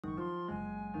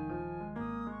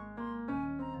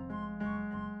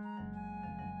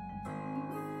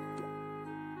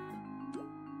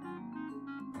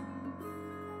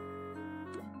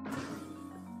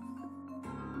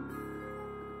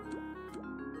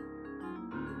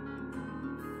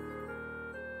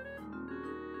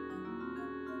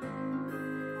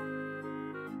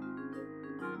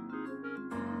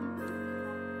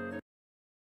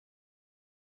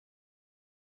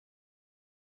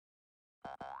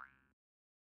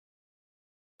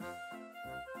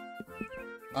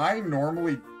I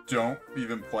normally don't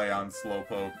even play on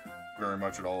Slowpoke very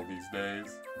much at all these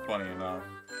days. Funny enough.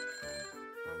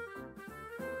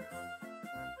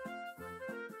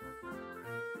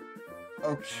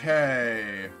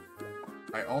 Okay.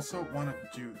 I also want to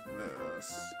do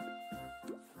this.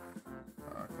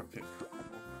 Cupcake crumble.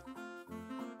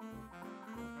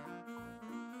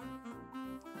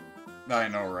 I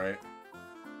know, right?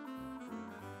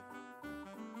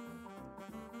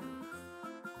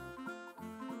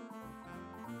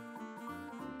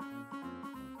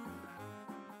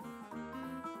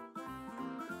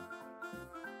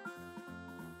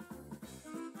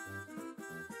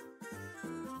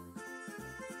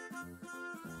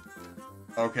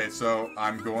 Okay, so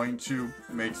I'm going to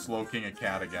make Slowking a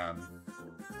cat again.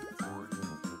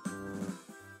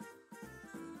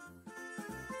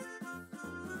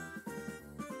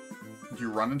 Do you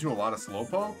run into a lot of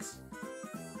Slowpokes?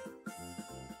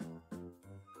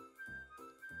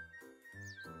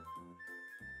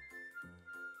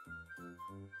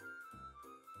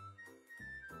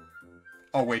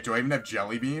 Oh wait, do I even have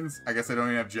jelly beans? I guess I don't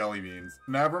even have jelly beans.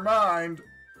 Never mind!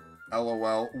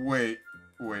 LOL. Wait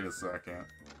a second.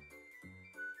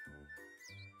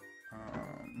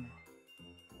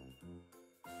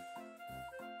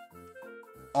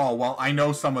 Oh, well, I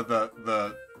know some of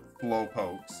the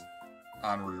Slowpokes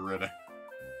on rewritten.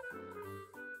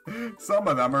 Some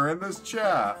of them are in this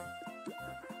chat.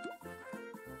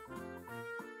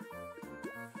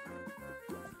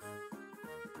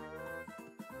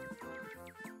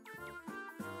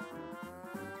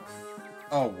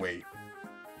 Oh, wait.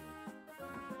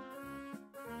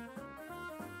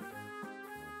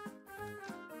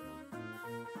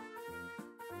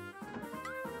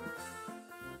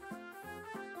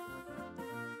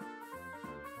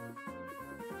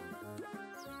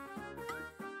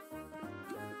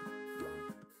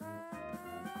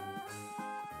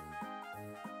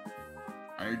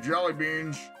 I need jelly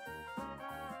beans.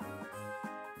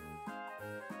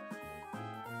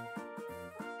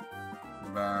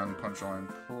 Then punchline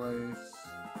place.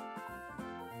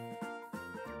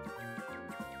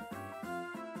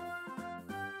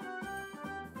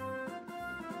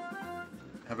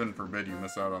 Heaven forbid you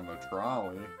miss out on the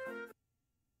trolley.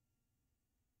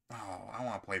 Oh, I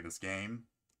want to play this game.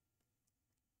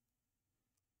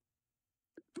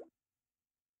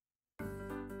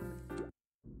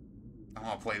 I don't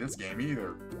want to play this game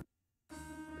either.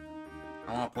 I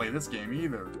don't want to play this game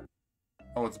either.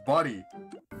 Oh, it's Buddy.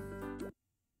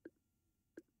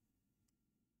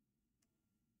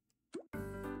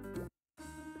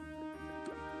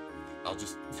 I'll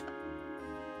just...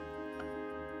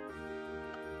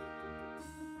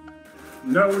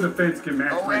 No defense can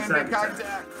match my second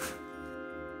contact.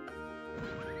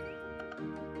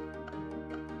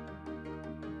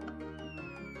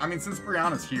 I mean, since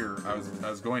Brianna's here, I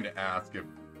was going to ask if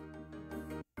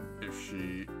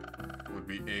she would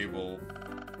be able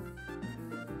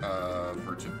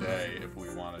for today if we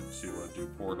wanted to do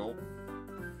Portal.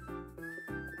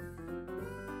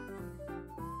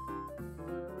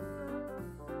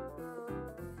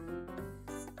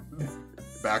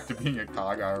 Back to being a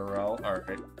cog IRL.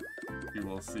 Alright. We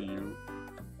will see you.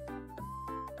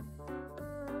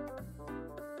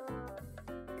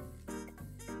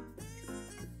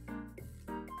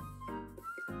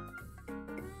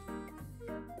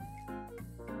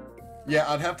 Yeah,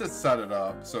 I'd have to set it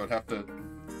up, so I'd have to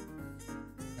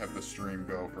have the stream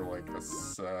go for like a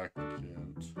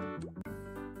second.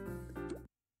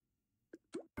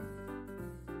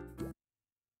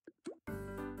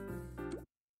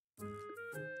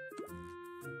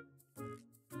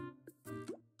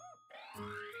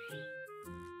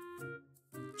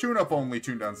 Toon-Up only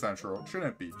tuned on Central.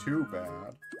 Shouldn't be too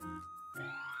bad.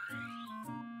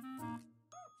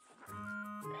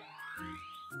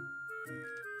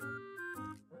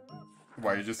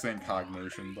 Why, you're just saying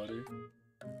cognition, buddy?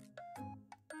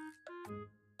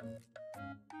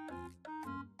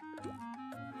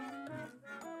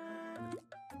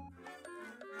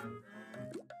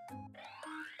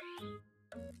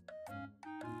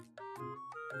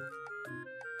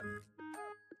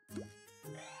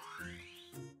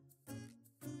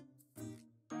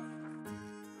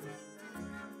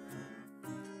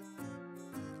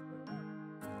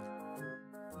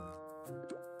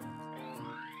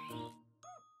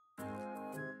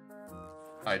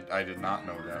 I did not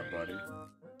know that, buddy.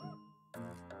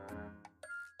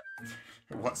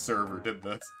 What server did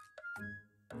this?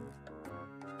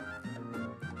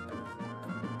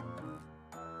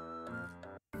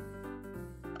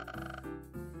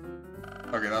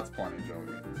 Okay, that's plenty, jelly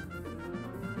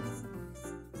beans.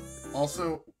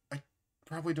 Also, I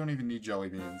probably don't even need jelly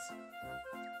beans.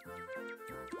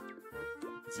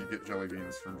 Because you get jelly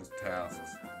beans from just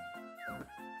tasks.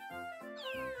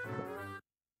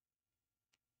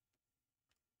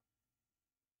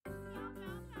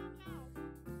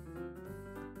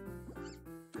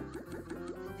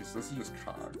 Okay, so this is just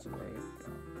cogs, right?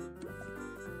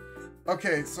 Yeah.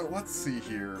 Okay, so let's see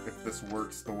here if this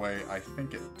works the way I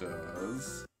think it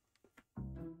does.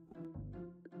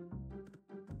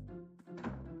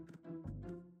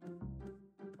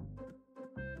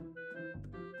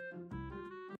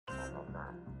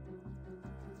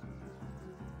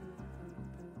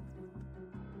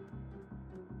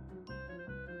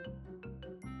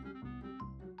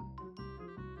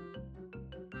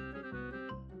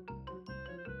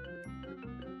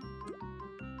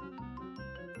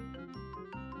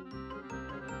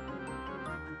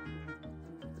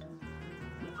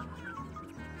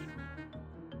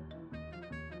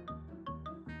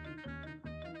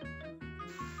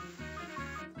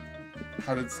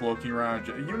 How did Slowking run?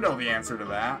 You know the answer to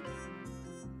that.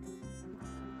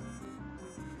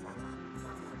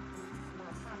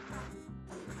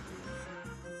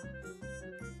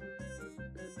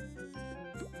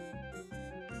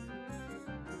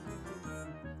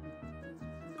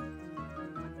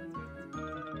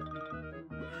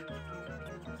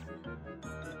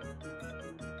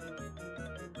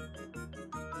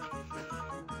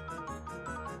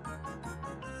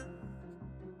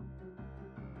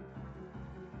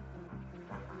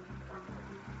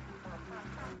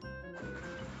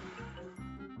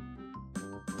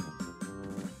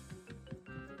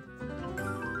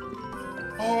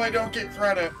 Oh, I don't get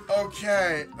credit.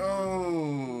 Okay.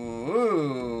 Oh,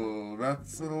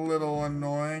 that's a little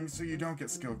annoying. So you don't get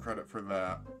skill credit for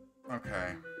that.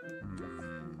 Okay.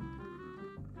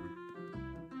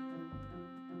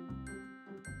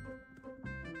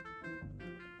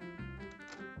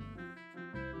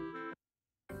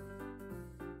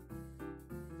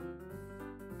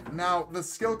 Now, the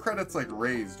skill credit's like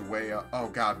raised way up. Oh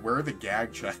god, where are the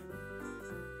gag check?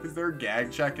 Is there a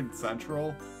gag check in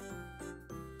Central?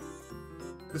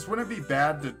 This wouldn't be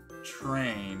bad to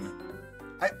train.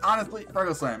 Honestly,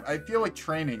 Fraggle Slam, I feel like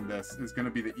training this is going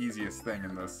to be the easiest thing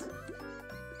in this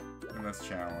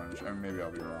challenge. I mean, maybe I'll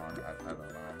be wrong. I don't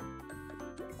know.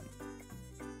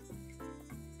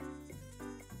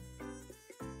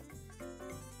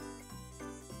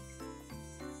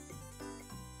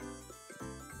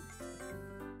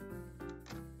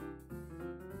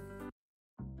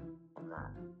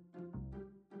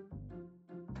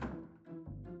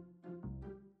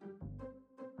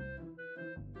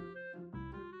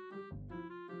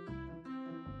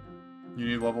 You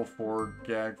need level 4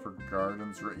 gag for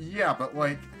gardens. Yeah, but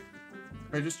like,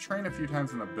 if I just train a few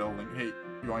times in the building. Hey,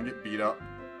 you want to get beat up?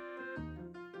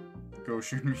 Go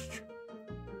shoot me.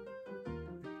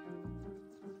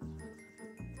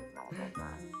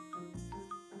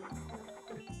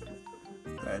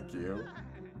 Thank you.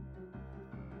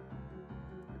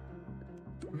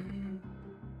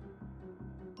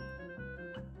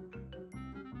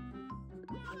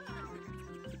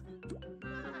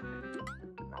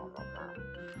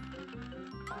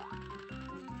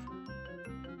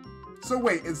 So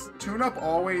wait, is Toon-Up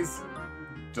always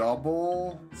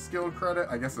double skill credit?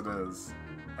 I guess it is.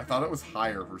 I thought it was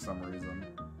higher for some reason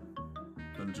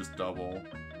than just double.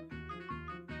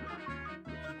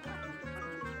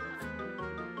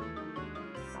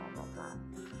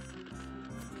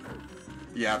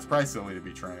 Yeah, it's probably silly to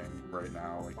be training right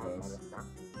now like this.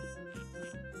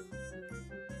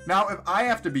 Now, if I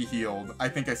have to be healed, I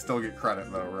think I still get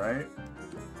credit though, right?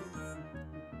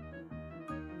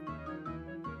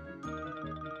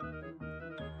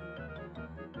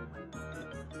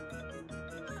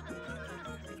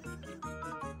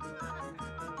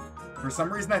 For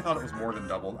some reason, I thought it was more than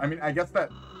doubled. I mean, I guess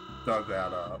that does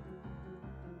add up.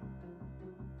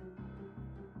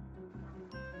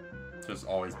 Just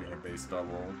always being a base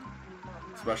double.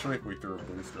 Especially if we threw a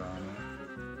booster on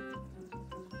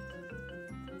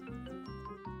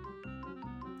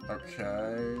it.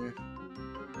 Okay.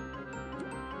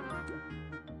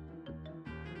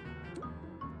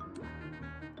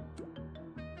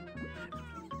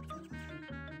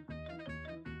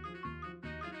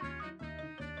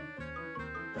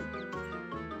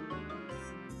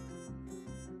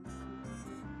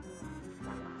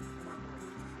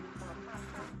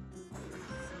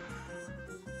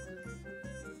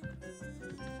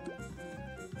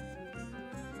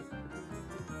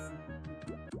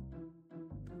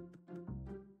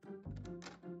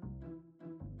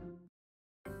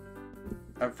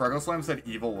 Fraggle Slam said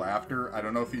evil laughter. I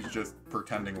don't know if he's just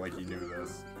pretending like he knew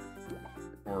this.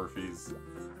 Or if he's...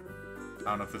 I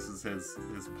don't know if this is his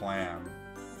plan.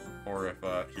 or if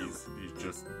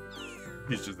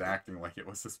he's just acting like it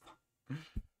was his fault.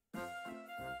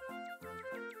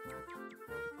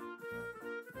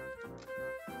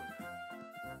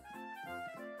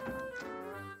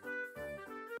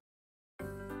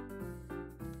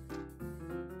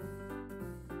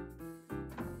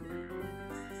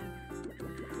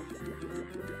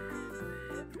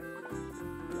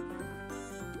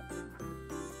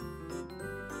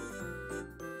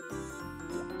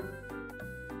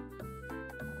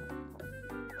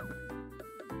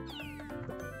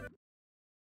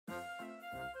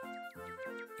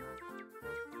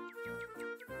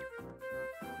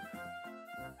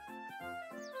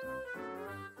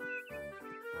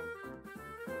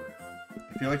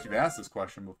 I feel like you've asked this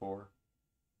question before.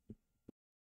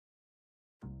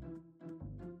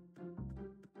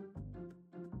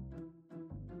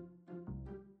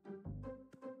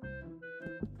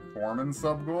 Foreman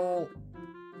sub-goal?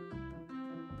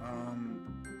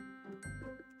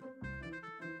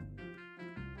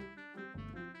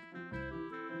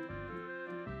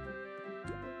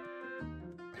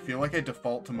 I feel like I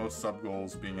default to most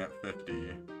sub-goals being at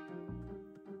 50.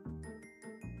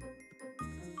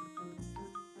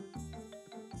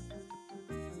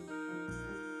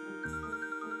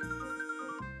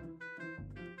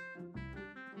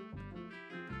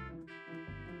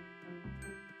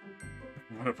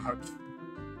 What about...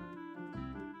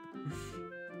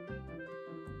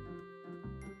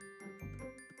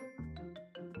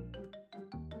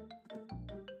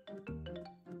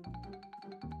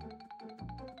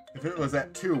 If it was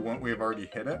at 2, wouldn't we have already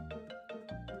hit it?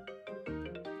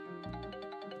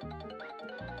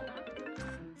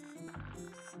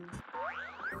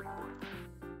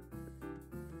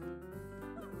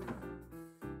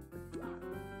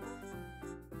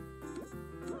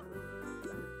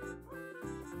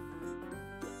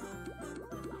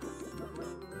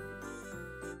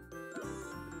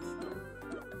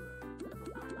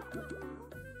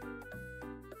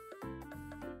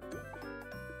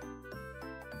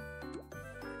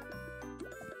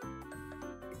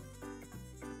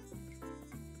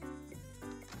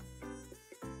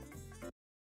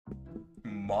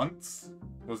 Months?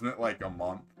 Wasn't it like a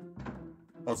month?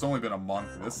 Oh, it's only been a month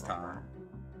this time.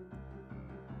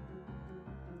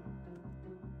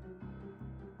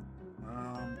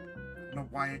 I don't know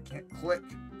why it can't click.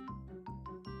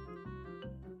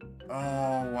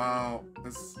 Oh, wow.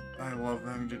 I love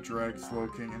having to drag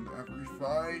Slowking into every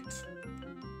fight.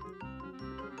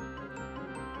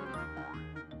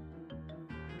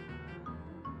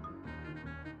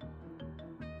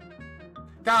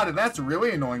 God, and that's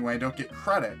really annoying when I don't get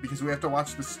credit, because we have to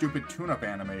watch the stupid Toon-Up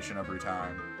animation every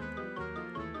time.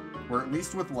 Or at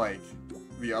least with, like,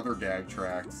 the other gag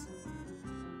tracks,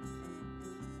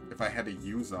 if I had to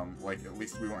use them, like, at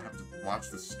least we won't have to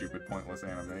watch the stupid, pointless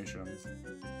animations.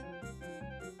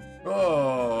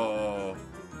 Oh!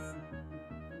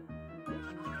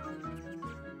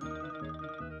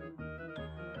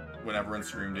 When everyone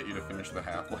screamed at you to finish the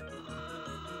half-life.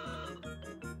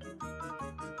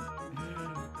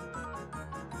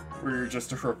 Where you're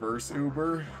just a reverse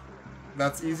Uber.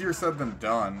 That's easier said than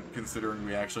done, considering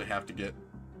we actually have to get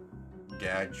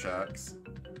gag checks.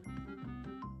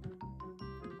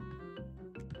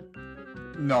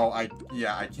 No, I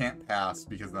can't pass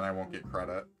because then I won't get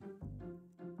credit.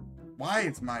 Why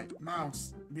is my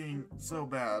mouse being so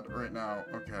bad right now?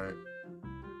 Okay.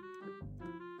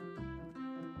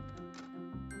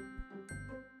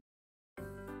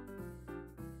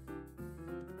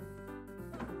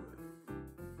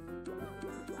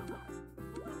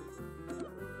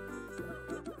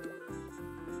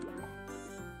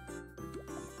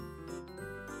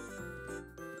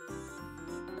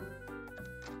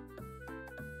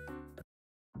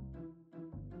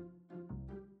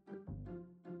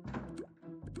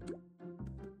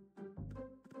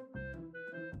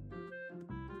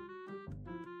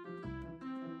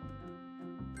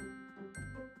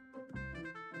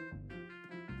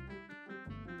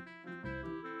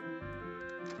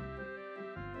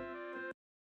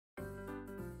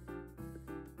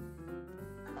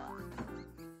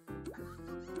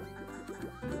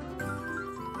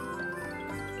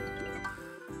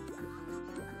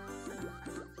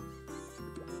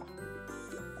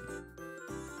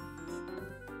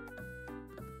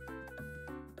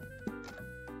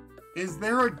 Is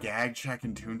there a gag check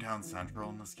in Toontown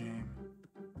Central in this game?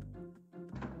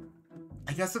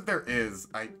 I guess if there is,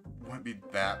 I wouldn't be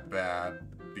that bad,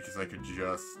 because I could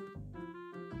just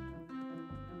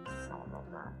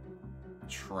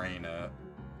train it.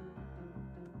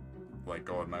 Like,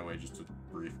 go out of my way just to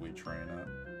briefly train it.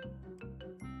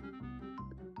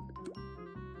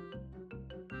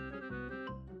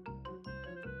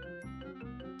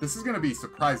 This is going to be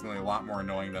surprisingly a lot more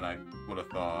annoying than I would have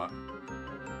thought.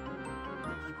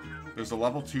 There's a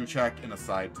level 2 check and a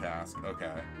side task.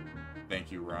 Okay.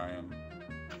 Thank you, Ryan.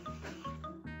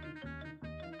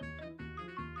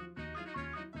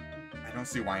 I don't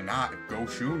see why not if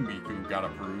Goshun Miku got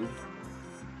approved.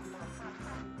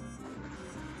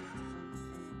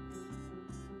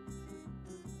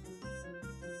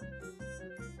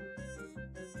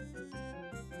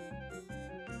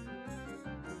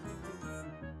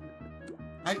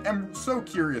 I am so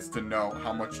curious to know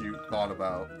how much you thought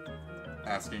about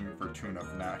asking for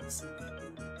Toon-Up next.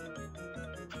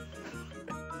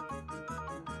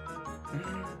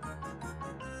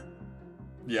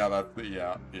 Yeah, that's the,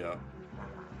 yeah.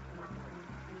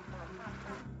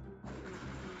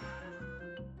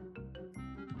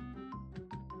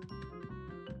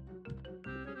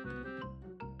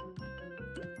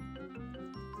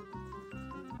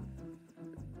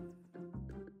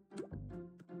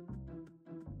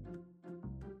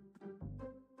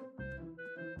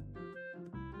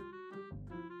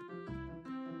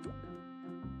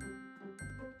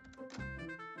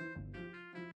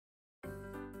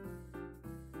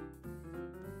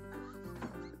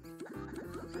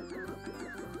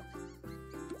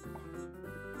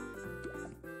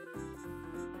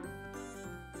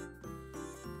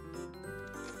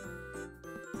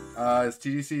 Is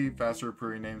TDC faster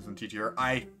approving names than TTR?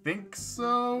 I think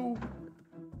so.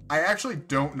 I actually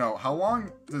don't know. How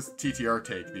long does TTR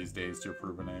take these days to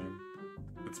approve a name?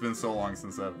 It's been so long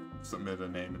since I've submitted a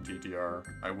name in TTR.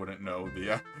 I wouldn't know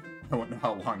the. I wouldn't know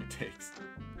how long it takes.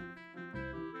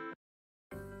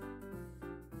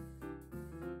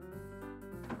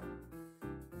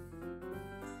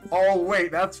 Oh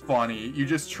wait, that's funny. You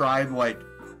just tried like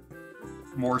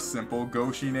more simple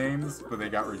Goshi names, but they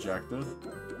got rejected.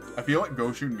 I feel like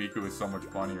Goshun Miku is so much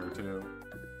funnier, too.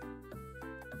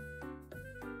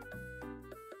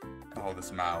 Oh,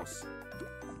 this mouse.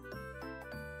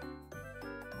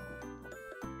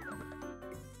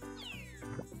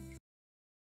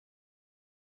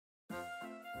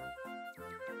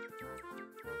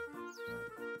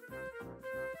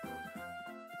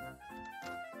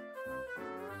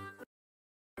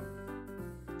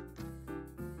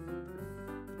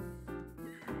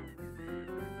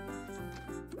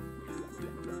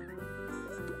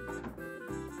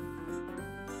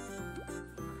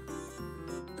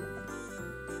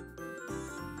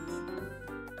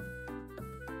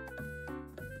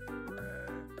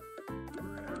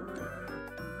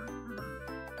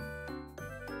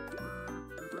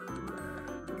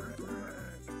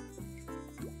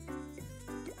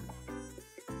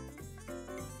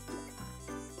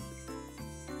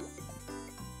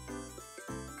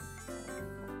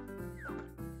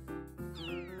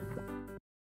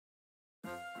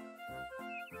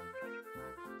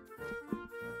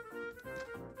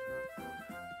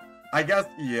 I guess,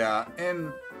 yeah.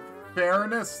 In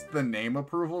fairness, the name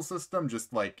approval system,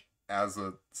 just like as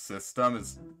a system,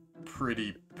 is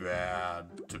pretty bad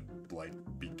to like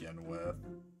begin with.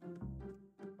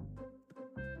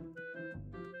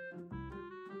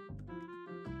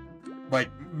 Like,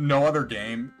 no other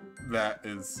game that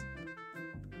is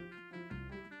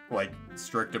like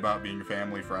strict about being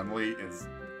family friendly is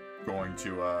going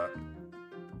to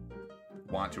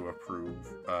want to approve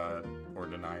or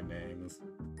deny names.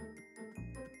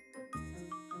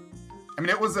 I mean,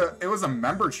 it was a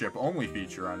membership only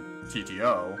feature on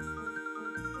TTO.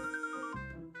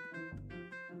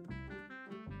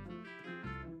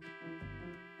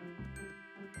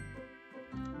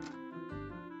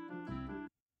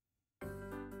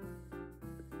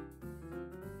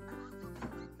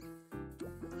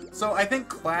 So I think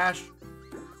Clash,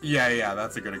 yeah,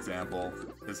 that's a good example.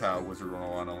 Is how Wizard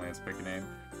 101 only has to pick a name.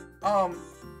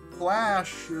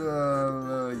 Clash,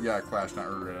 yeah, Clash not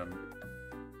written.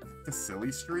 The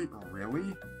Silly Street,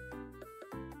 really?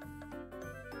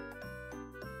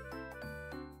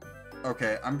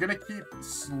 Okay, I'm gonna keep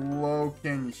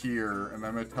Slowking here, and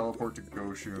I'm gonna teleport to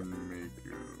Goshun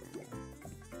Miku.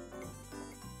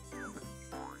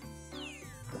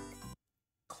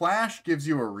 Clash gives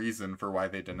you a reason for why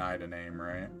they denied a name,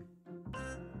 right?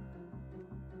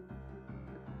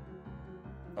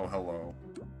 Oh, hello.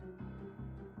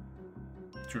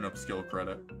 Tune-Up skill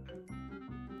credit.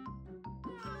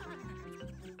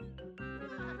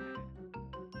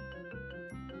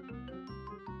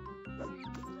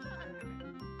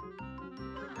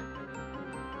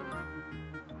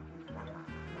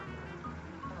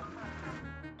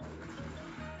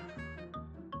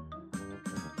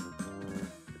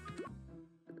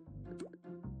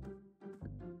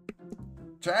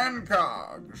 Ten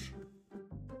cogs.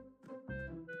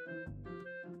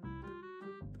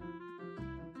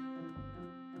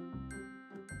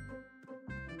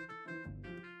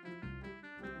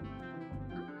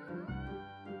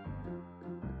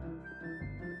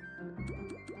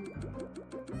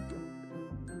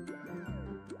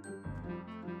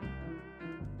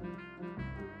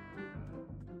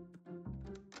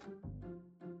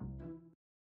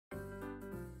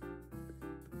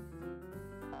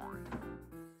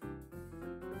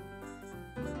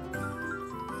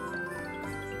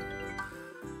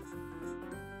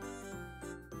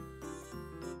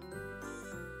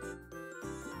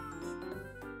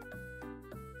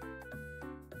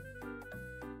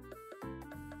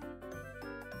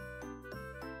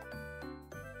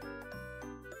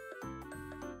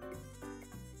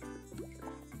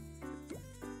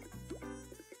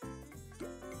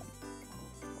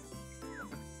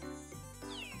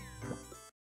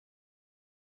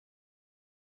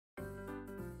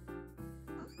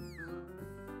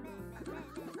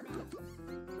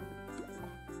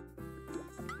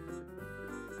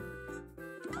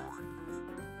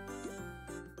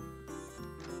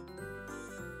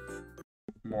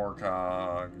 More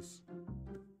cogs.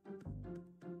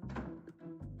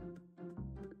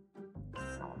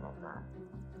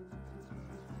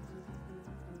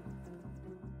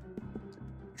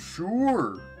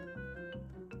 Sure.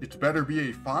 It better be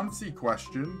a fancy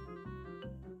question.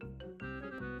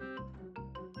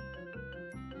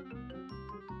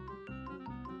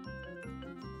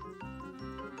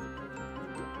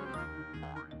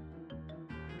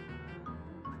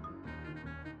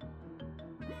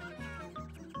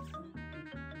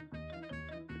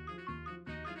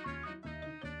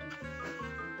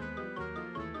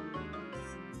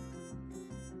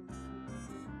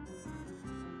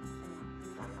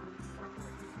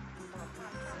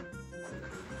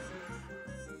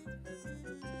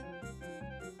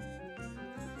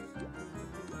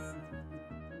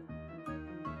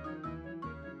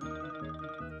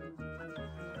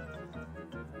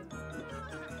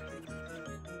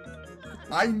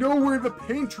 I know where the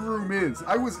paint room is!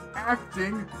 I was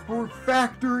acting for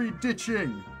factory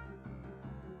ditching!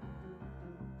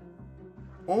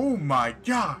 Oh my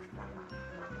god!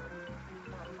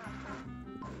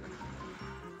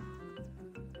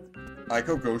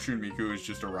 Aiko, Goshu, and Miku is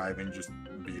just arriving, just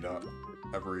beat up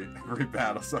every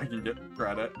battle so I can get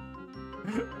credit.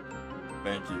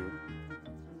 Thank you.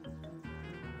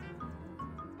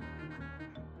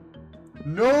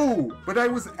 No! But I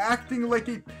was acting like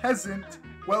a peasant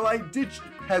while I ditched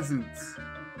peasants.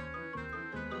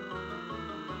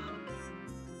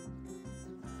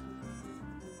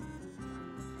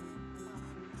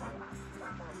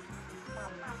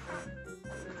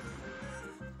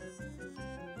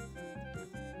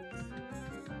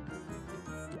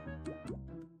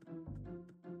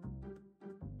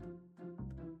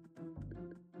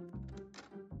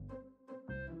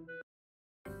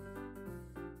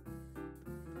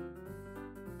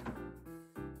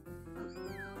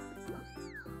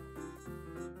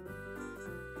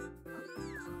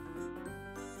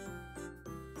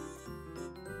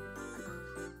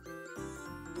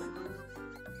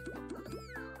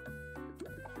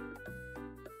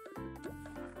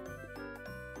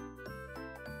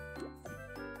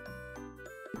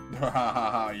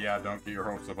 Yeah, don't get your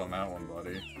hopes up on that one,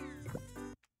 buddy.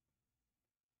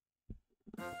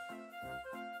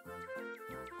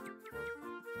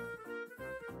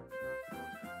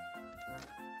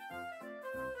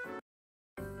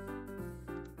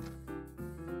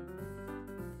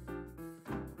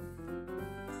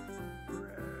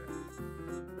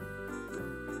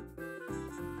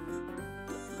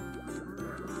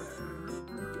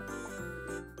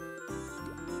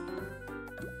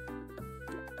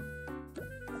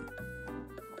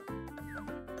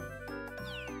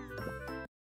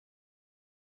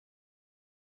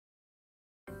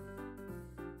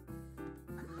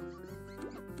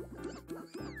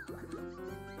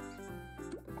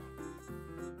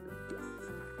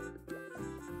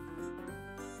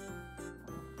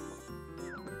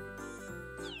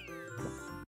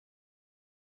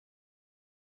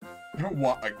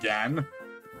 What, again?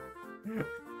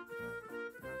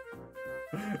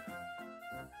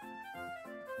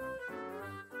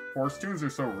 Horse tunes are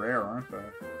so rare, aren't they?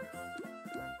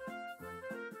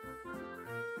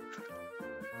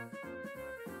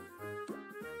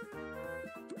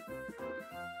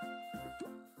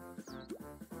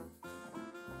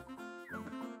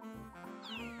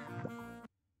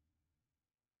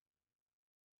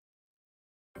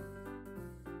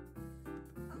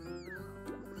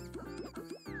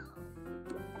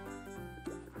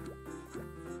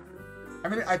 I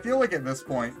mean, I feel like at this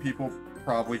point, people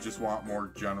probably just want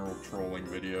more general trolling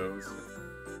videos.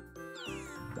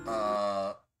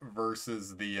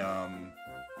 Versus the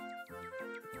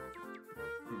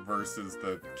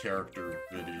character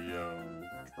video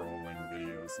trolling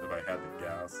videos, if I had to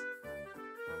guess.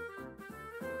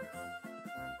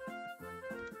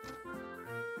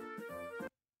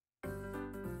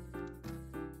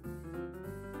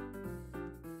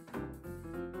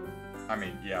 I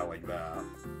mean, yeah, like that.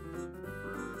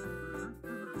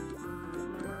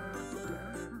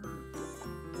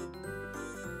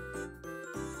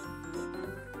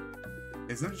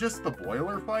 Isn't it just the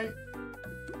boiler fight?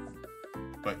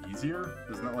 But easier?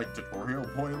 Isn't that like tutorial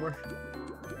boiler?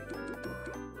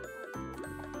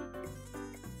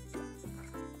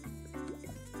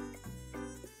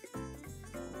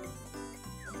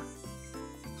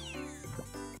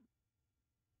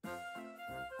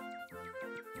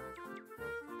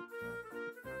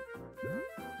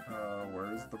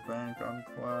 Where's the bank on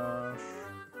Clash?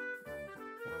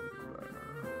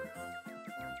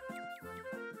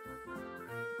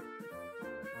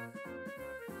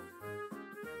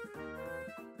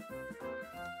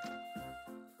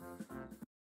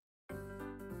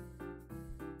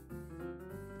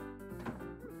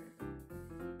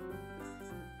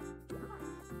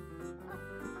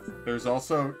 There's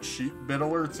also cheat bit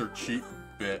alerts or cheat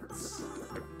bits.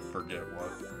 I forget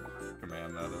what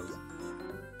command that is.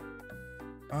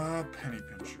 Penny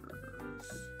pinchers.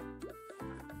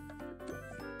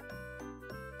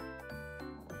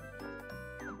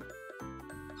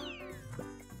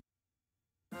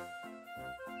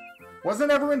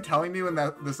 Wasn't everyone telling me when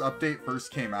this update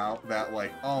first came out that,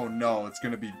 like, oh no, it's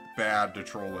gonna be bad to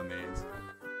troll in these?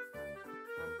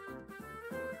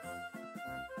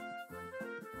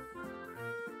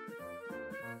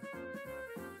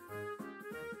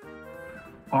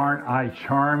 Aren't I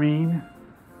charming?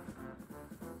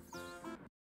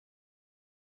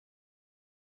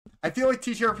 I feel like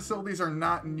TTR facilities are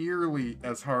not nearly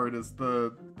as hard as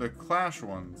the Clash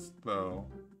ones, though.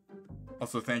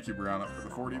 Also, thank you, Brianna, for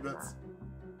the 40 bits.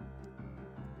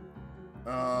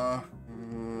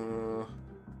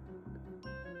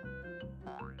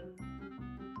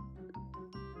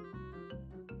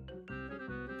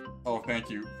 Oh, thank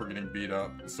you for getting beat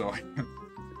up so I can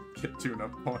get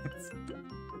Toon-Up points.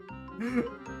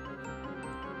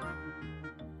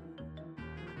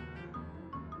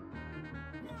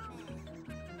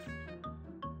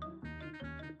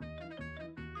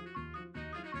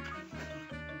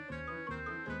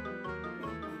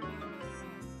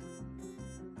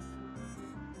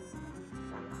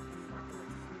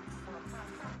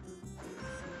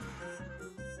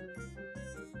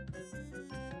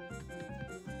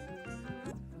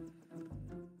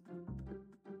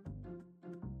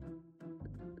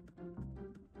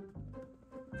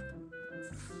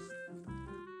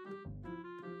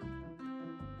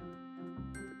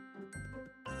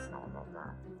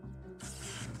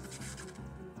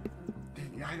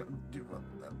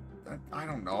 I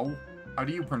don't know. How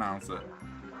do you pronounce it?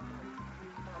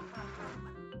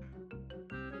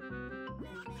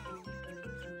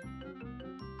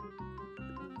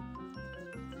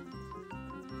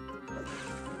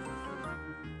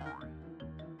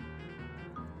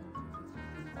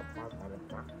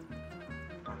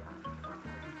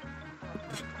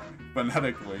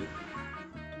 Phonetically.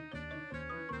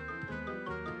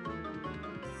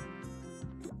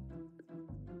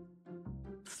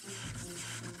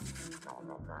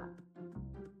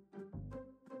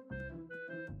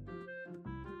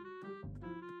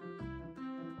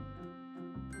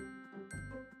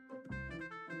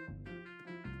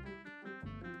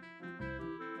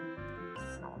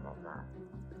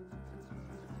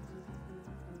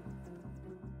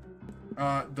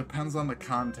 Depends on the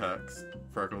context,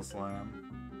 Freckle Slam.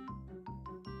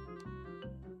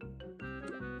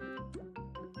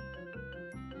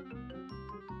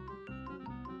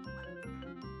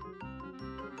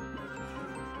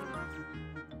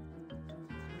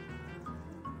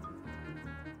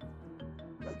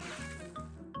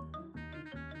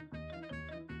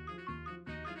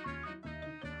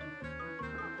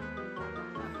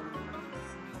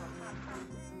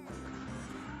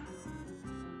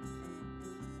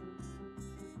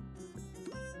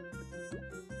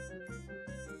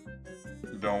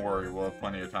 Don't worry, we'll have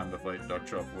plenty of time to fight Duck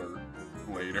Shuffler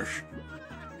later.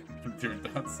 Dude,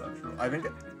 that's central. I think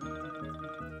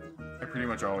I pretty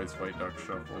much always fight Duck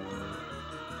Shuffler.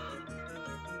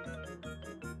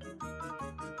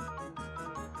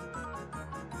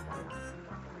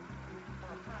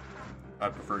 I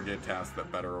prefer to get tasks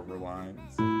that better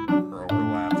overlines or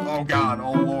overlaps. Oh god,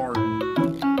 oh lord.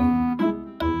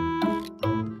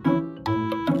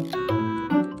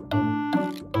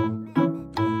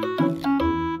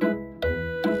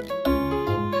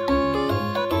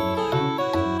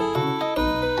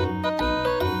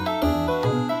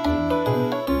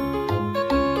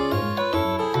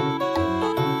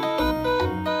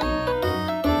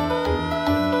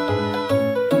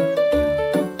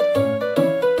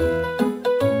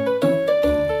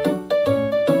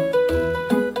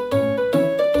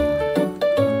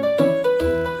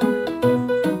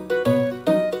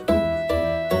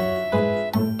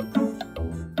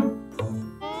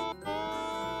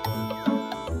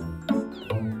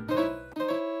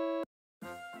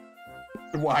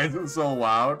 Why is it so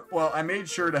loud? Well, I made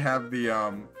sure to have the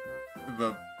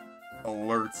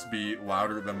alerts be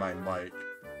louder than my mic.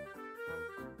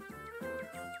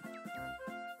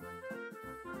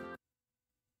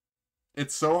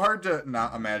 It's so hard to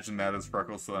not imagine that as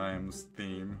Freckle Slime's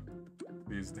theme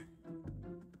these days.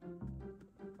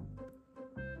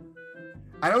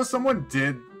 I know someone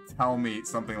did tell me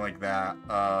something like that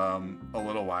a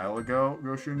little while ago,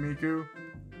 Goshu and Miku,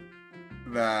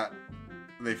 that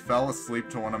they fell asleep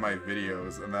to one of my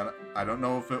videos, and then I don't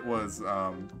know if it was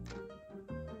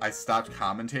I stopped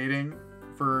commentating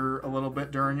for a little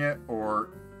bit during it, or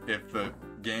if the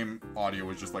game audio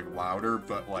was just like louder,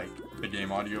 but like the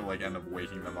game audio like ended up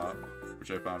waking them up,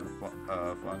 which I found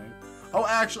funny. Oh,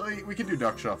 actually, we can do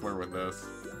Duck Shuffler with this.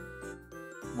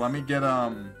 Let me get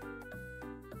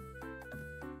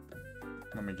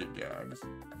Gags.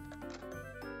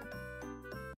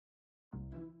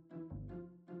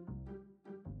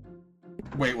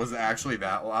 Wait, was it actually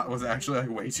that loud? Was it actually like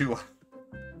way too loud?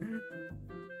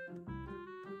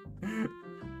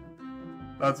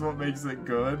 That's what makes it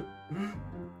good.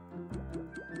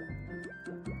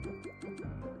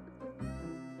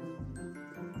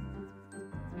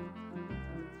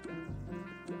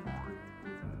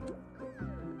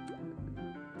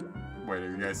 Wait,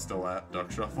 are you guys still at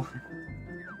Duck Shuffler?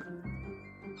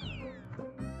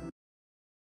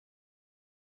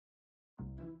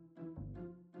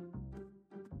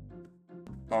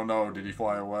 Oh no, did he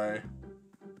fly away?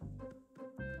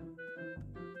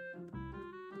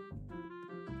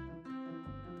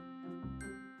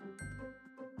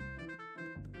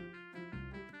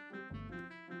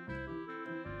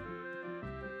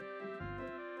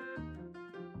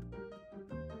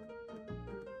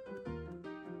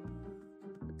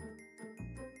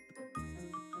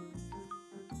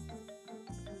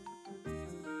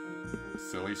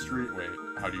 Silly Street? Wait,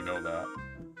 how do you know that?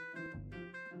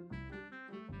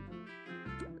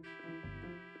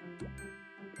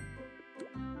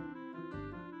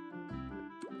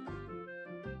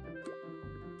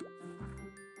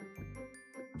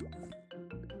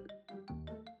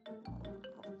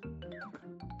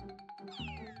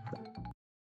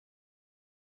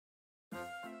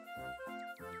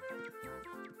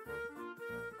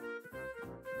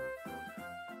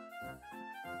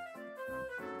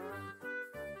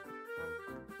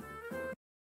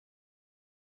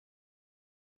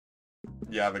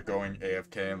 Yeah, the going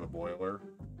AFK in the boiler.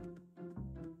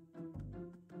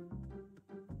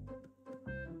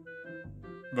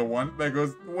 The one that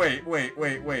goes... Wait,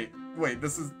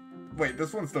 this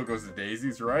one still goes to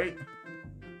Daisy's, right?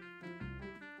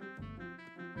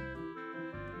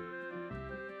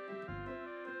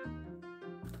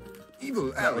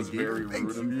 Evil That was Alligator, very rude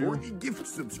thanks of you you. for the gift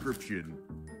subscription.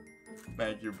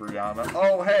 Thank you, Brianna.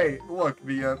 Oh, hey, look,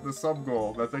 the sub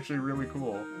goal. That's actually really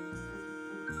cool.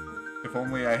 If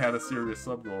only I had a serious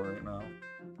sub goal right now.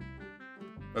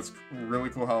 That's really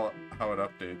cool how it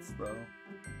updates, though.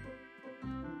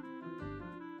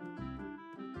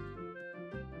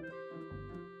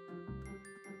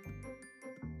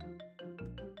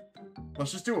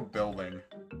 Let's just do a building.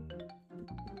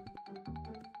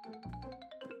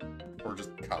 Or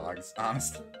just cogs,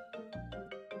 honestly.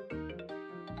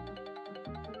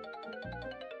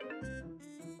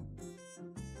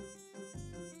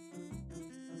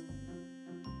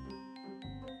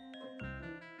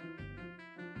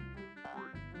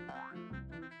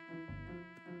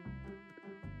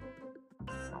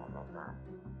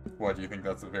 What, do you think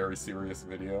that's a very serious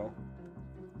video?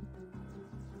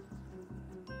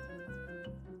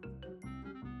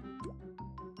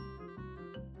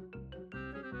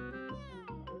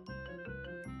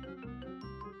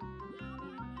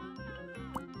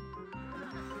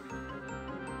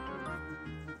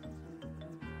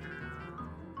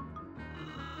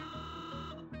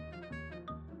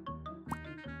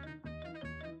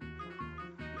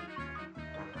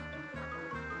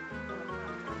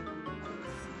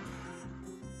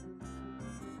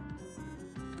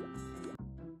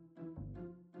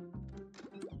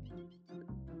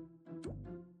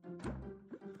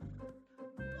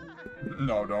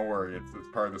 No, don't worry. It's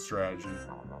part of the strategy.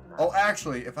 Oh,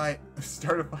 actually, if I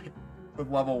start a fight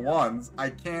with level 1s, I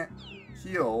can't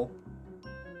heal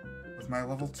with my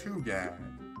level 2 gag.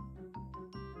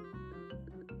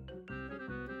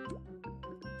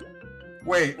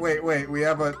 Wait. We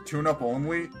have a Toon-Up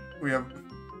only? We have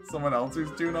someone else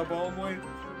who's Toon-Up only?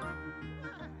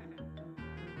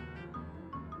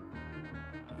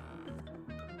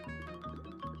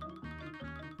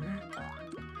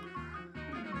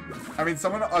 I mean,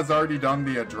 someone has already done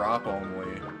the drop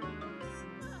only.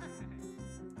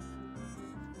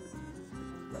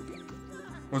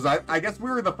 Was I guess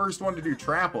we were the first one to do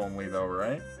trap only, though,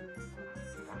 right?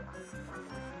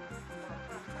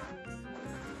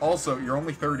 Also, you're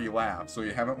only 30 laps, so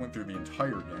you haven't went through the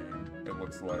entire game, it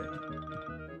looks like.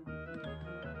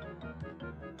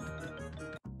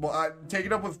 Well, take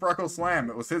it up with Freckle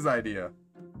Slam. It was his idea.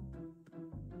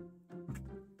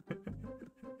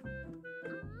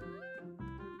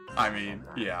 I mean,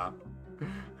 yeah.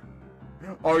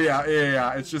 Oh,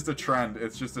 yeah. It's just a trend.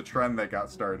 It's just a trend that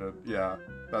got started. Yeah,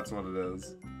 that's what it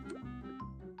is.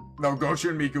 No, Goshu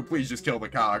and Miku, please just kill the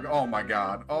cog. Oh my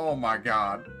god. Oh my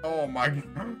god. Oh my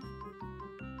god.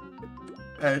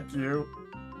 Thank you.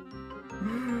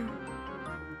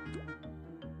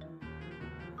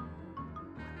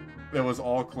 It was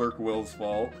all Clerk Will's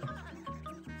fault.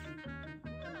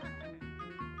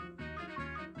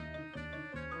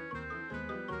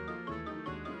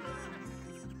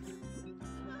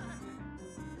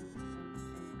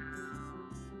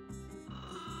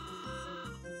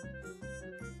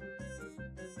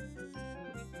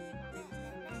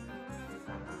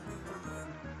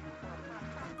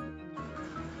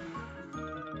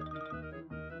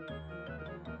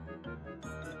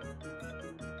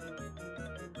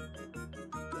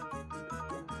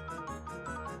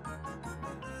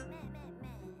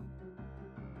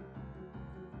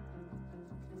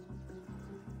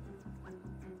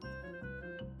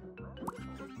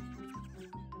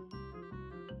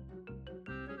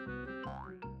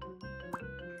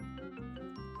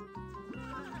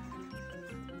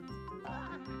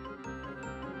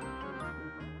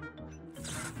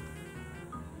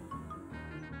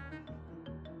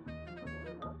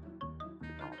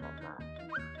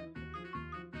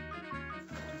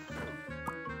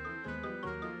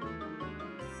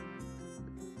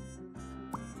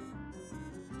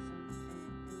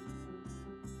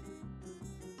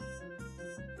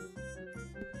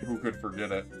 Who could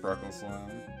forget it, Freckle Slam?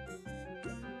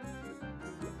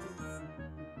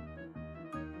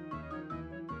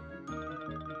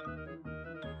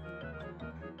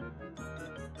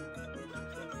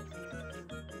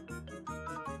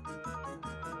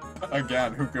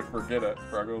 Again, who could forget it,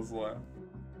 Freckle Slam?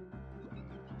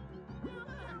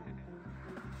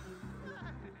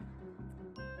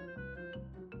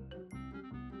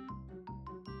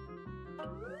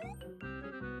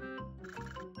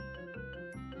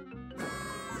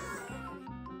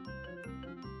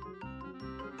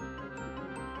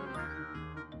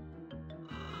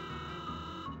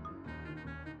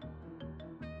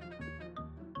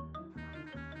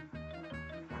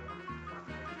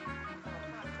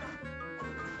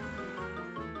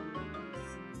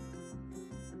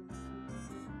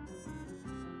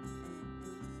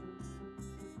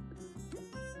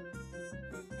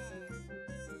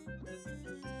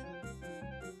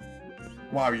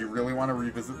 Wow, you really want to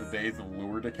revisit the days of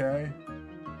lure decay?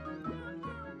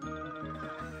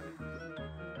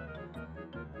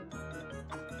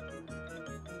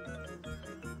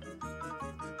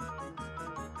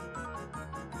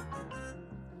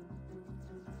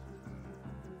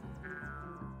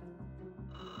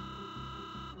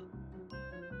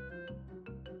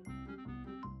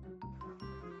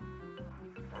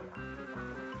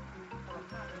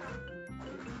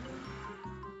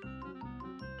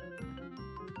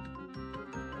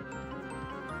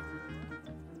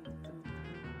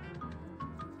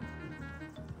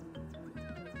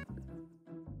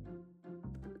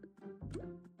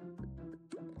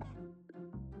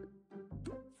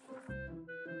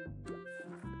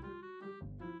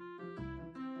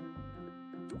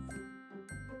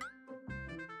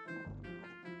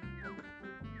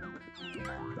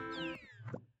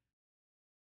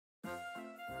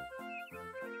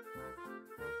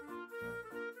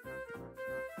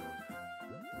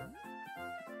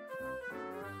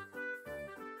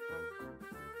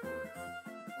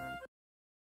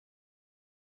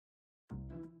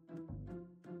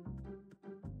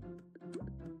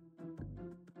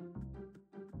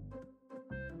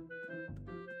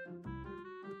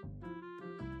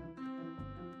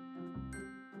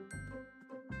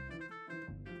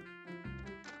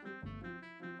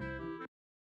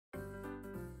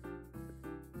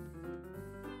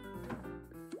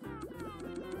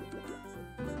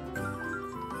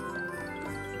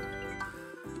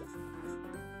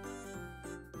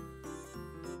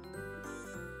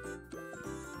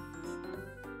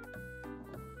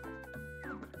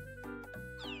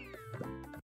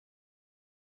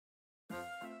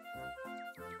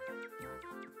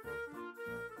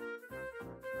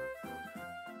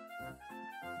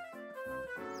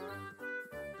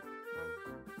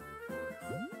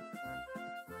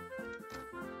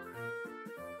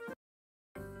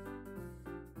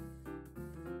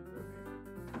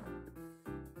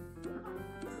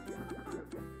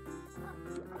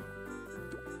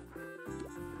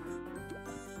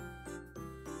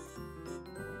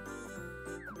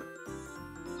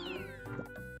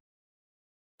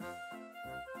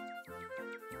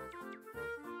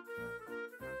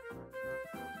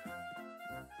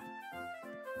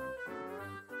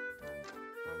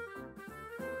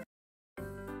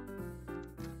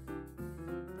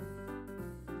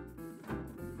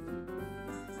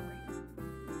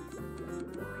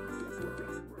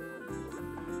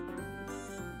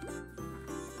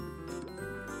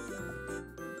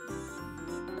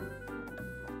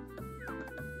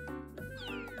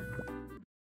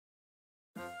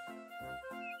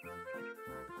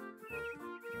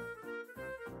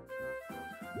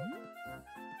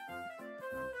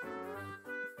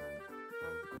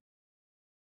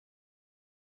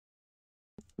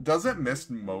 Does it miss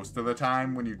most of the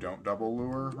time when you don't double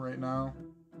lure right now?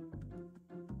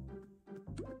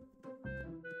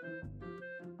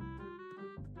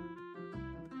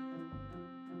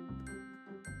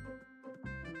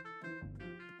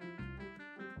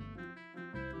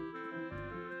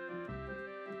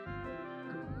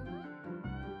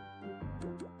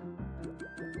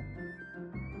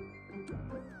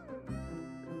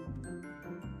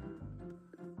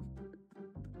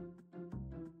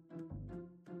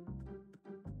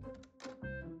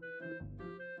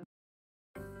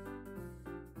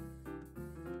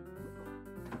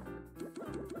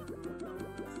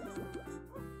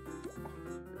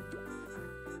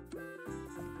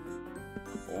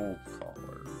 Old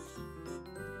collars.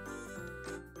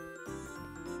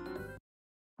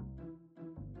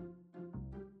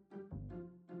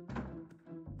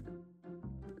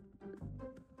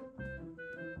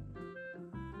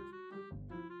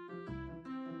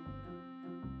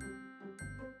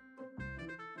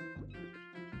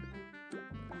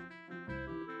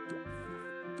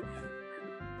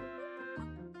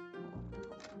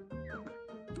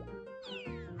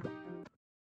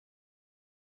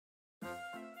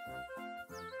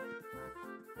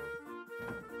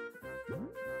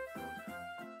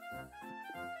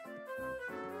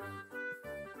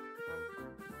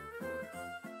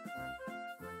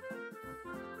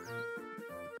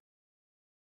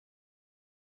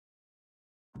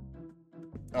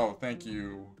 Oh, thank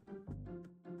you.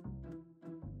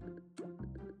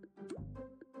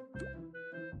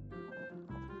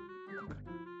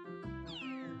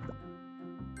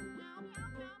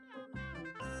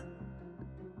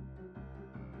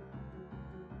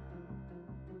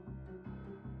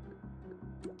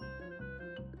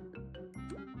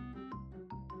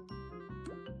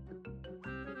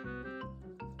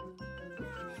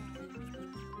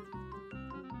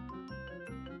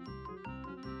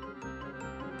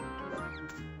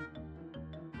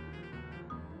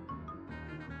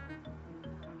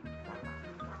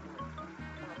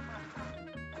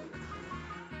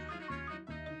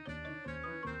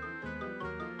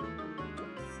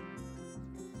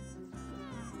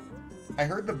 I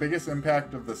heard the biggest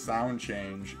impact of the sound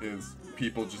change is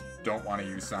people just don't want to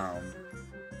use sound.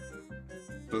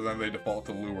 So then they default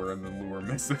to lure and then lure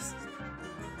misses.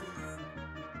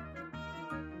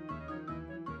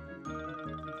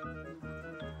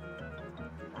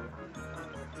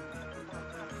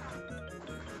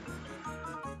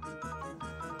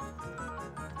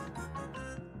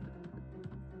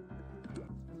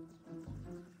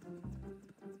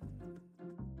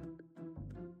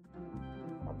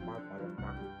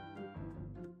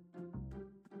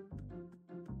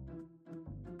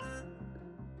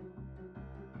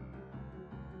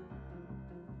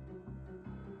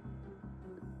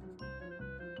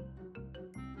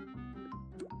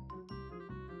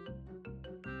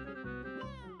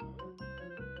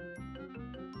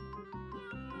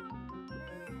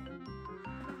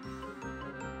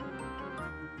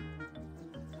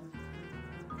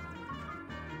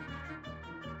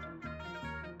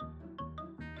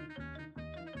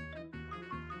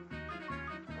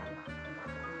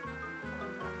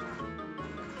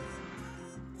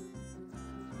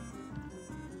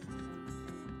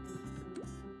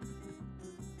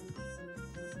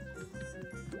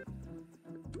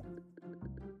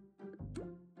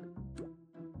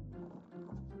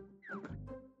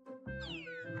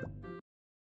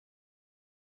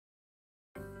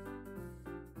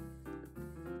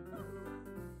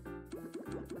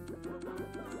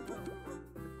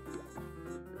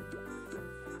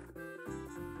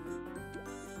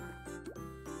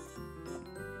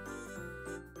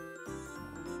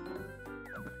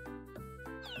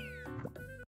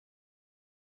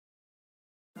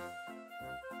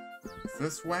 Is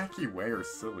this Wacky Way or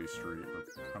Silly Street or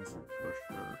Pencil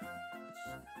Pusher?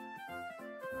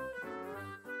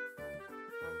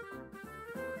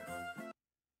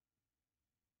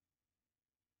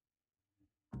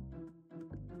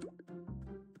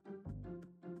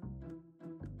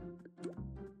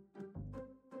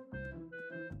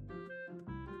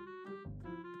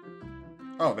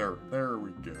 Oh, there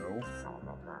we go.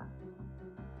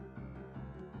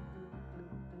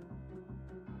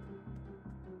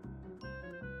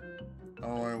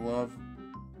 Oh, I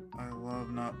love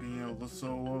not being able to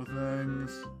solo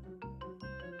things.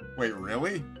 Wait,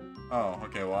 really? Oh,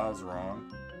 okay, well I was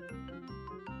wrong.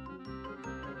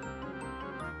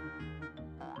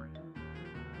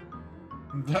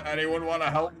 Anyone want to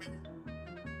help me?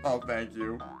 Oh, thank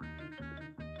you.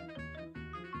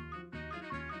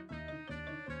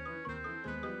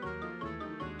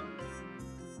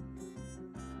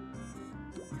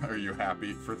 Are you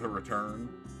happy for the return?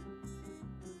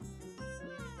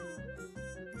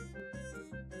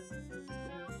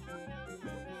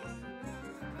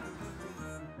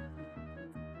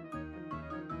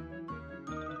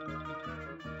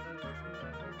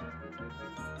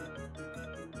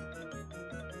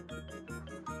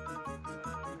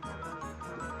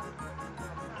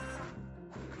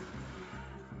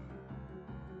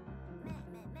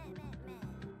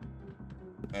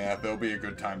 Yeah, there'll be a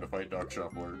good time to fight Duck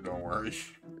Shuffler, don't worry.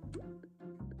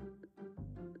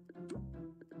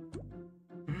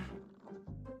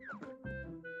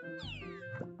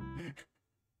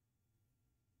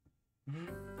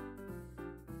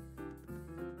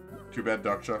 Too bad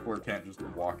Duck Shuffler can't just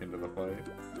walk into the fight.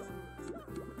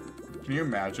 Can you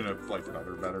imagine if, like,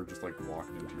 Better just, like,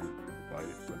 walked into your fight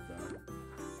like that?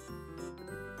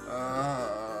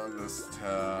 This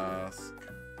task.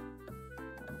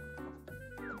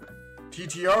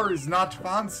 TTR is not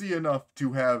fancy enough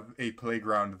to have a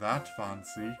playground that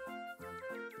fancy.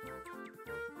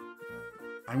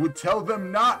 I would tell them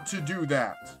not to do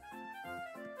that.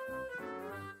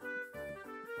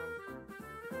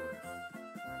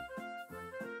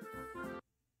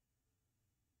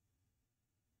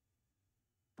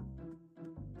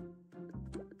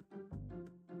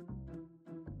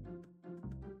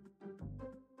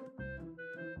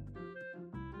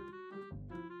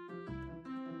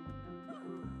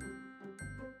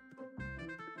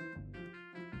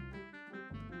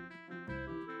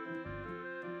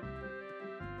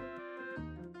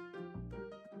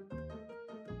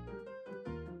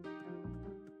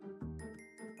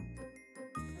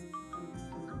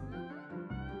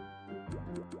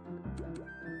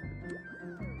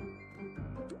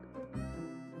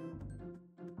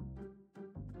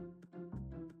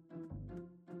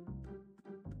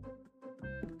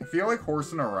 I feel like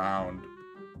Horsing Around,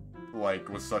 like,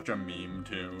 was such a meme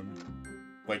tune.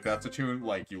 Like, that's a tune,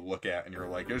 like, you look at and you're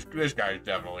like, this guy's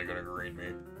definitely gonna green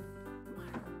me.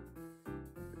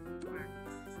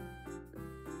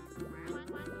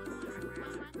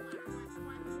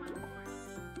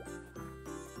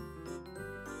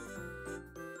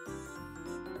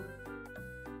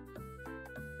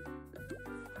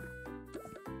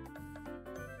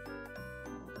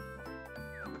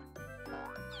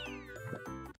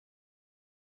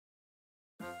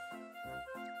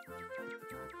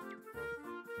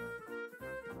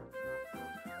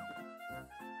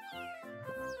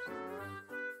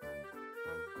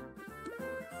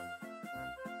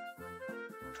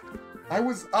 I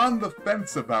was on the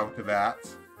fence about that,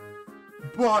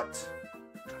 but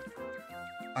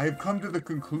I have come to the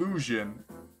conclusion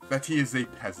that he is a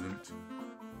peasant.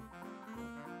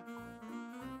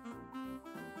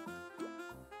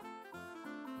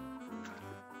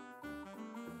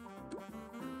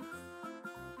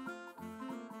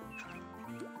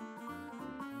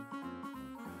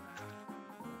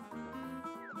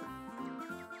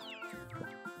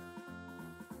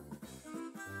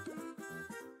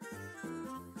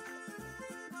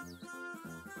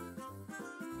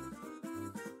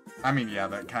 I mean, yeah,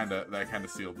 that kind of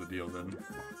sealed the deal then.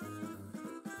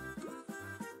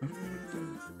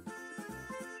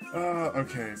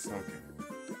 Okay, so okay.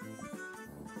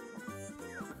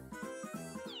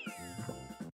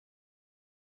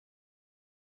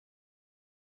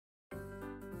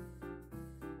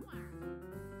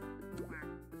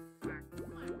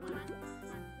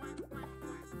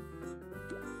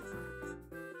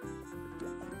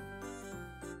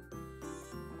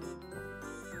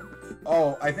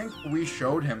 Oh, I think we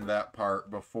showed him that part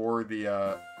before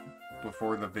the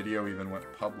video even went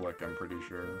public, I'm pretty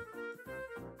sure.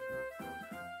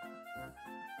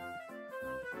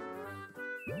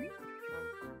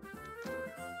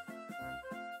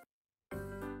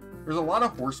 There's a lot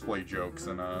of horseplay jokes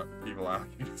in Evil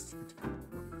Alligators.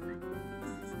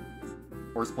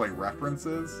 Horseplay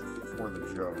references or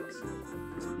the jokes?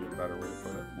 This would be a better way to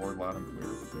put it. More loud and clear,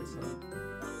 what they said.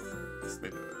 Yes, they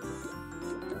did.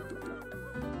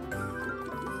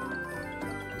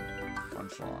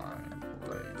 Punchline,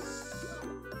 place.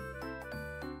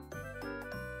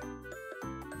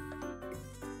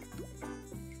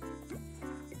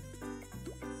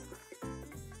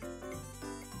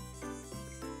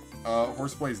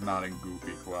 Horseplay's not in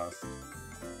Goofy Quest.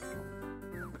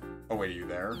 Oh wait, are you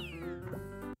there?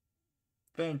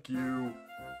 Thank you.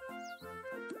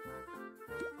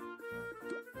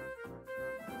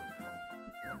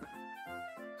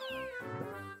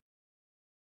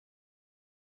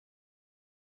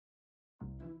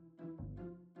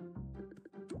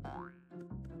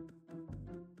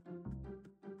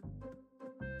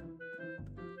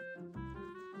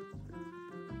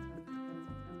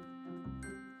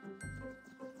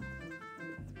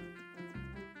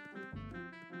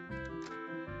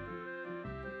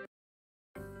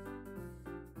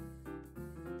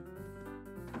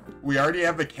 We already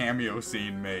have the cameo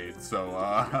scene made, so,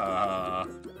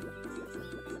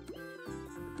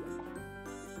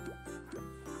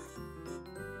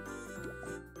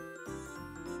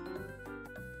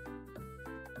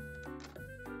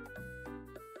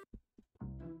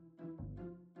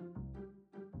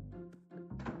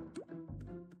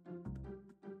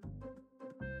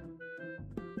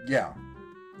 Yeah.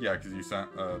 Yeah, because you sent,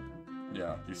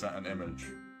 you sent an image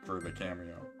for the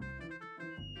cameo.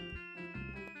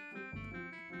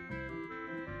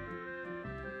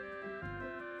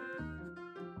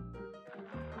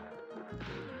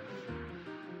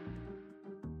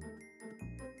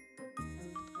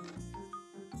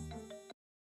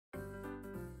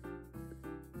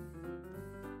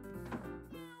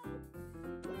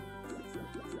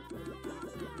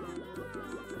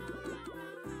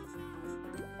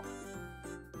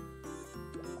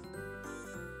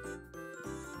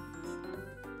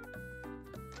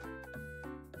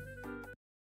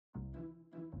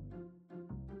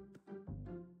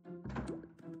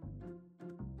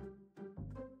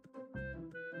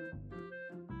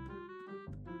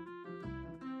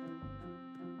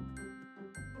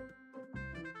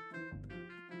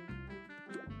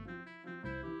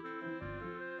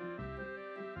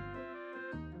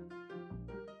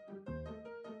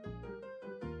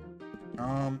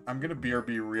 I'm gonna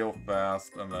BRB real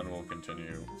fast, and then we'll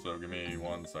continue. So give me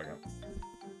 1 second.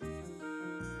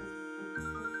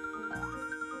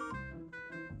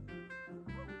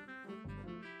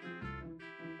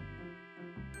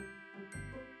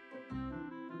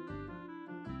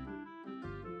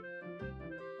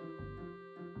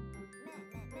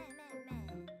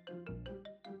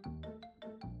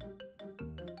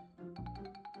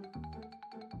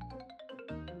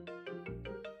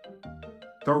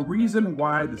 The reason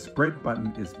why the spread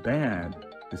button is bad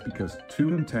is because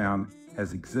Toontown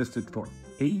has existed for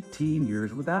 18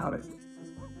 years without it.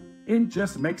 It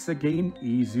just makes the game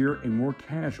easier and more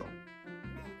casual.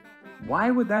 Why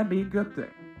would that be a good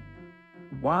thing?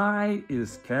 Why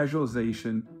is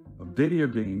casualization of video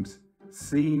games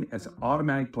seen as an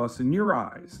automatic plus in your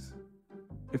eyes?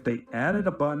 If they added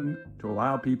a button to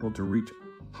allow people to reach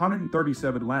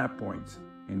 137 lap points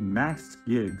and max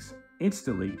gigs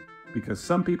instantly because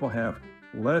some people have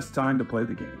less time to play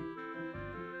the game,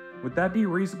 would that be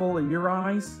reasonable in your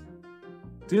eyes?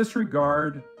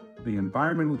 Disregard the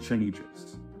environmental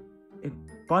changes. It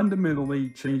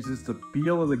fundamentally changes the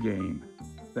feel of the game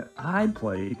that I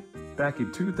played back in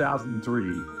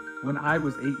 2003 when I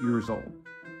was 8 years old.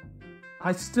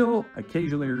 I still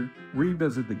occasionally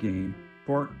revisit the game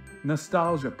for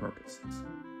nostalgia purposes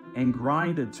and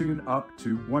grind a tune up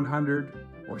to 100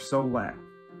 or so laps.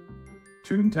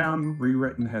 Toontown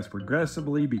Rewritten has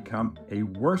progressively become a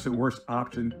worse and worse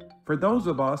option for those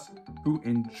of us who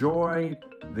enjoy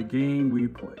the game we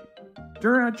played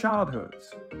during our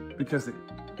childhoods, because it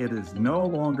is no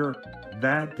longer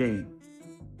that game.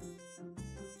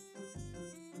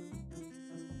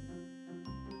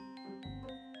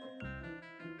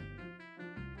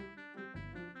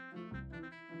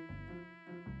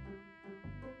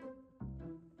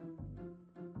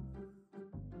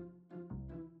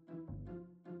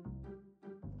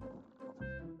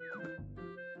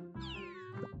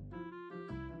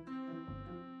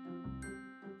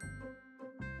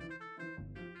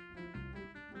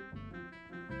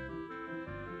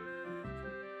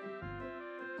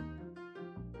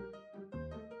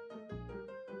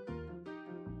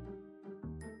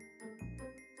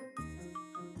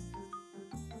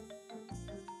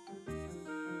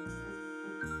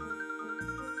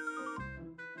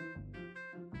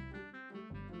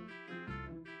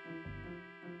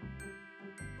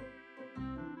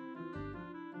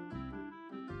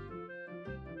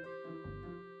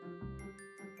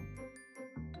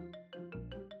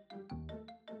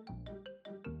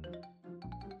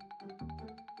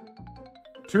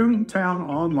 Toontown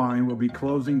Online will be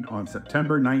closing on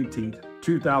September 19th,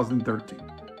 2013.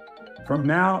 From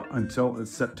now until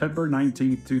September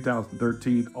 19th,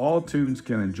 2013, all Toons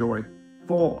can enjoy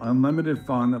full unlimited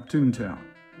fun of Toontown,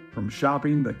 from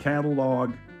shopping the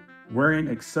catalog, wearing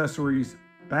accessories,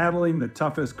 battling the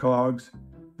toughest cogs,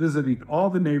 visiting all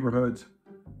the neighborhoods,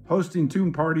 hosting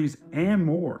Toon parties, and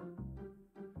more.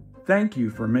 Thank you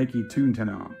for making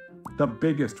Toontown the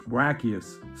biggest,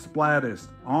 wackiest, splattest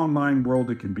online world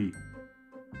it can be.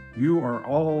 You are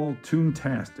all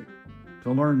Toontastic.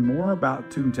 To learn more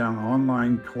about Toontown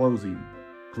Online closing,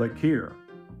 click here,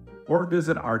 or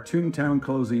visit our Toontown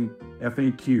closing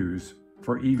FAQs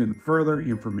for even further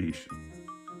information.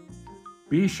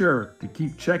 Be sure to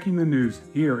keep checking the news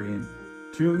here in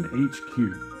Toon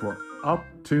HQ for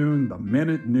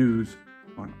up-to-the-minute news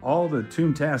on all the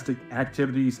Toontastic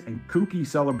activities and kooky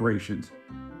celebrations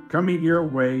coming your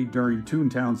way during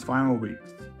Toontown's final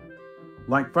weeks.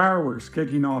 Like fireworks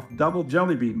kicking off Double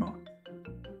Jelly Bean Month.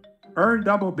 Earn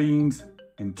double beans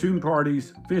in Toon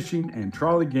parties, fishing, and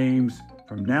trolley games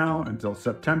from now until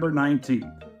September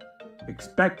 19th.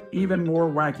 Expect even more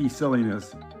wacky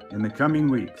silliness in the coming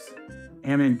weeks,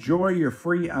 and enjoy your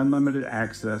free unlimited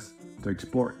access to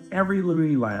explore every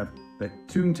Looney Lab that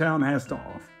Toontown has to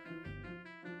offer.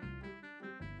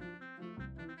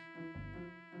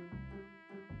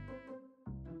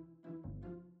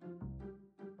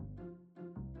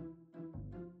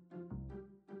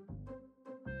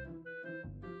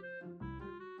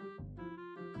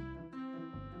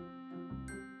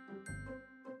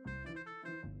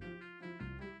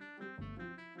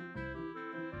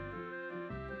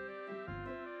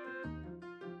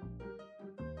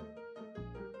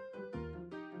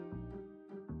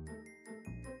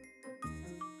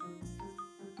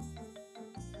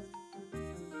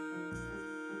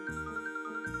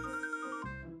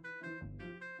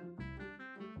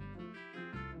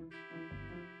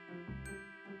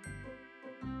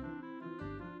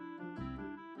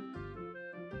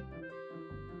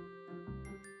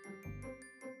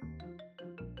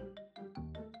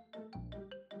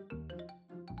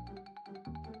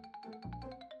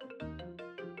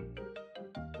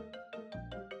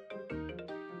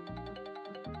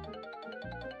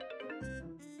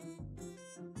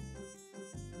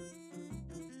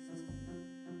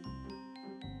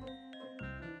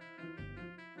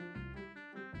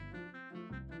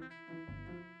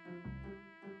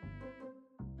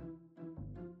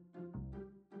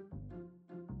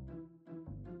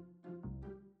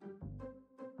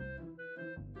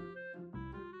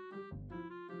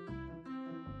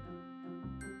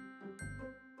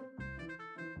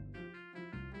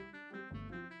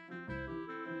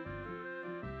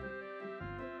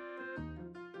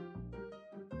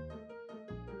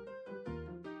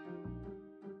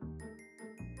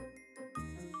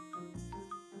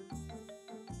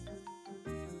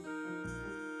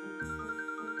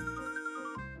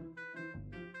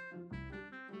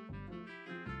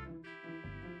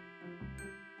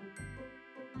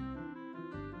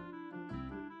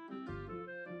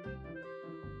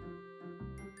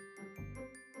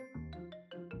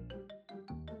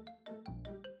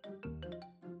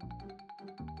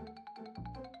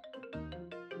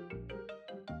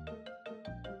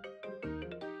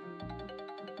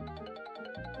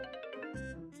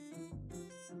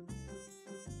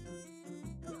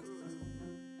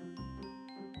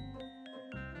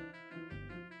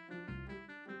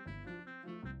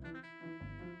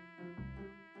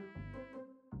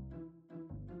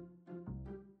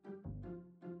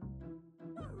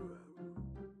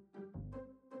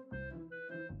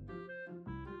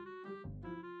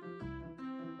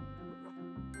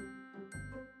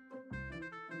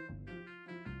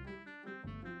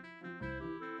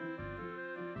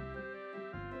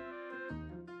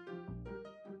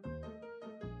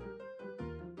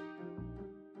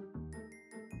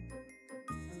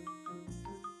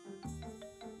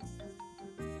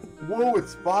 Whoa,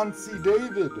 it's Fonzie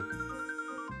David!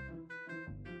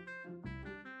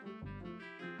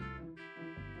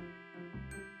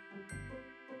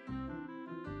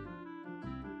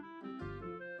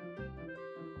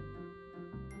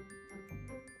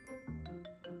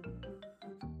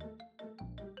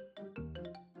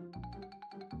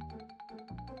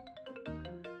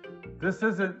 This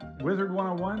isn't Wizard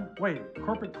 101? Wait,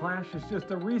 Corporate Clash is just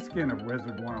a reskin of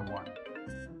Wizard 101.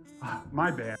 Ah,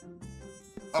 my bad.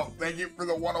 Oh, thank you for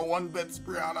the 101 bits,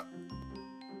 Brianna.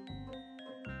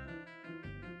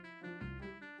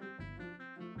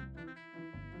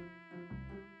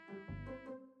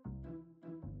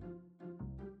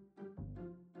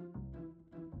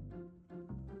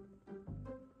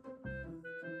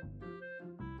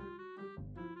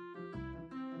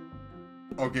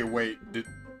 Okay, wait, did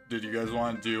you guys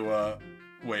want to do,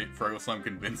 wait, Fraggle Slam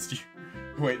convinced you?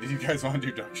 Wait, did you guys want to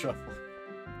do Duck Shuffle?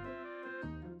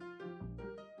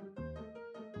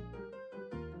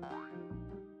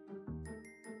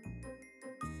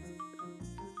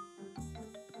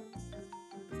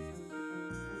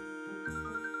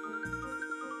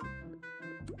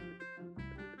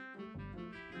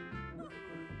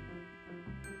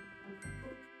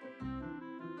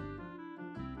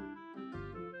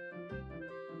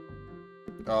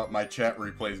 My chat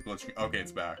replay is glitching. Okay,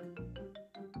 it's back.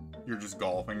 You're just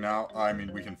golfing now? I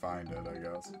mean, we can find it, I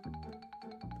guess.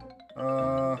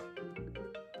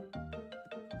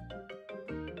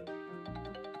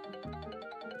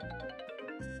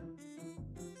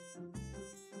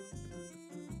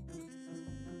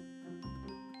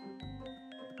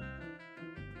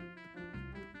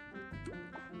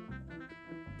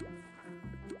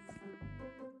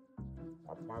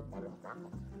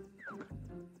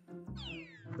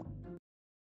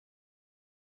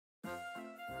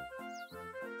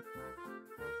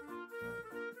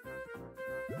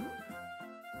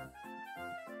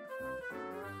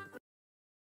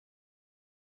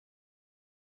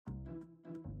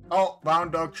 Oh,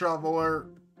 Bound Duck Shoveler.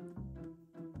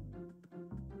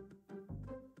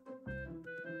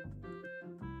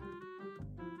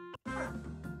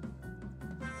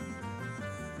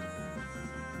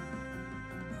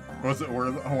 Was it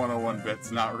worth 101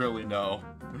 bits? Not really, no.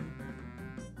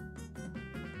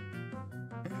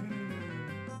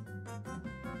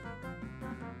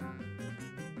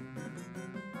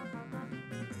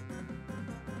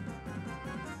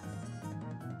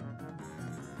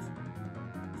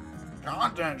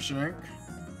 Content sink.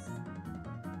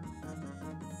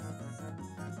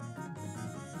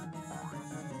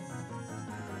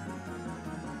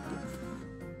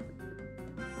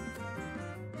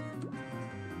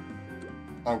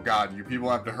 Oh god, you people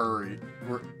have to hurry,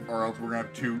 or else we're gonna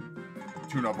have two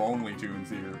Toon-Up only tunes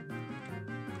here.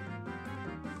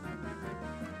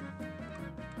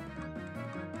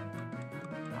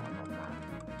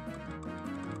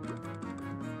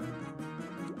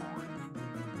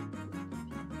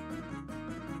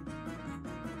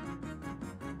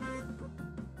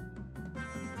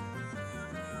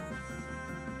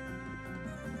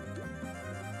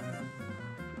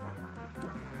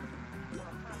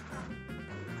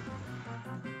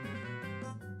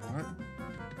 What?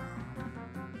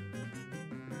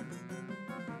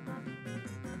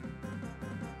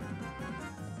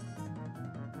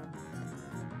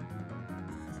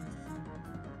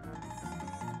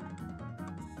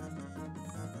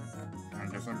 I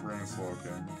guess I'm bringing slow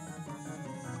again.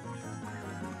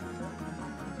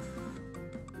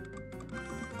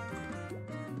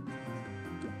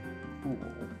 Cool.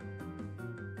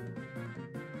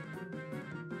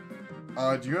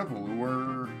 Do you have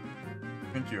lure?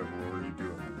 I think you have lure, you do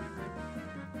have lure.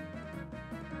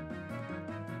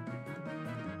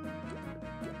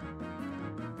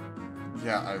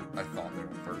 Yeah, I thought they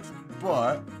went first,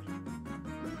 but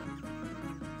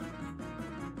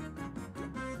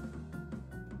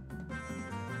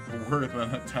worth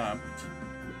an attempt.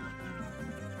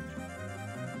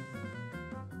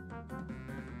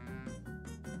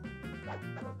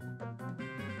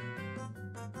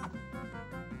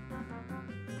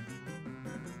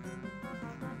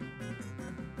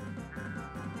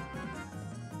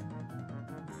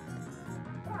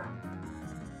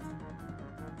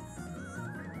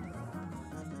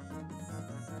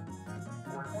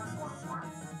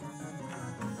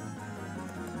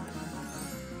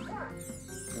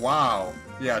 Wow.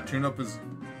 Yeah, Toon-Up is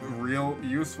real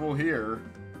useful here.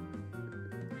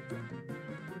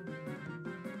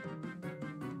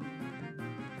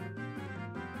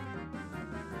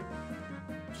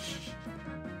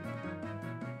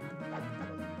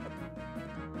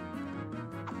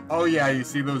 Oh yeah, you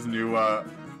see those new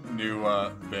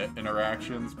bit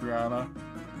interactions, Brianna?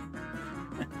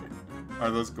 Are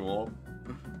those cool?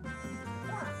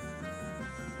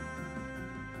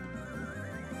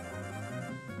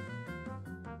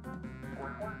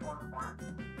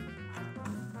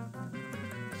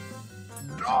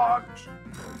 Dodge!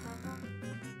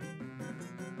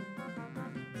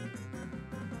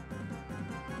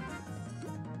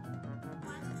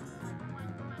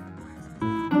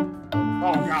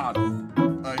 Oh god!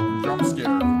 Jump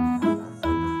scare.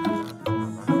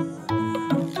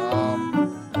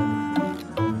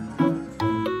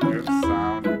 Good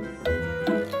sound.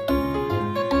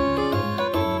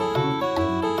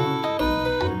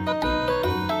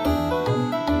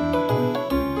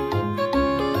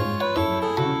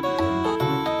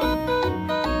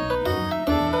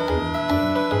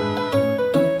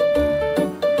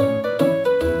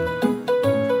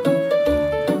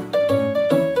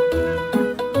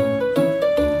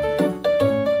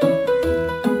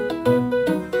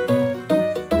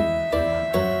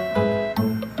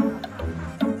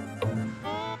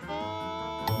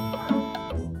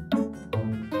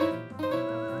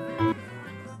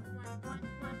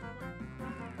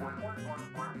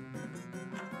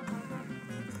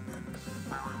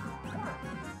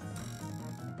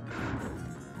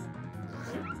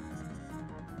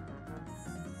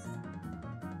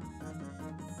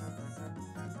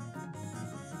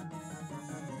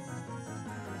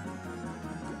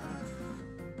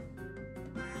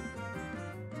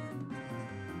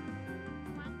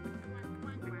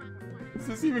 Is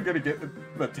this even gonna get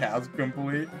the task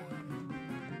complete?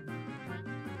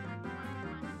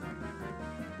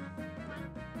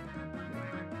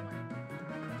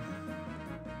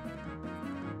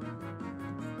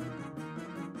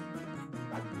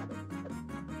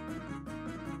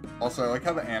 Also, I like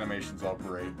how the animations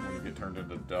operate when you get turned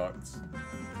into ducks.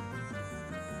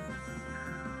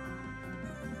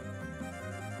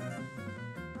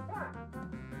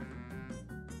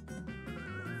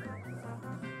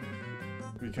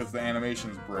 Because the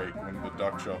animations break when the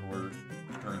duck shuffler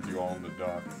turns you all into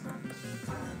ducks.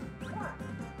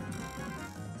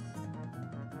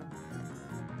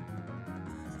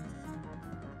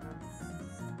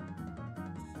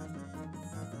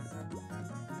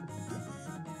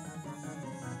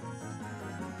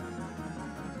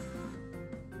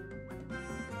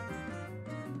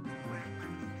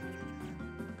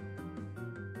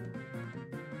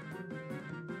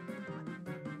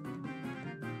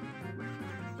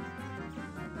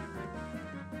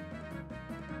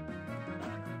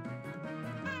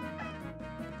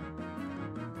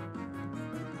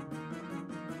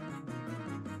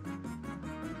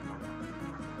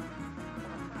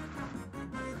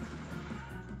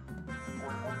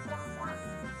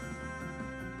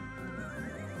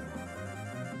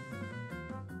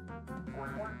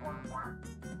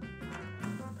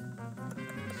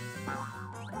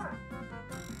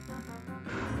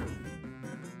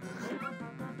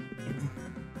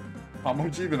 How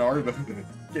much even are those?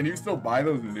 Can you still buy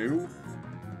those new?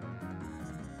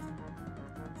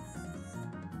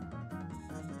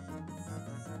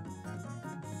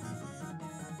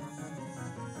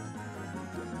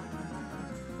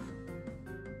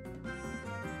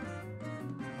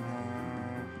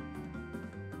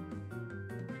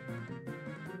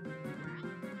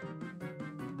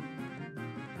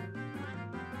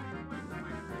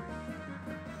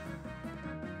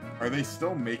 Are they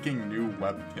still making new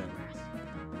webkins?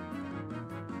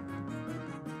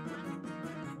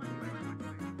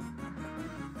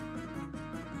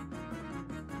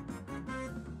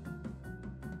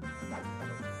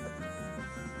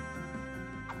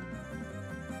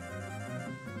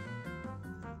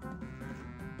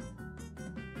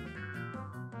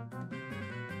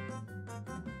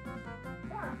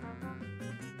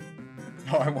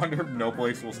 Oh, I wonder if no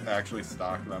place will actually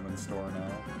stock them in store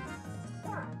now.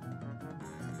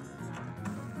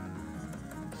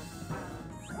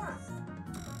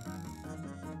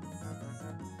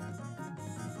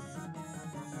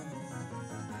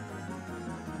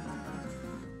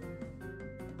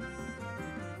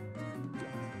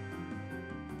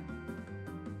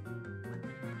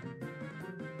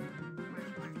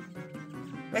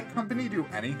 That company do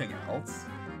anything else?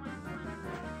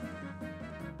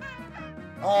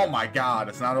 Oh my god,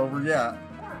 it's not over yet.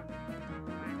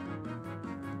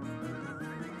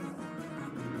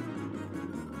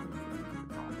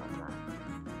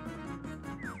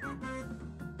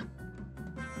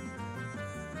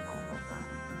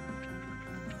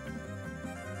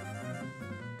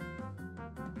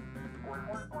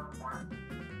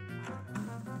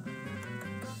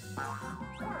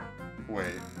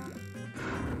 Wait.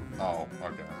 Oh,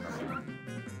 okay.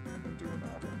 I'm doing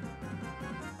that.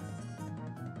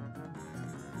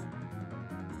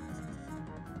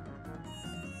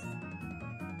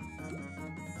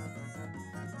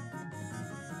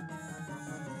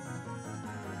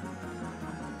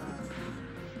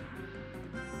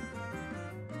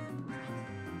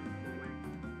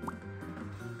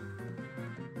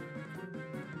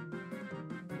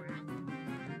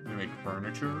 They make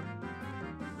furniture?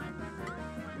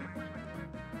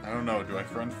 I don't know, do I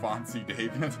friend Fonzie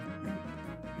David?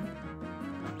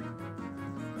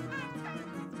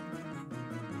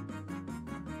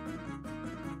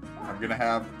 I'm gonna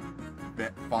have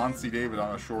Fonzie David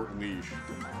on a short leash.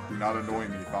 Do not annoy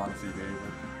me, Fonzie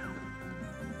David.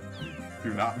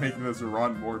 Do not make this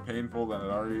run more painful than it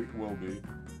already will be.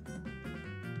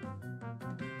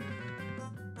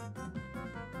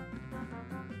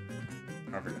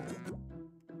 Okay, cool.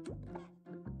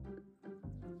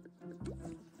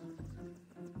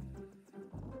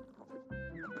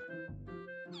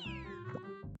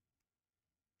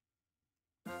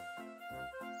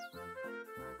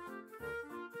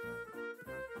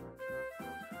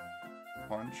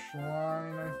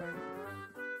 Punchline, I think.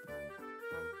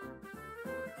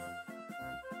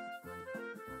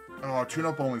 Oh,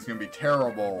 Toon-Up only is gonna be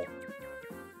terrible.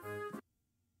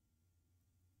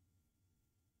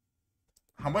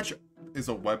 How much is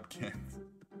a webkin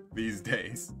these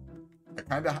days?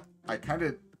 I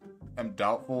kinda am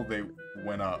doubtful they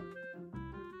went up.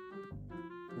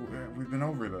 We've been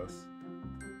over this.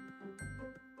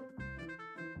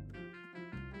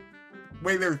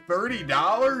 Wait, they're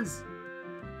 $30?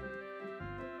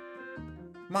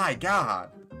 My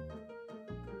god.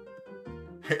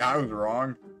 Hey, I was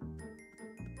wrong.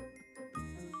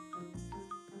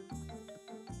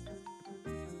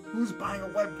 Who's buying a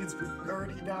Webkins for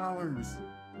 $30?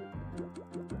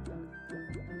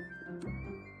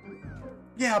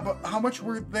 Yeah, but how much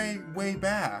were they way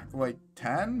back? Like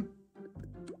 10?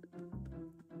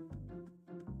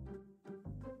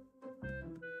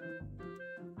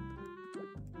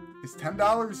 Is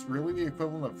 $10 really the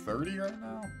equivalent of 30 right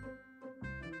now?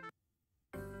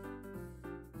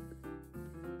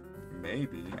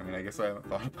 Maybe. I mean, I guess I haven't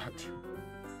thought about it.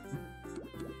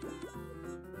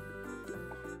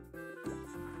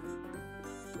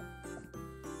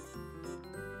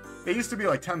 They used to be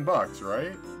like $10,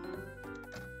 right?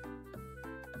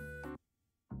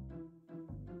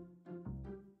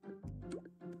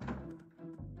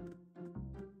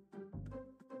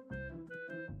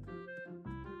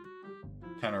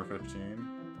 $10 or $15.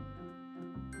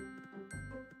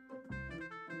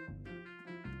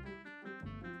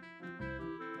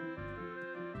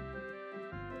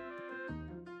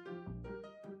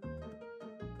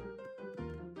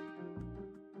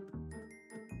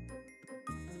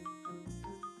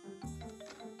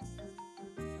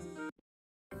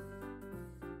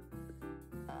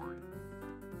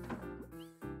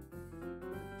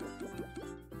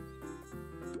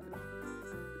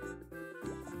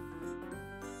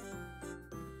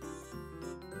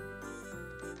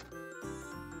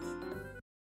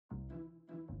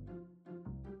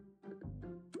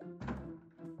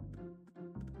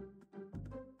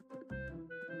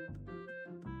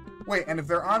 Wait, and if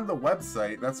they're on the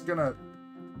website, that's gonna...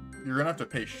 You're gonna have to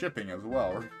pay shipping as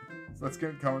well, right? So that's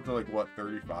gonna come up to, like, what,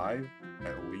 35?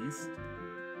 At least?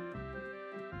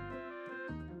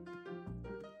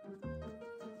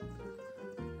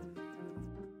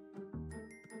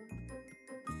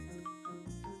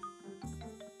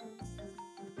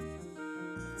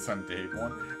 On day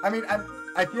one. I mean,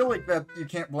 I feel like that you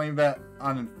can't blame that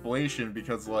on inflation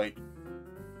because, like,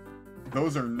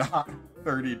 those are not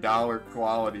 $30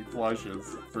 quality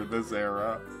plushes for this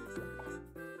era.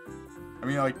 I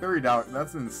mean, like, $30,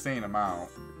 that's an insane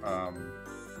amount,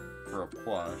 for a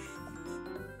plush.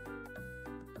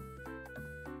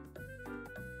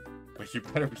 Like, you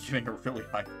better be getting a really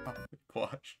high quality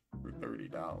plush for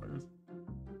 $30.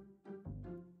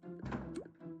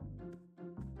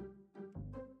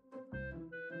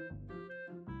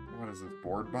 What is this,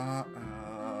 board bot?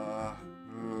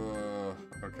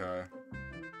 Okay.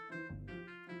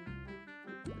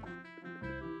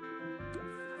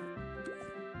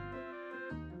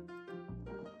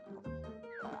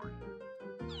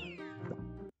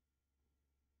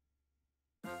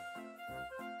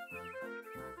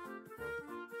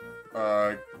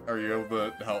 Are you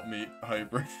able to help me,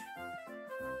 Hybrid?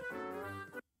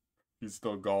 He's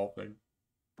still golfing.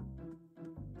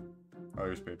 Oh,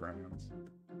 there's paper hands.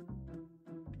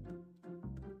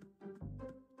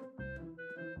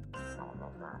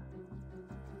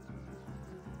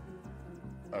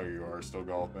 Oh, you are still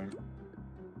golfing?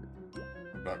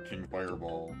 What about King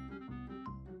Fireball?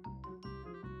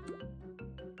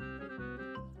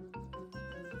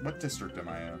 What district am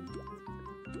I in?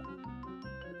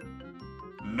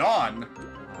 None?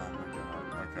 Oh my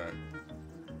god, okay.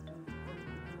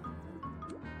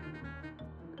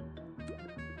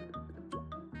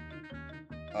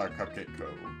 Cupcake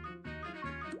Cove.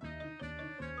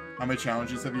 How many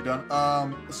challenges have you done?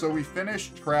 So we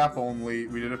finished Trap Only.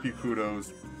 We did a few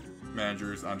Kudos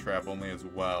managers on Trap Only as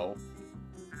well.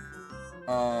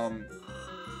 And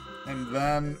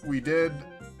then we did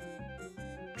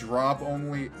Drop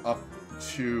Only up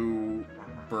to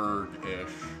Berg-ish.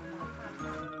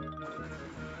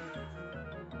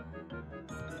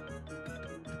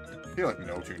 I feel like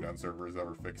no Toon-Up server has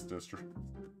ever fixed districts.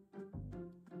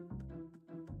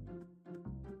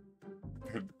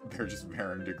 They're just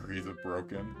varying degrees of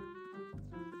broken.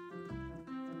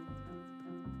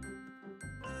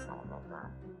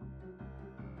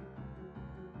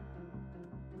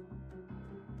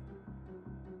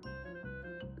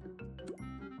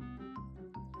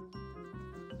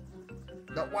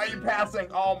 No, why are you passing?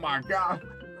 Oh my god!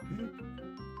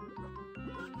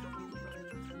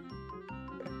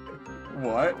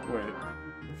 What? Wait.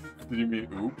 Did you mean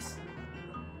oops?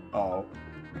 Oh.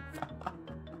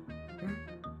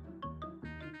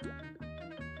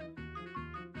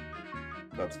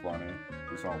 That's funny.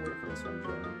 Just want to wait for this one,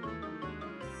 Johnny.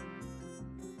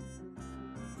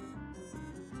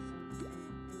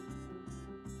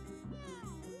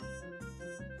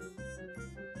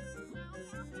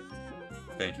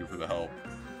 Thank you for the help.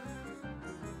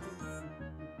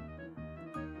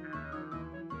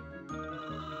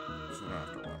 Just gonna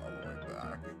have to run all the way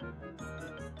back.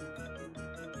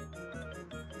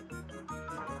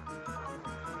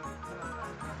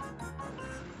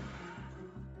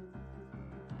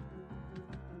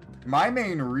 My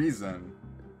main reason,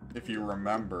 if you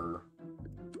remember,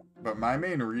 but my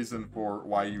main reason for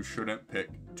why you shouldn't pick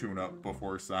Toon-Up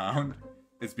before sound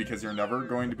is because you're never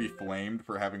going to be flamed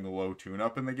for having low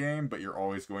Toon-Up in the game, but you're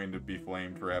always going to be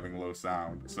flamed for having low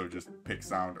sound. So just pick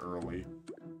sound early.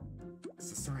 Is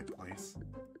this the right place?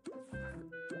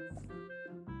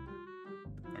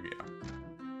 Okay,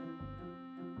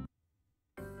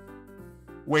 yeah.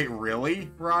 Wait,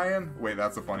 really, Ryan? Wait,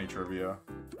 that's a funny trivia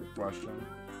question.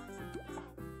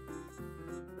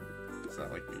 Is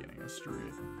that like beginning a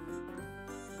street?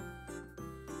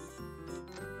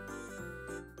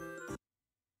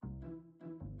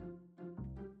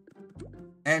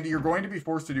 And you're going to be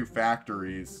forced to do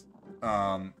factories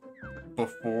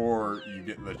before you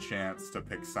get the chance to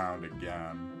pick sound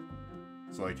again.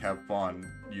 So, like, have fun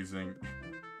using...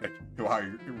 Like, wow,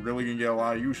 you're really gonna get a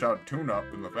lot of use out of Toon-Up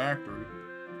in the factory.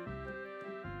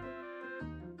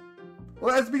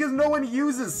 Well, that's because no one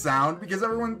uses sound, because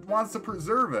everyone wants to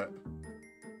preserve it.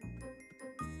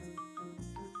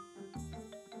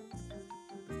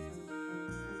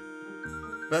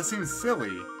 That seems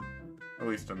silly. At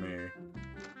least to me.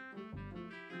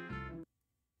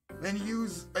 Then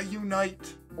use a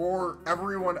Unite or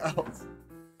everyone else.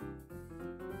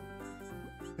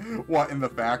 What, in the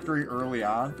factory early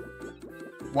on?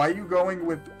 Why are you going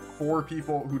with 4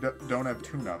 people who don't have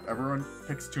Toon-Up? Everyone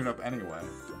picks Toon-Up anyway.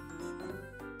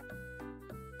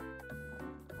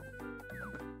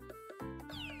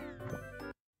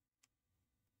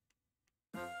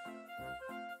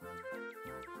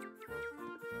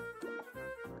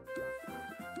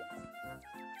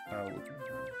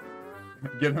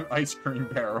 Get an ice cream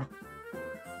barrel.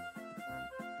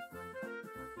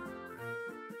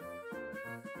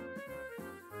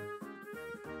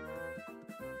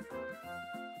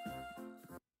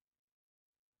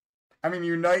 I mean,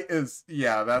 Unite is,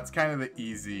 yeah, that's kind of the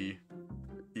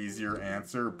easier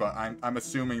answer, but I'm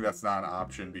assuming that's not an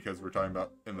option because we're talking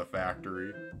about in the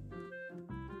factory.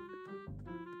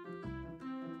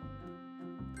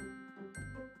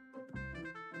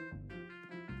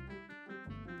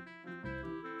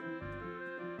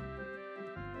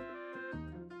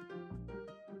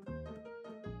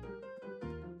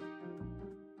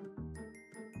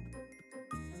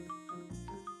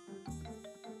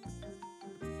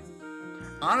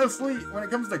 Honestly, when it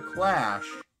comes to Clash,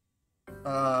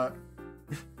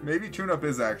 maybe Toon-Up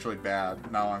is actually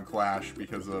bad now on Clash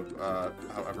because of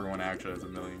how everyone actually has a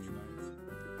million unites.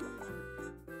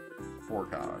 4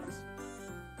 cogs.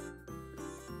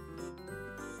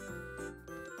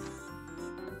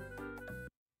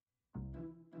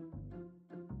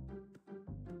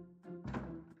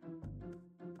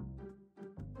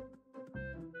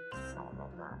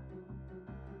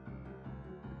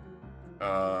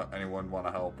 Anyone want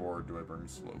to help, or do I bring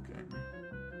Slow King?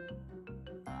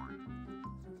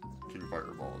 King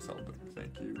Fireball is helping,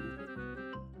 thank you.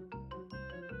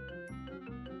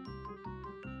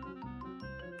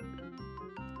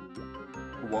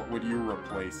 What would you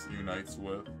replace Unites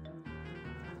with?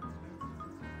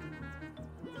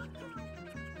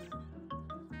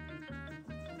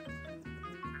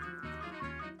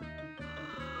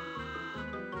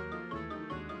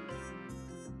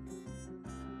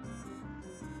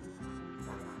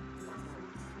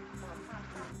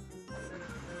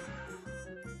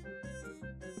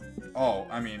 Oh,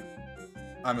 I mean,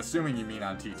 I'm assuming you mean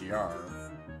on TTR.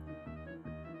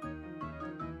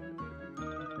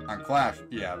 On Clash,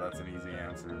 yeah, that's an easy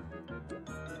answer.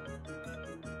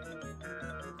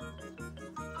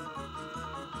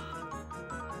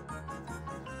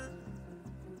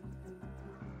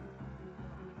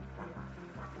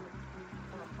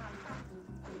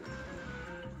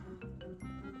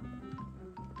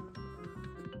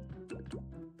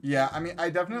 Yeah, I mean,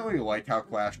 I definitely like how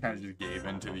Clash kind of just gave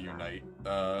into the Unite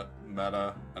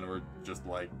meta, and we're just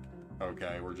like,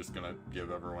 okay, we're just gonna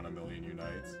give everyone a million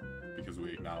Unites, because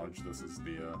we acknowledge this is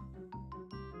the,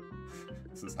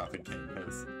 this is how the game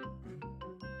is.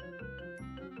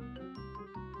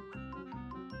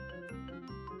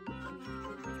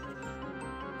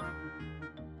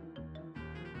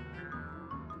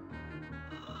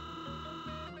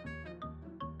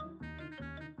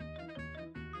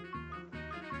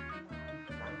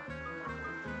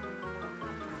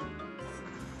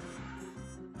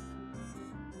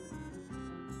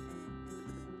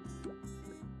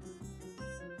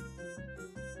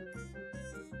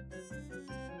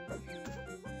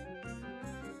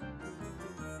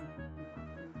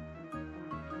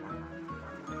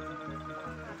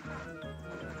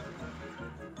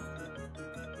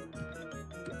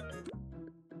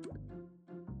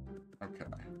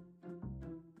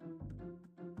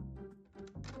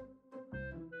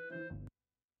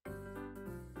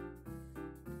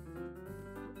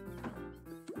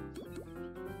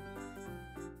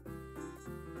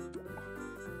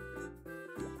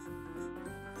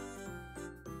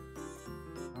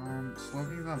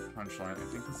 Smoking on Punchline. I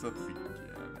think this is at the beginning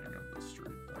of the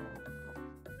street, though.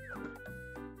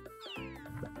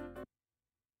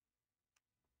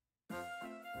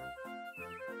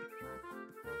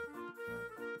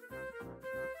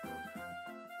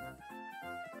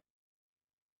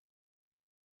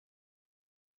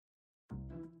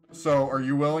 So, are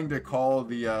you willing to call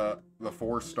the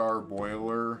 4-star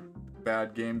boiler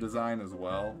bad game design as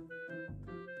well?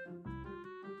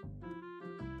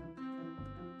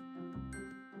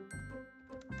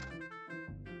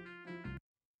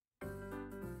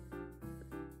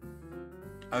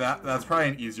 That's probably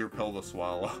an easier pill to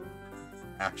swallow,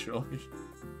 actually.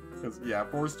 Because, yeah,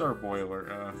 4-star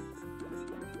boiler,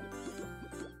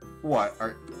 What?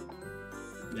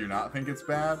 Do you not think it's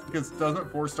bad? Because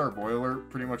doesn't 4-star boiler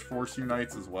pretty much force you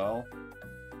knights as well?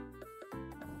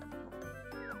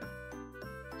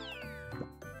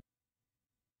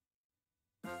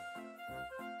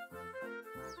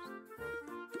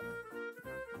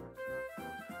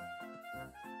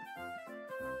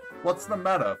 What's the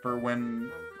meta for when...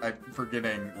 I'm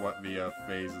forgetting what the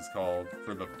phase is called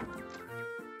for the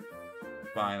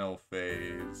final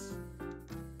phase.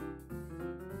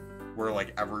 Where,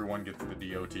 like, everyone gets the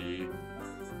DOT.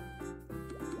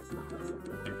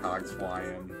 And cogs fly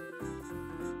in.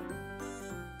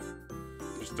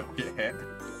 Just don't get hit.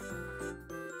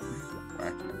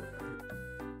 Wacky.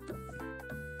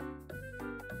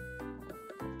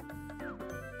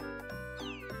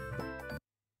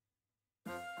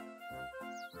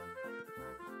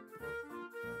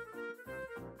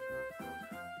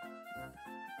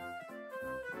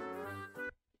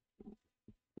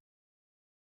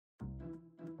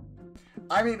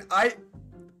 I mean, I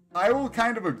will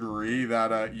kind of agree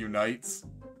that Unites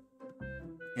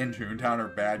in Toontown are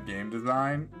bad game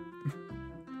design.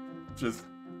 Just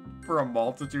for a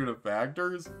multitude of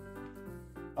factors.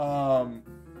 But...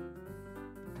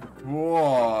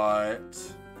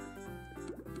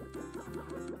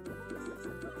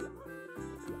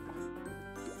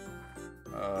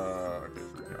 okay,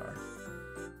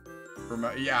 for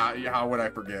Gags. Yeah, how would I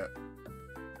forget?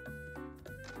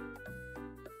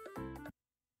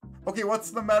 Okay, what's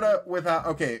the meta without...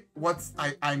 Okay,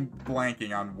 I'm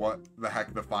blanking on what the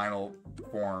heck the final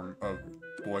form of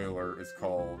Boiler is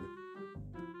called.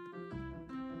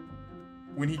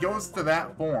 When he goes to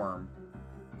that form,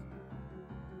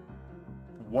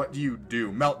 what do you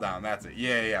do? Meltdown, that's it.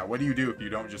 Yeah. What do you do if you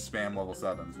don't just spam level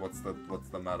 7s? What's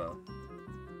the meta?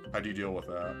 How do you deal with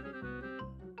that?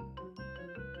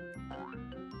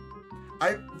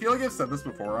 I feel like I've said this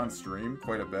before on stream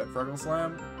quite a bit, Freckle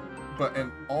Slam. But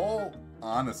in all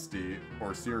honesty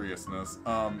or seriousness,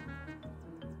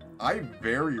 I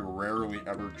very rarely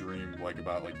ever dream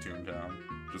about Toontown,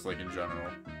 just in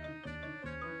general.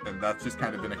 And that's just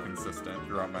kind of been a consistent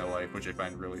throughout my life, which I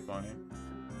find really funny.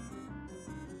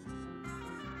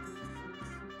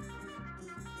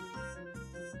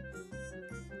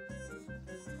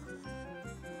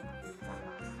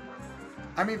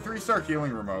 I mean, 3-star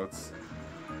healing remotes.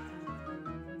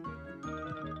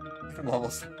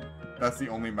 Levels. That's the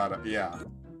only meta. Yeah.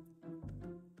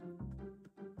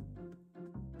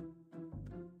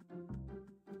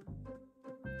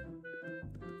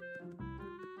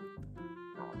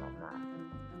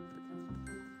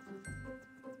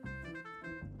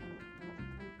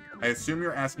 I assume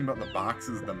you're asking about the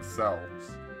boxes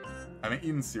themselves. I haven't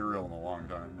eaten cereal in a long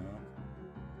time now.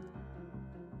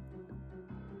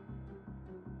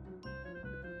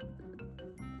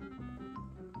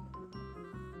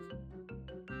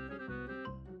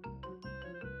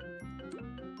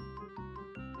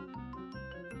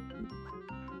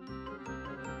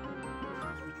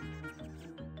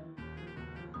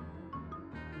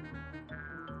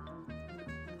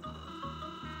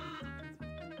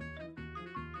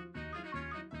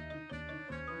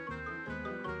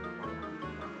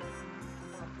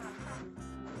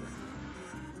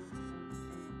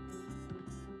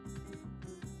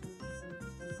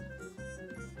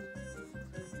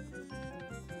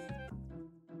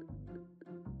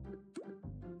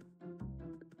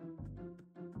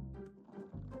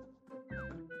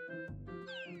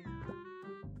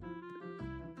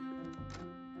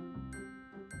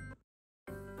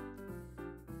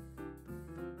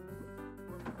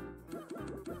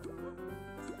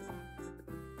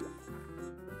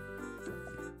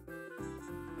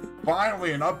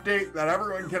 Finally, an update that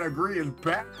everyone can agree is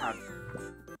bad.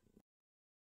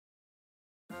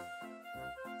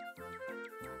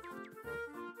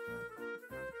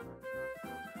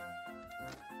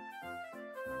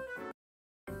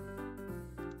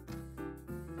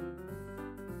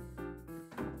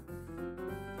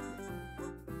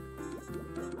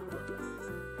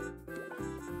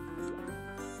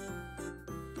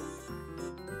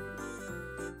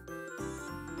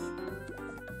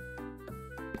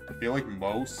 feel like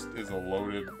most is a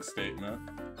loaded statement.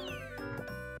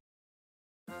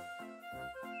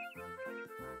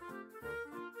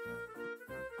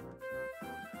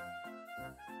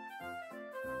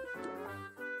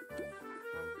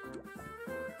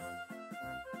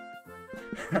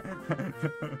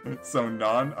 So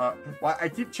none? Well, I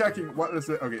keep checking, what is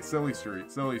it? Okay, Silly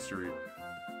Street, Silly Street.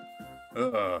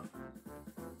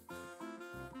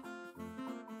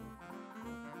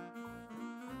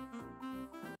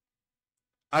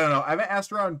 I don't know, I haven't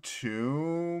asked around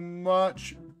too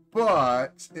much,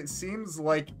 but it seems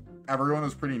like everyone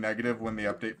was pretty negative when the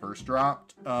update first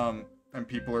dropped, and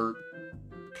people are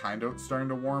kind of starting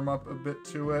to warm up a bit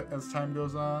to it as time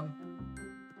goes on.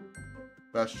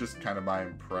 That's just kind of my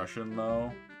impression,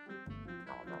 though,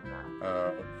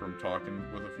 from talking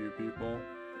with a few people.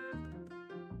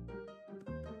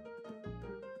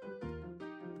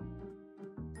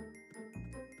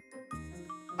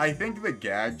 I think the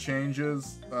gag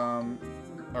changes are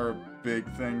a big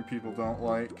thing people don't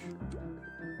like.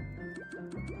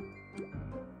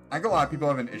 I think a lot of people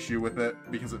have an issue with it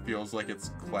because it feels like it's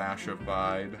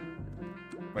Clash-ified.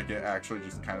 Like, it actually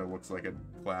just kind of looks like a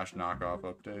Clash knockoff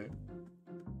update.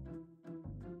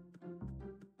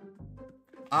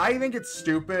 I think it's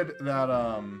stupid that,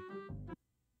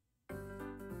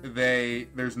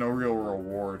 there's no real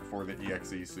reward for the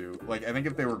EXE suit. Like, I think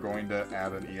if they were going to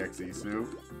add an EXE suit,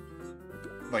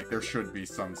 like, there should be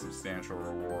some substantial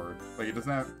reward. Like, it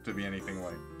doesn't have to be anything,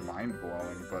 like,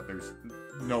 mind-blowing, but there's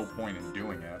no point in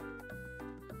doing it.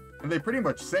 And they pretty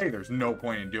much say there's no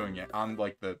point in doing it on,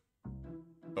 like, the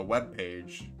web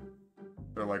page.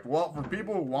 They're like, well, for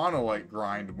people who want to, like,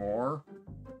 grind more,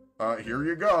 here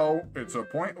you go. It's a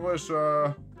pointless,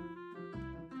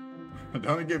 it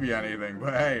doesn't give you anything,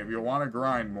 but hey, if you want to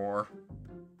grind more.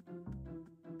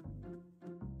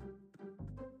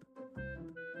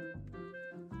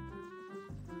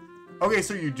 Okay,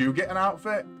 so you do get an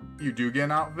outfit? You do get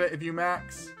an outfit if you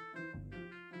max?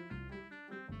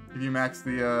 If you max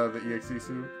the EXE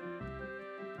suit?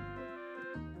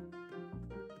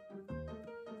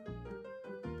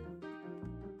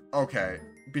 Okay,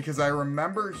 because I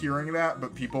remember hearing that,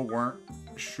 but people weren't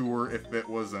sure if it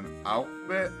was an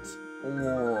outfit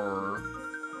or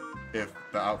if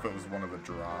the outfit was one of the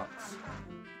drops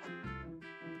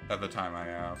at the time I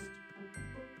asked.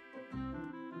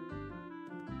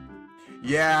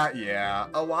 Yeah,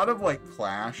 a lot of, like,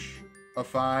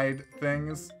 Clash-ified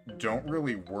things don't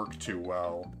really work too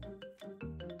well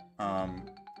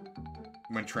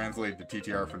when translated to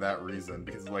TTR for that reason,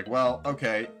 because, like, well,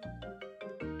 okay,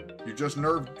 you just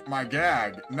nerfed my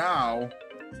gag, now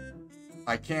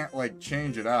I can't, like,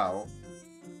 change it out.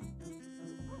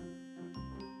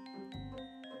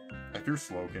 I threw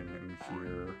Slowking in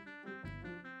here.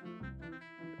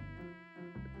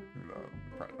 No,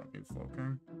 probably don't need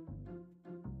Slowking.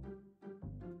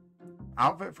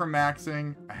 Outfit from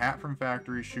maxing, a hat from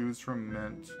factory, shoes from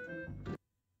mint.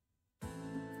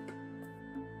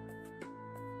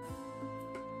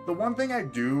 The one thing I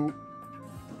do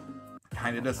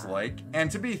kind of dislike, and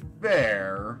to be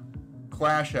fair,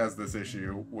 Clash has this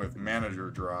issue with manager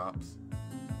drops.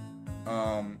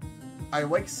 I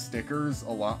like stickers a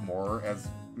lot more as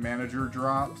manager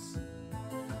drops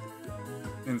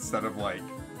instead of, like,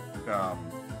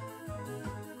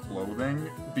 clothing,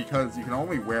 because you can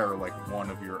only wear, like, one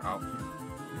of your outfits.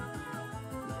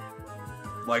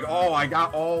 Like, oh, I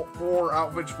got all 4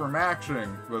 outfits for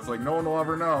maxing, but it's like, no one will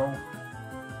ever know,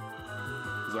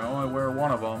 because I only wear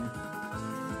one of them.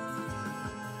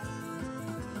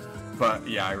 But,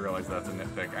 yeah, I realize that's a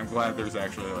nitpick. I'm glad there's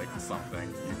actually, like, something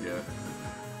you get.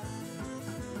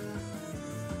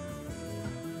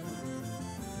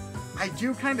 I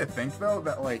do kind of think, though,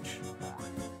 that, like,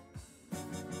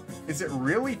 is it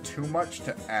really too much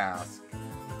to ask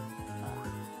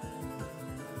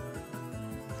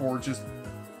for just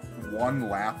 1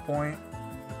 laugh point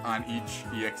on each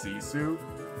EXE suit?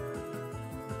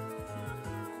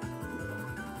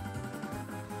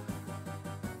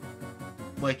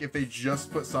 Like, if they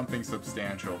just put something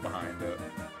substantial behind it.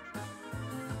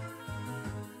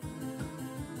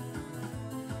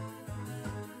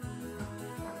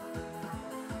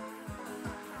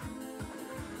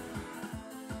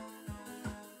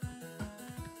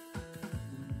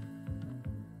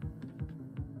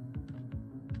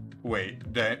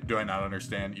 Wait, do I not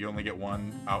understand? You only get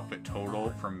 1 outfit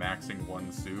total from maxing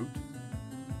 1 suit?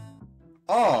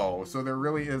 Oh, so there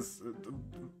really is...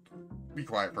 Be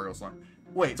quiet, Fergalson.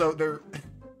 Wait, so there...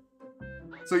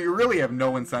 So you really have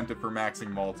no incentive for maxing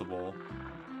multiple.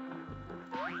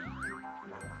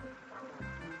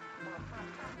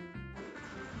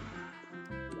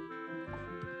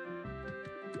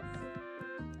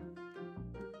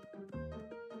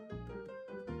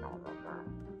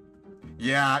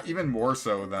 Yeah, even more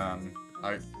so than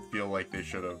I feel like they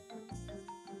should have.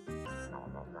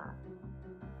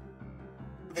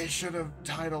 They should have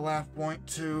tied a laugh point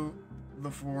to the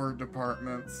 4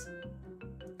 departments.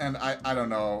 And I don't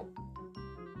know.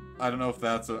 I don't know if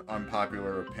that's an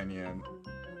unpopular opinion.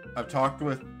 I've talked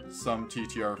with some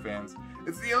TTR fans.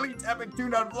 It's the Elite Epic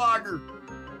Toon-Up Vlogger!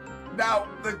 Now,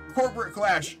 the Corporate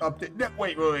Clash update...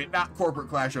 Wait, not Corporate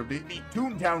Clash update. The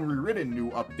Toontown Rewritten new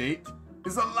update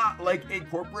is a lot like a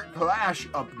Corporate Clash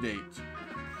update.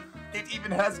 It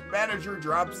even has manager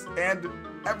drops and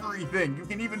everything. You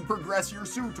can even progress your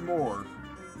suit more.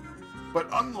 But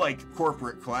unlike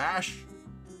Corporate Clash,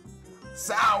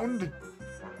 Sound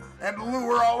and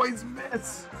Lure always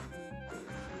miss.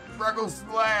 Freckle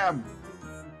Slam.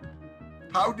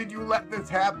 How did you let this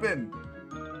happen?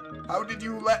 How did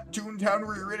you let Toontown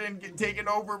Rewritten get taken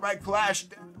over by Clash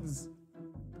devs?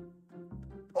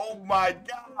 Oh my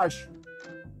gosh.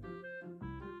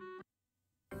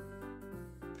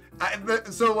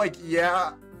 So, like,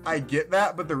 yeah, I get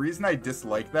that, but the reason I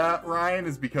dislike that, Ryan,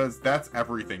 is because that's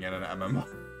everything in an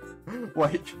MMO.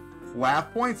 Like,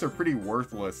 laugh points are pretty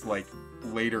worthless, like,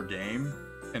 later game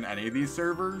in any of these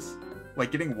servers.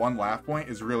 Like, getting 1 laugh point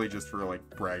is really just for, like,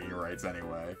 bragging rights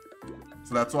anyway.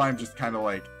 So that's why I'm just kind of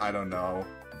like, I don't know.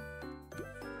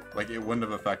 Like, it wouldn't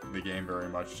have affected the game very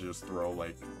much to just throw,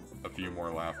 like, a few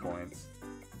more laugh points.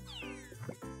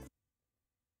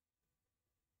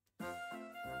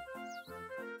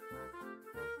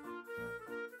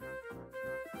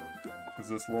 Is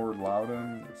this Lord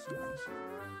Loudon?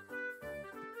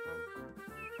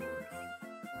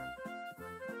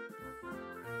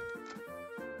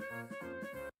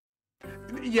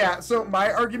 Yeah, so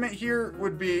my argument here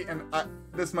would be, and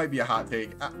this might be a hot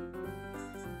take,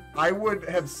 I would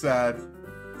have said,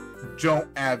 don't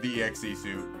add the EXE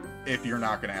suit if you're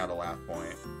not going to add a laugh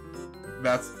point.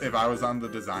 That's if I was on the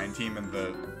design team and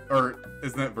or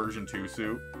isn't it version 2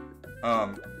 suit?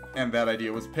 And that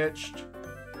idea was pitched,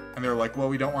 and they're like, well,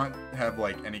 we don't want to have,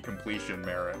 like, any completion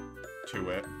merit to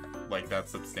it. Like,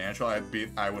 that's substantial.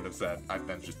 I would have said,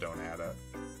 then just don't add it,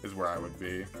 is where I would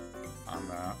be on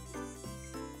that.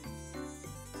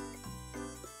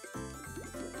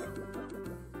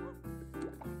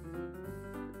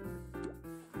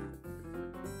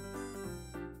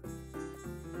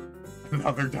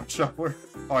 Another duck shuffler.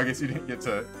 Oh, I guess you didn't get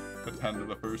to attend to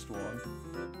the first one.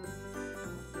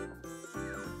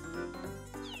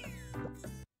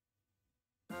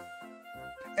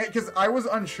 Because I was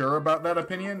unsure about that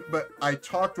opinion, but I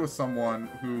talked with someone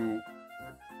who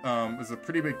is a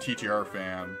pretty big TTR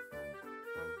fan,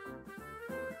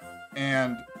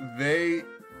 and they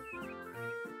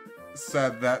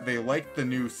said that they liked the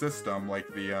new system,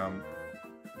 like the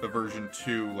version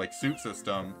 2 like suit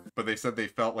system, but they said they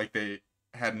felt like they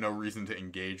had no reason to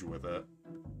engage with it.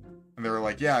 And they were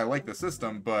like, yeah, I like the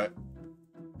system, but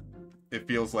it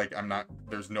feels like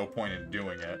there's no point in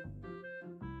doing it.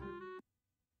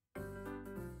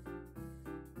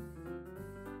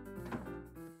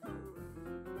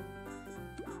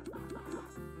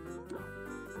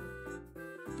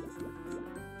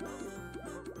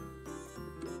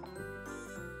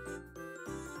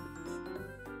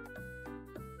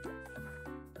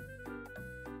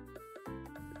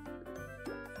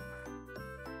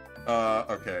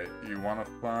 Okay, you want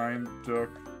to find Duck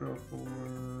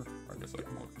Shuffler? I guess I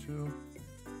can look too.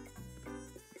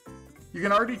 You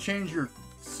can already change your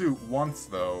suit once,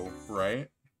 though, right?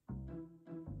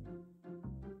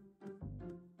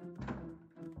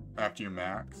 After you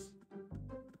max.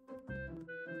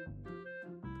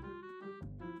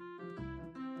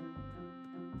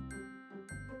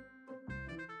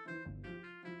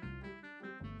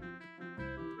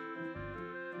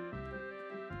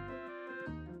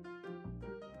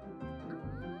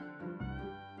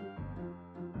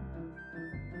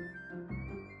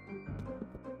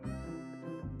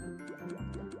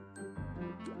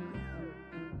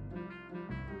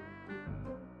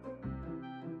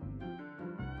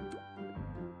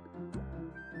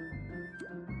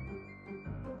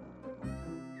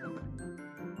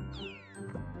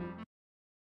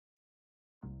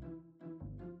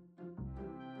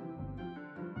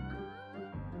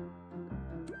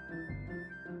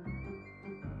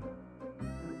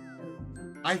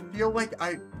 I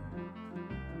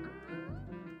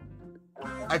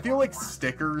feel like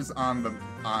stickers on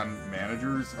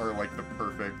managers are like the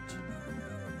perfect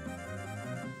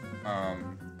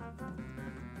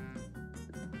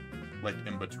like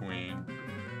in between.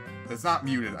 It's not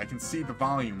muted. I can see the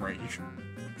volume right here.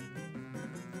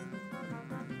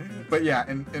 But yeah,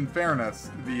 in fairness,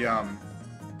 the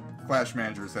Clash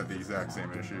managers had the exact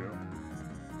same issue.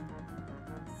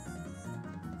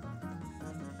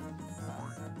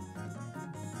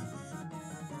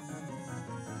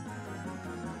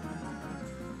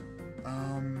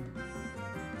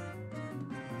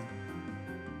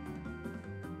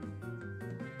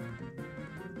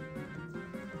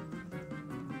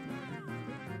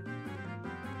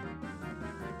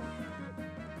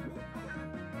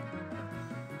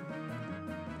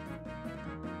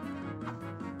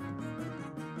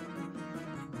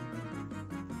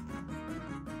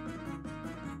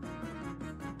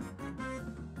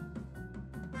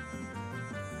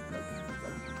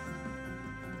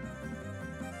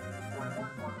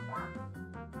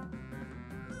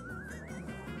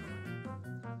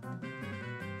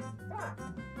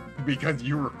 Because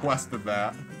you requested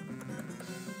that.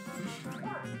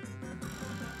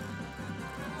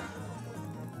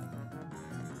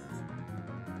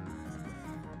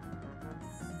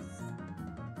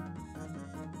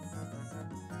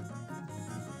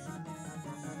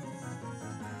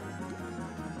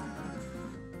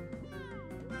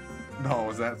 No,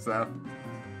 was that Seth?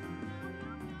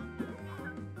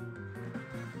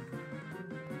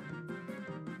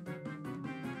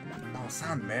 Oh,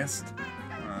 sound missed.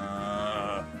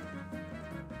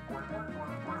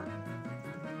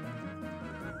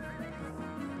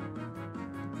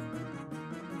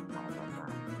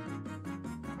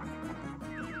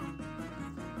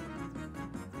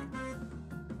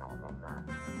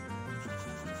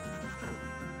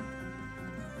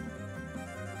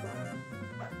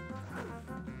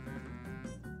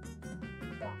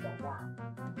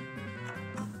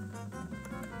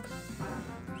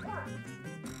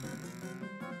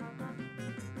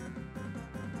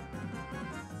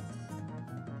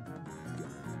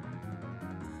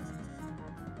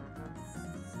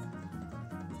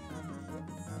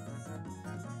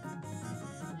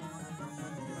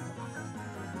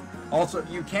 Also,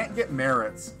 you can't get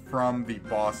merits from the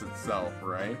boss itself,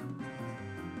 right?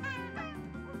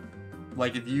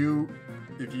 Like, if you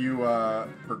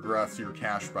progress your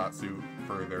cash bot suit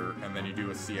further, and then you do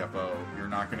a CFO, you're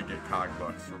not going to get cog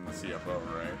bucks from the CFO,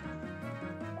 right?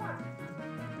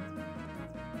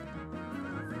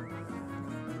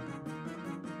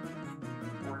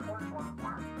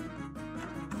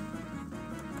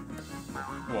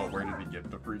 Well, where did he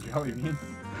get the free jelly bean?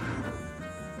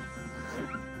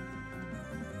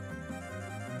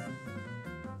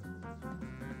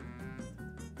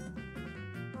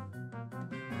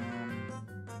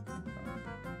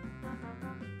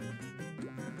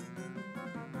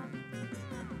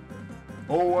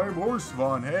 Oh, I'm Horse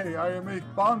Von. Hey, I am a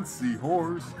fancy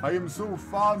horse. I am so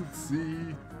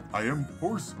fancy. I am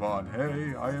Horse Von.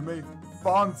 Hey, I am a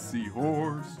fancy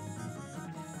horse.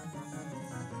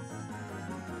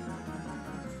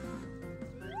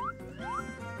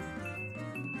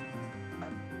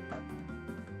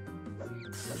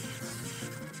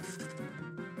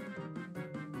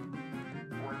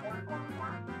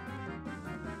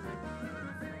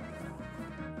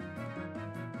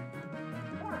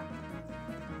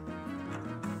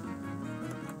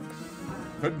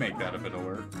 Could make that a bit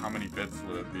alert. How many bits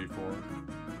would it be for?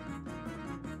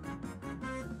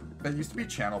 That used to be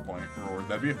channel point reward.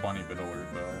 That'd be a funny bit alert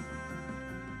though.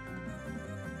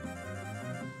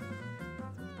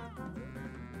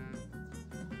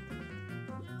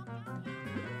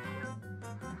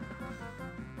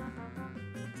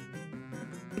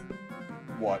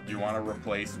 What, do you want to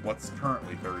replace what's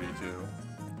currently 32?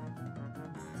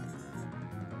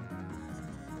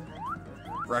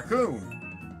 Raccoon!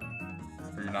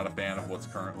 Or you're not a fan of what's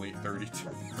currently 32?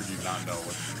 Or do you not know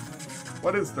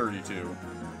what is 32?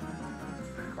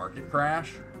 Market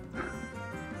crash?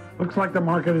 Looks like the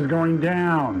market is going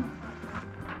down.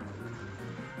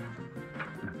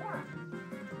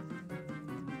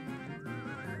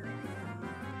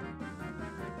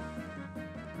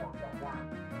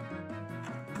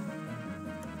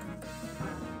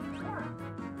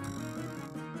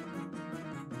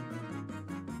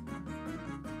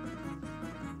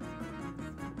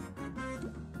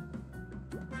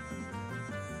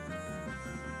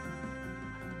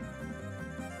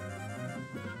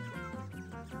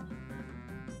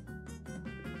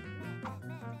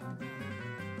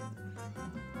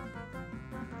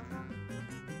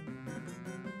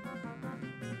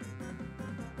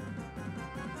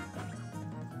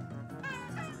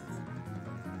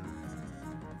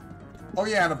 Oh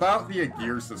yeah, and about the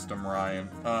gear system, Ryan,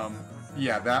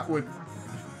 yeah, that would,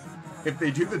 if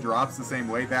they do the drops the same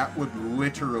way, that would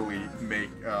literally make,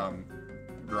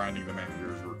 grinding the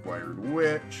managers required,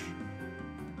 which,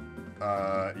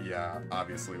 yeah,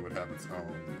 obviously would have its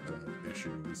own,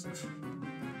 issues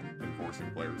enforcing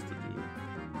players to do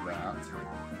that.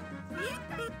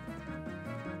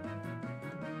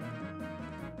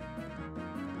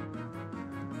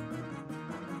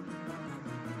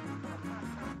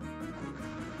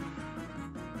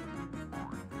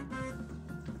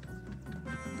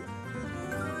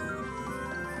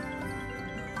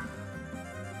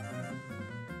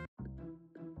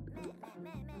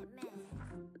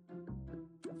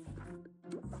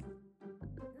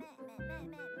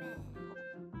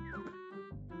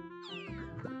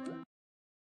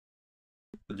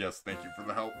 Yes, thank you for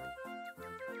the help.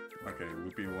 Okay,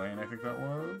 Loopy Lane, I think that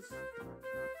was.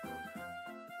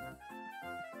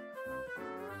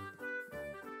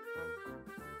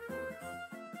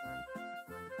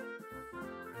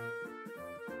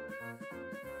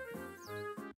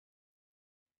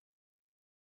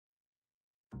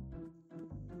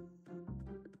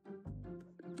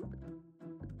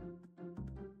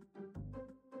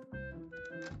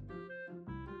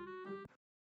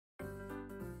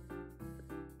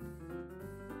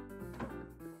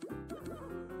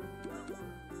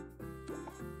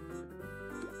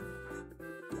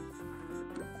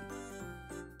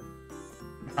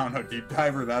 I don't know, Deep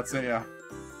Diver, that's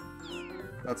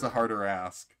a harder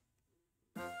ask.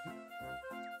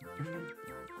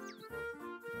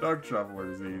 Dog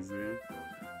Shoveler's easy.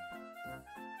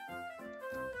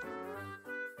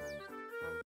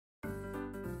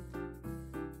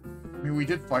 I mean, we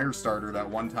did Firestarter that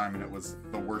one time and it was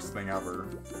the worst thing ever.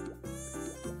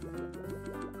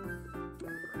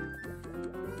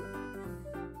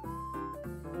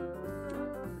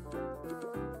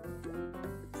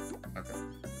 Okay.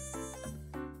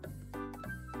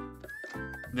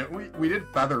 Yeah, we did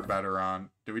Feather Better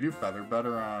on... Did we do Feather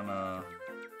Better on,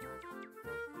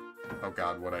 Oh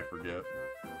god, what'd I forget?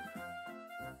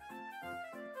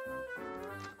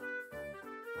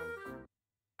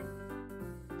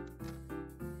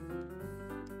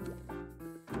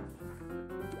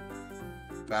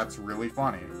 That's really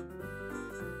funny.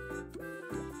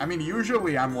 I mean,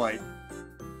 usually I'm like...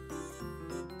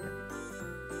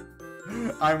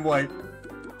 I'm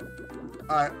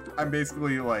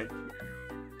basically like...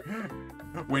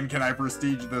 When can I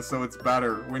prestige this so it's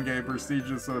better? When can I prestige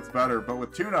this so it's better? But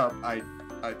with Toon-Up,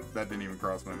 that didn't even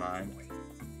cross my mind.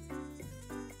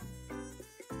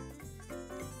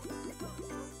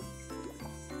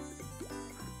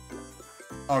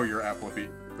 Oh, you're Appleby.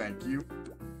 Thank you.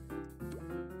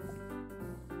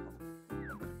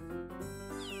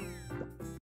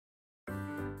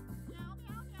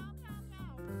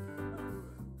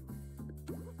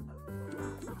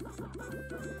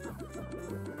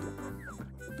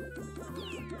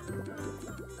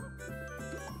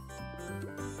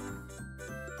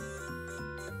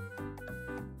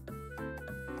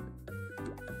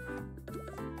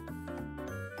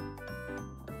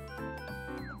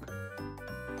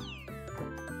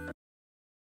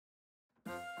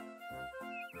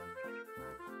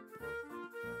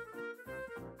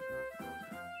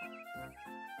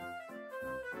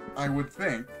 I would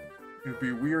think it'd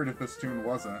be weird if this tune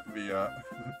wasn't the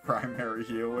primary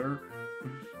healer.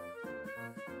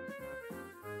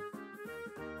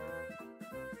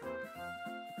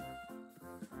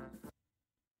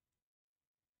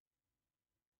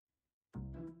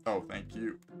 Oh, thank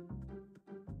you.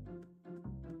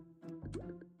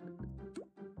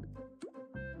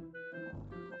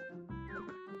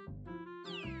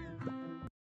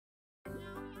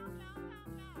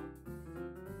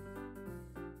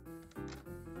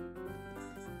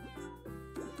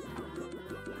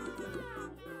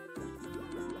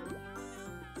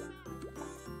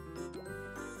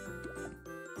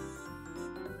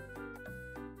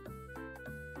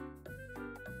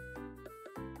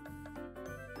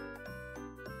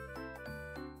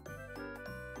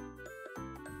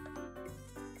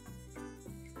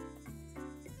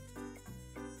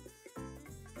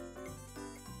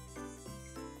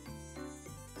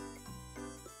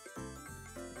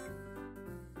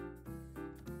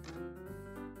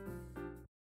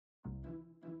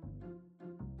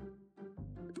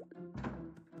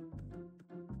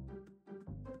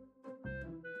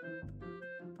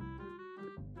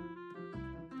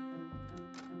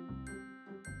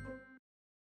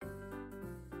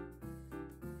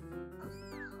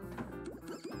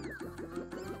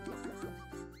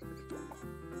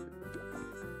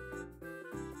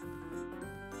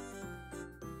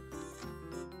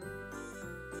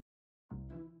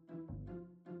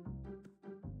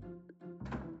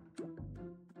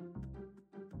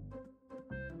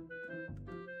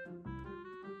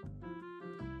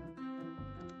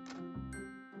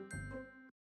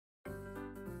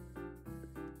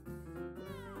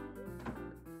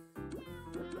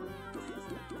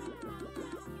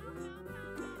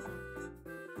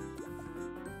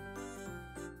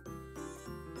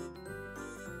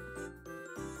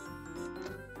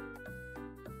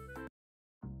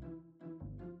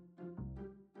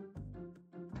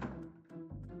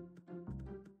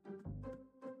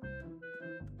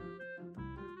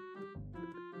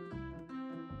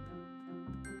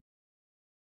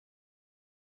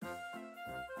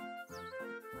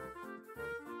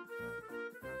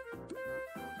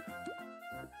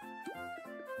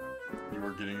 You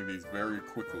are getting these very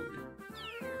quickly.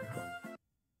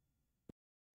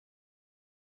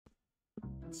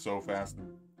 So fast,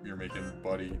 you're making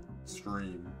Buddy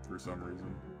scream for some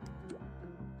reason.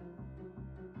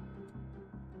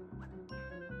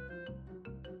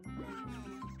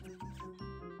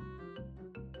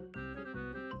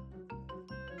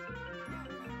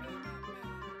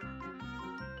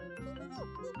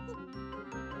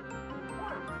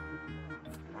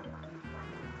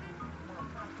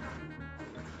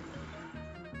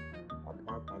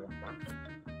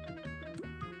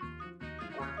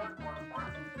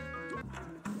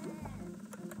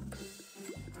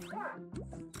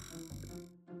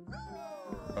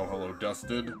 Oh, hello,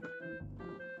 Dusted.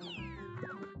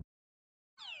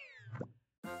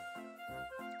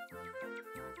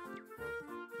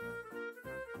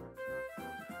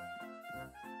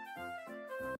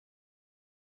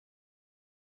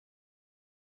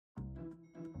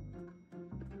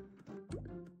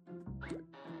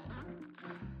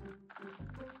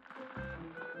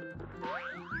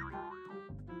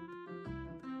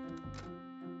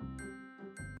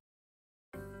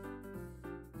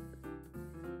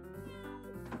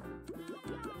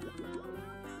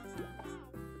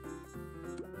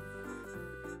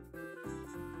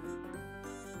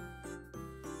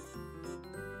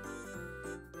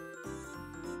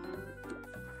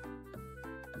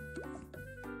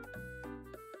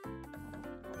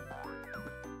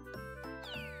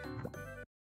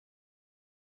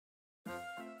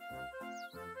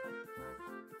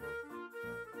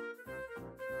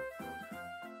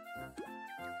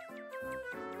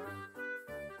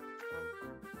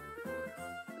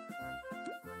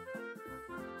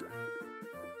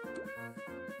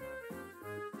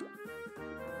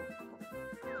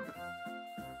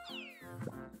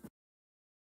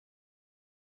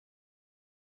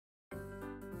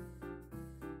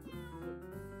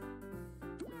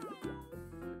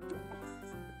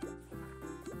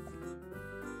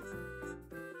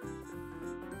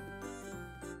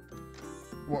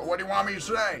 What do you want me to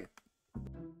say?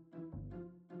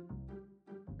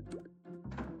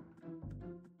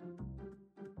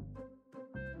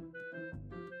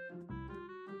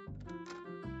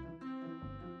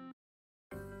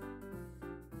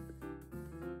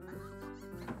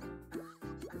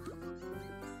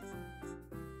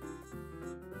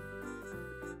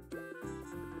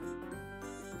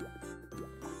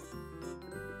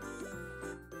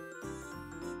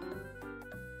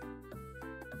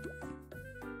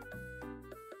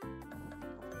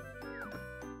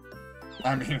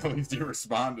 I mean, at least you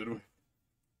responded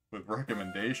with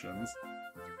recommendations.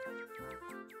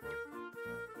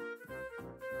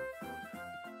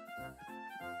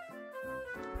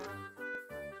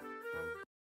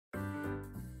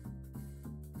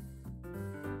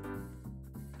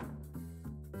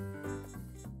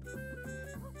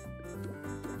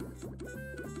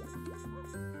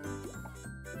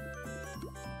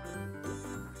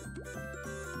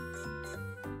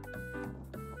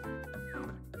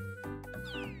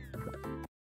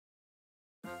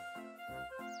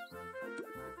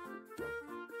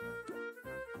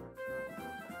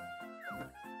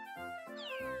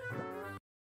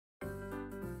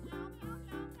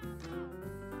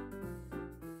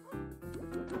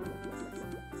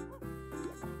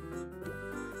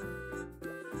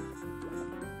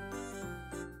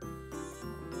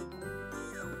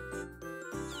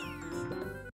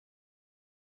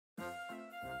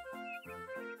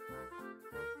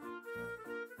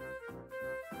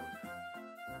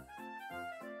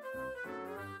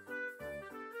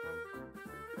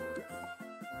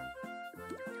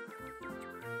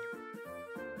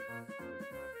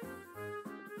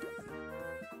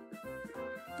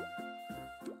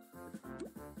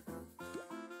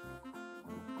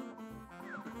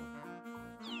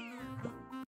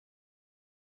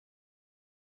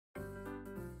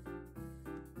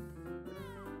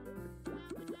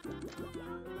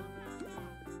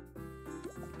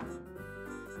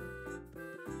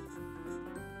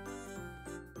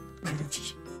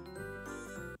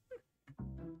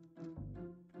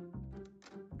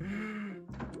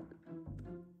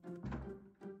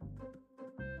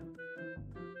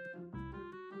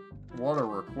 What a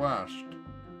request.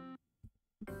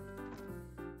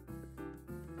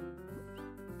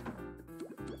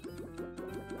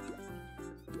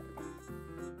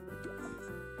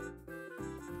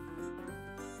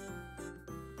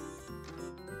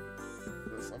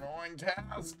 This annoying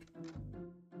task.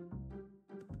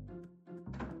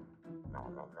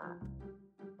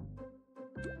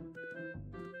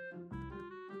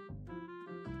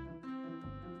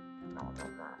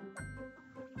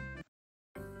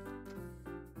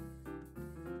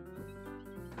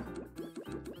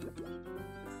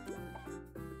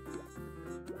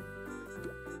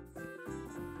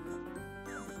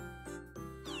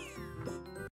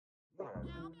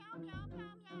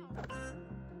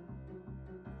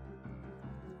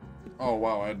 Oh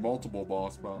wow, I had multiple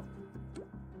boss spots.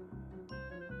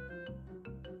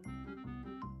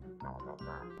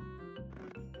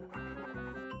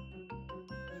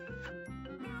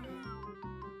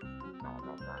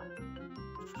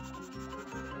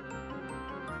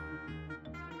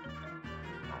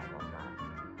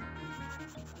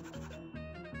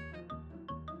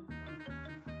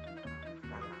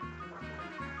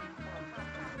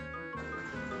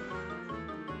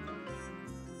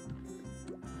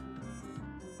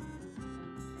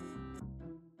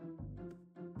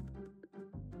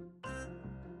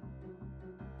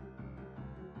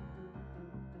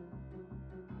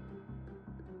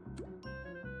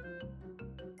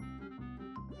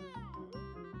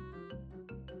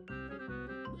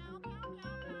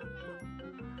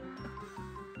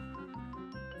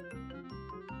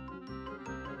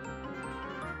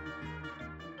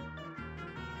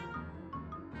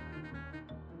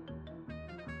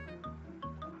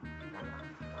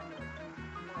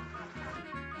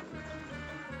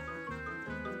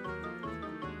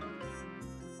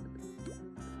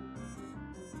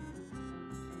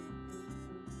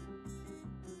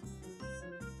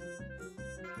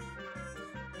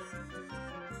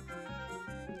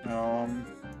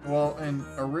 Well, in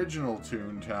original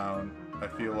Toontown, I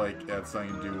feel like it had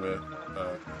something to do with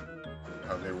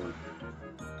how they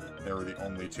were the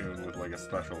only toon with like a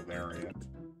special variant.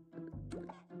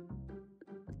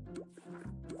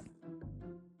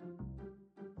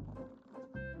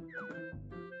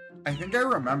 I think I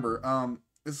remember,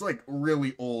 it's like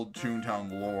really old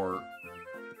Toontown lore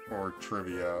or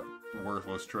trivia,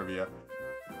 worthless trivia.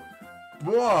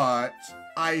 But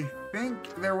I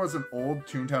think there was an old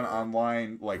Toontown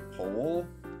Online like poll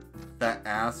that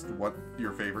asked what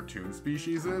your favorite toon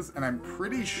species is, and I'm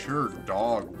pretty sure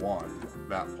dog won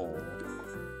that poll,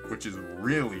 which is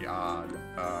really odd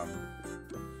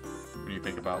when you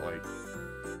think about like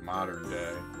modern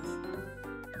day.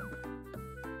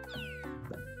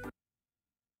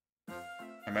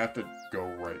 I'm gonna have to go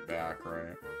right back,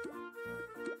 right?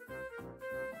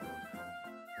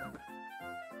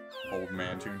 Old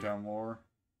man Toontown lore.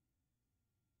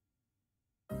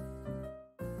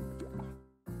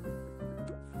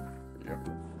 Yep,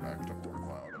 back to Lord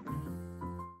Loudon.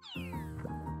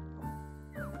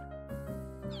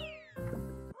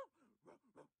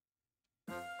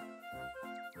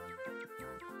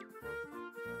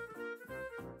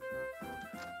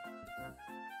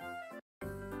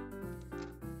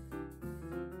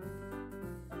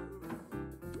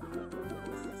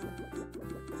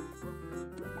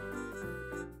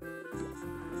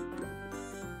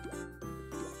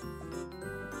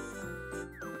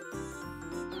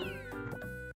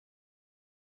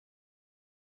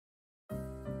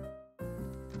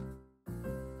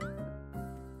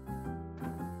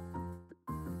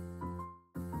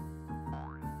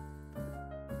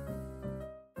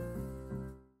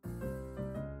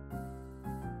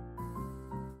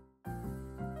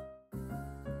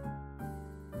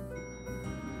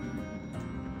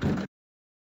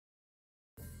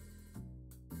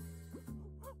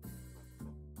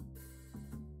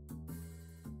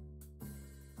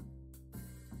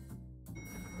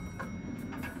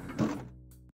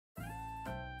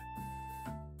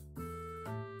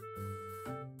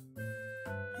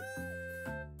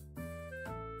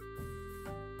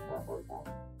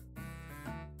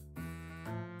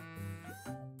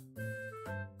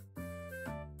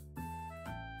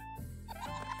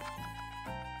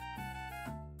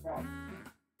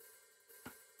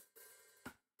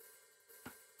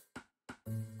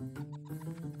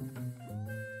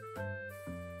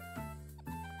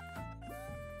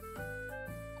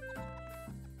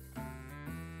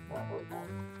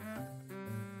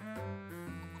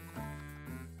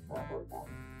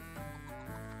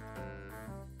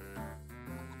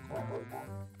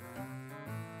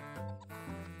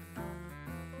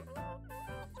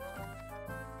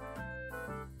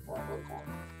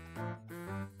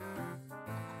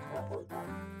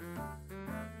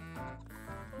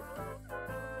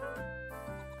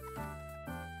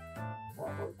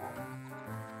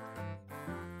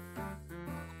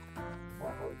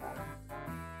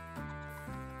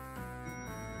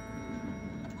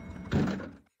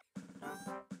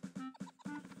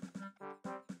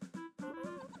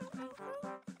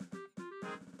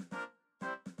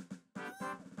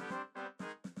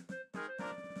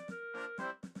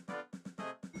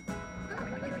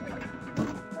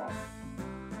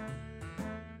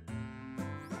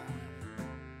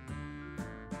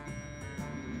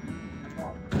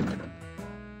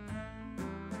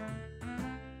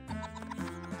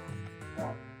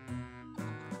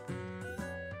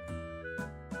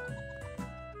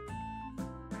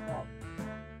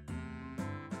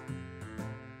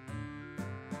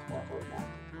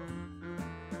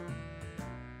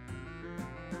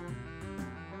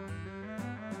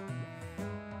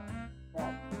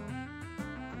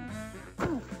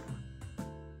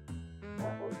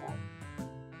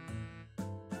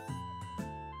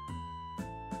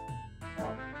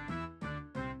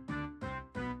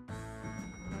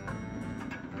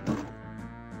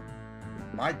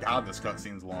 My god, this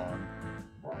cutscene's long.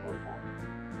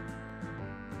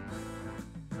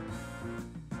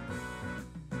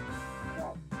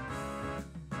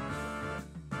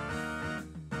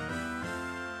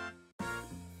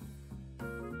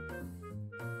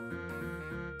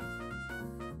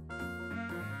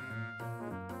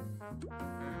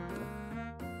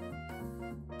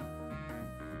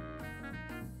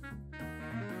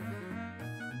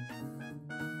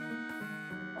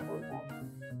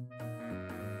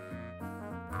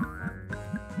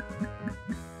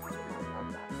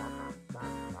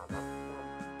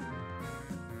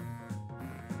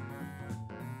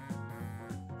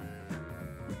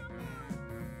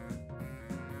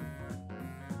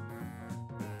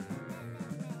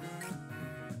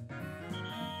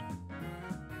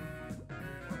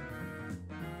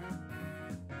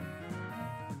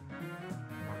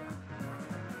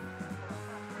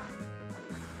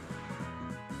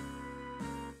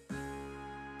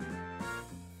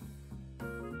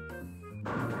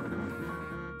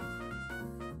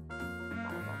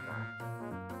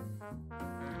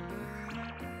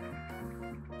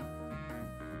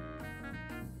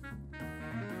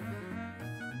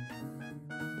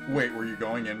 Wait, were you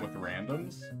going in with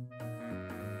randoms?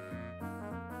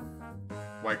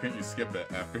 Why couldn't you skip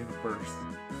it after the first?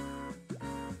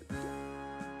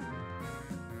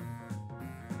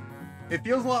 It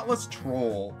feels a lot less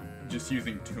troll just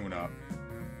using Toon-Up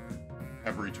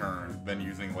every turn than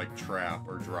using, like, Trap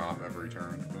or Drop every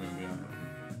turn. Yeah.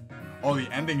 Oh, the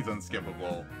ending's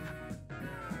unskippable.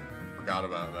 Forgot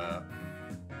about that.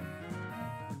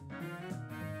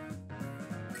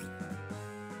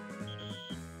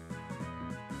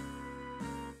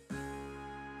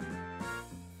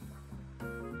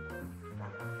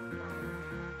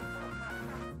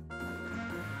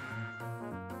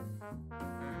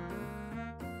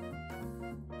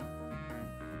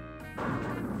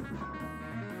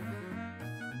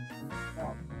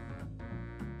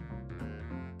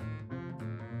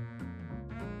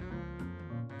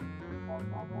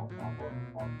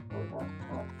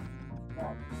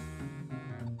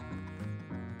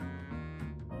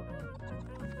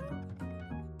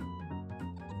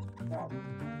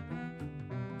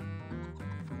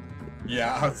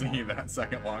 Yeah, I was thinking that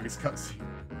second longest cutscene.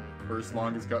 First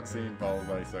longest cutscene, followed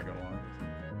by second longest.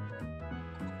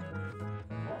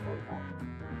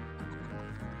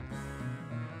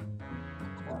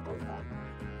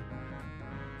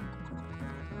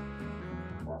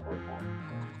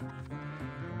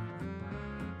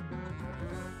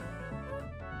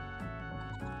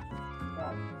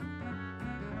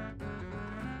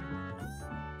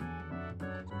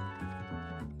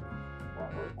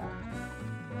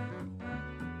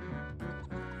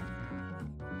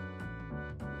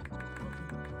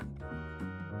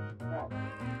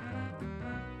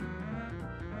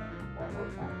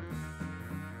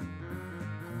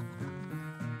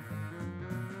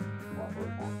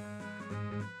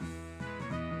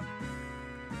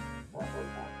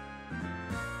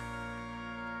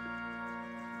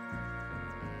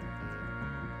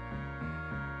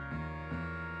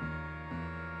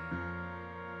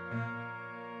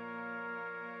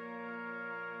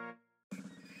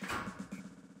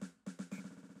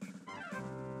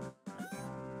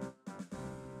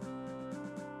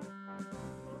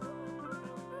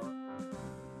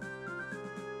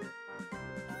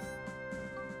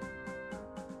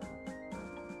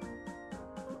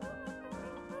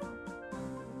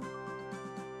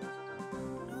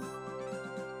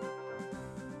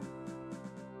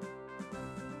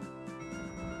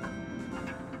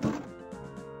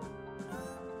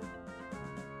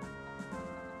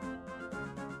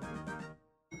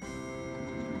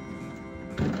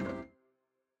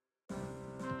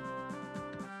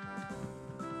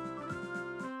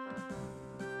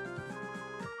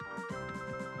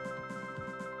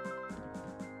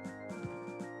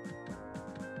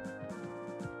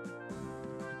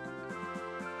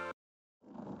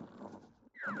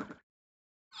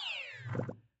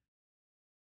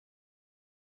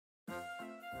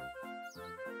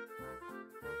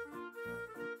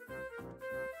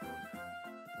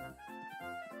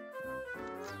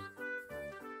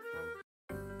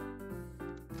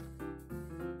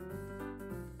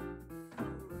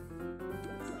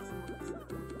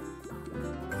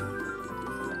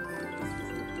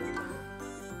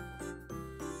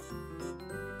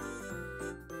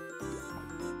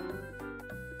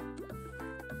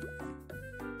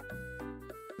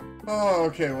 Oh,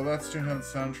 okay, well that's Toon-Up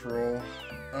Central.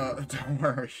 Don't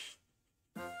worry.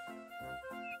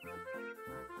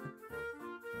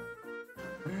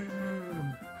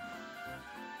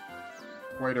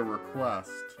 Quite a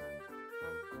request.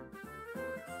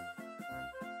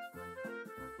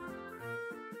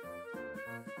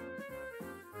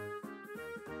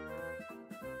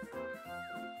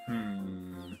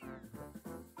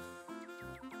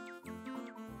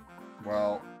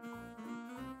 Well...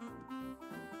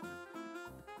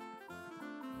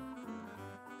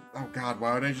 Oh god,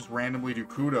 why would I just randomly do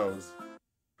kudos?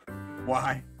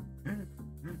 Why?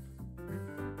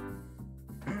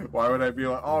 Why would I be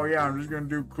like, oh yeah, I'm just gonna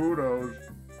do kudos?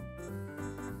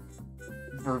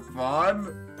 For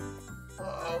fun?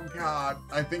 Oh god.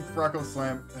 I think Freckle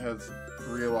Slam has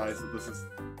realized that this is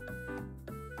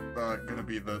gonna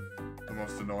be the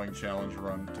most annoying challenge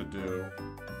run to do.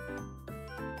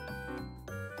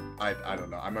 I don't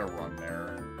know. I'm gonna run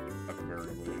there at the very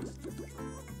least.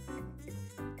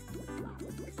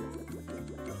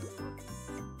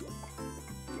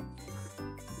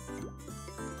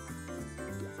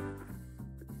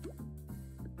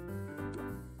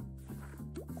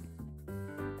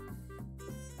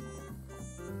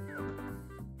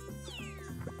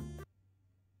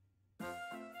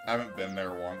 I haven't been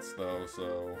there once though,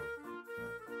 so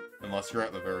unless you're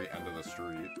at the very end of the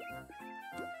street.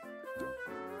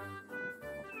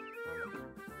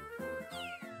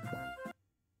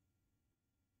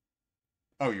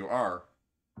 Oh, you are?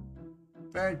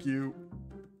 Thank you.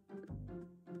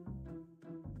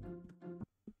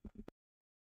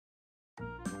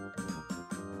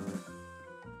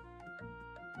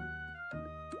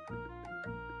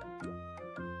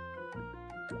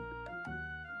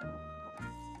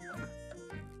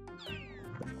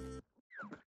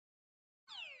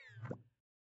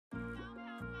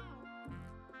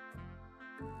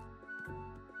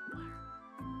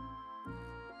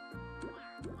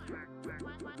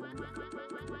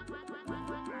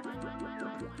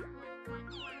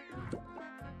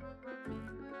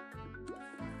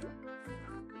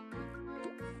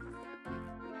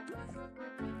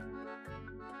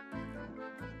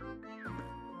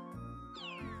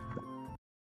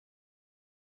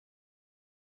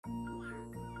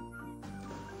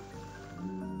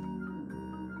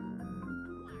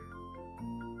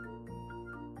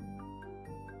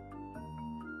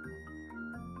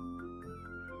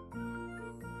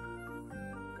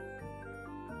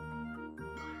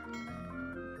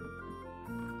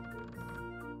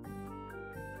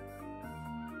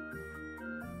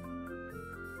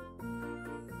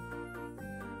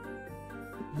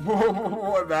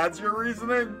 Whoa, that's your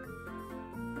reasoning?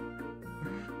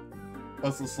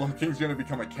 Also, Slum King's gonna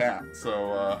become a cat,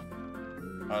 so, I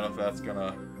don't know if that's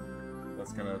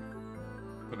gonna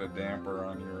put a damper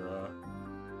on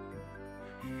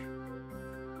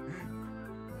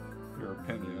your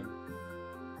opinion.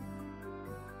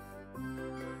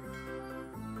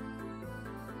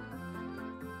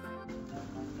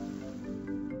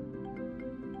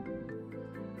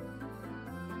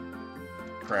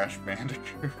 Crash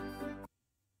Bandicoot.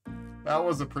 That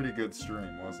was a pretty good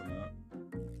stream, wasn't it?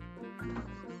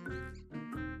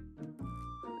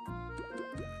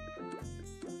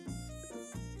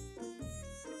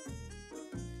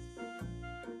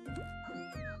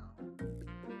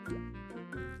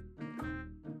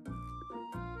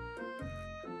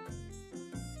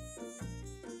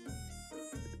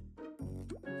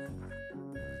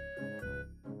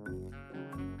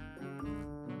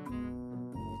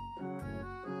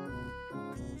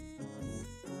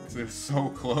 It's so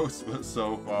close, but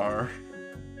so far.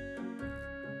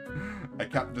 I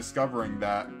kept discovering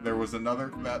that there was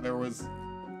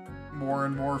more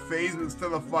and more phases to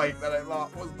the fight that I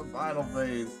thought was the final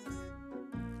phase.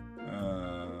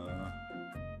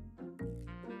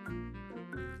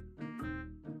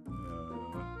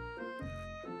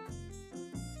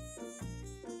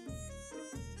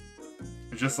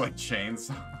 Just like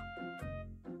Chainsaw.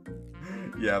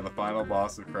 Yeah, the final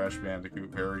boss of Crash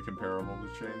Bandicoot, very comparable to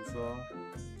Chainsaw.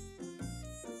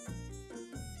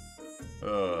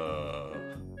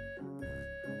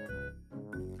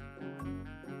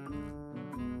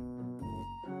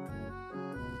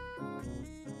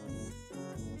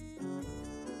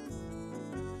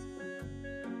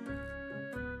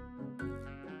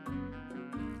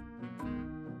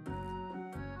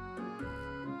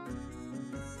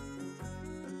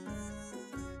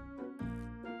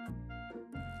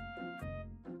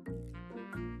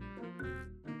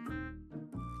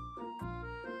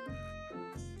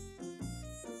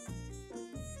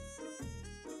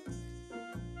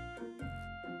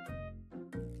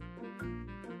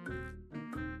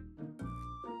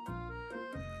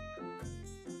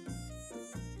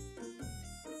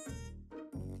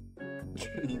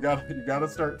 You gotta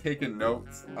start taking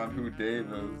notes on who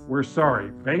Dave is. We're sorry.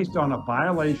 Based on a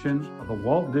violation of the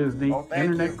Walt Disney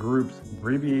Internet Group's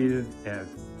abbreviated as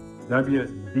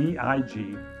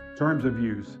WDIG terms of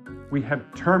use, we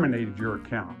have terminated your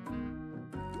account.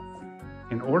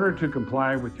 In order to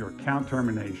comply with your account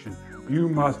termination, you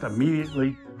must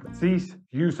immediately cease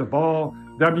use of all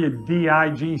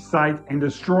WDIG sites and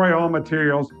destroy all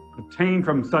materials obtained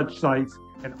from such sites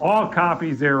and all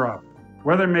copies thereof,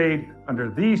 whether made under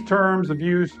these terms of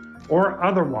use or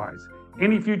otherwise.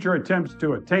 Any future attempts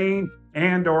to attain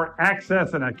and/or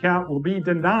access an account will be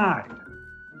denied.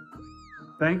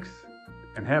 Thanks,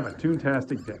 and have a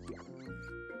toontastic day.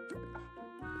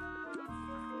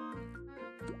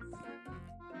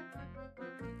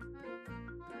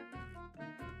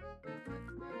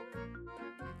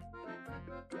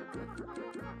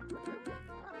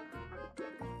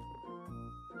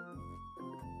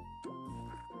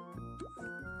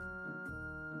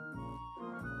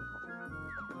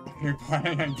 You're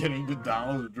planning on getting to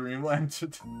Donald's Dreamland?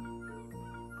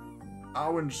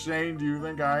 How insane do you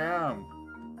think I am?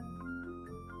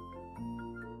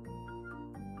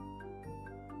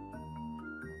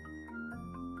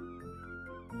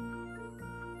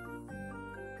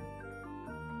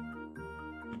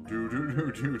 Do do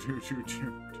do do do do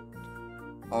do.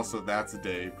 Also, that's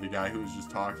Dave. The guy who was just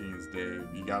talking is Dave.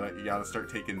 You gotta start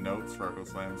taking notes, Freckle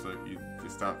Slam, so you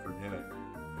stop forgetting.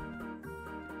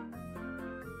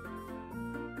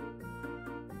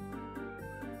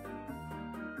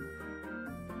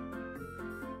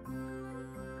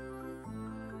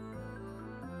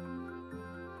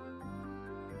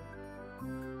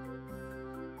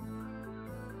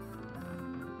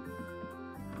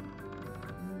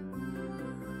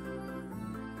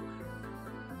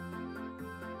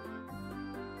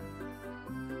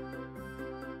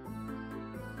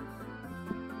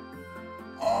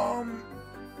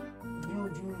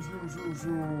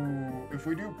 If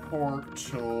we do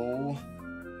Portal,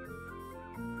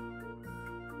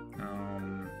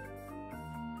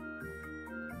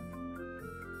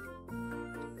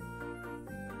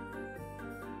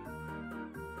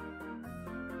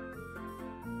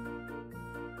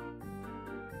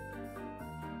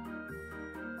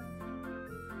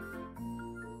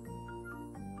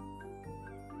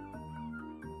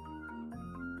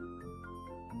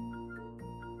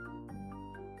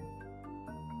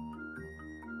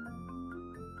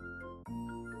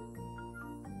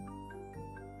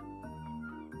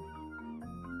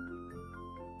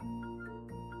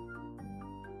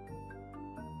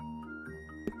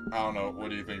 I don't know. What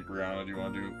do you think, Brianna? Do you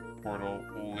want to do Portal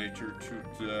later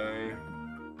today?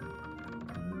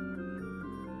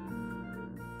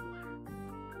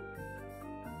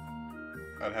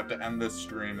 I'd have to end this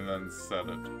stream and then set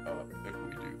it up if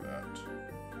we do that.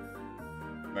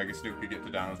 Mega Snoop could get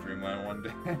to Down's Dreamland one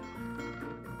day.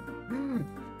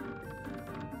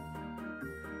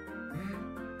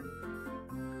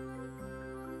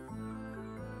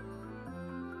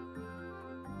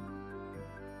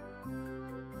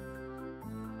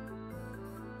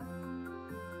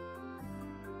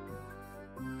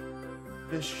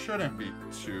 This shouldn't be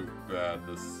too bad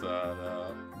to set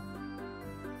up.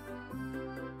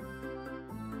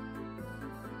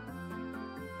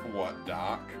 What,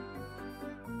 Doc?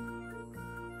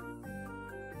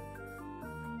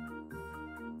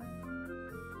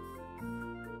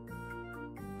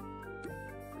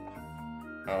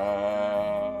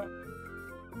 How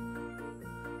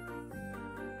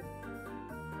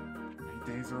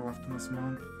many days are left in this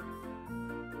month?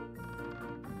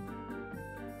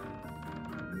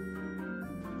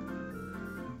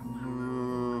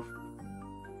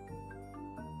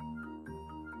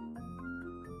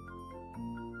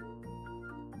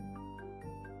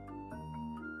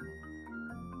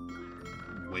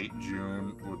 Late June,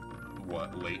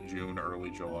 what, late June,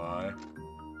 early July?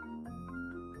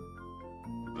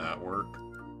 Would that work?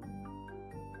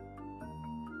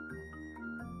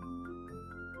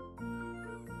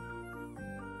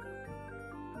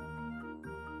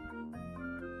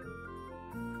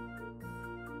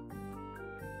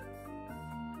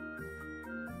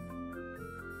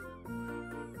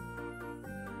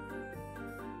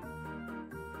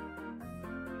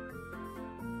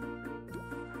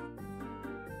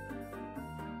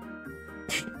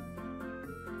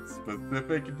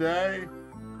 Specific day?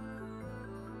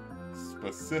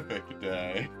 Specific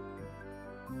day.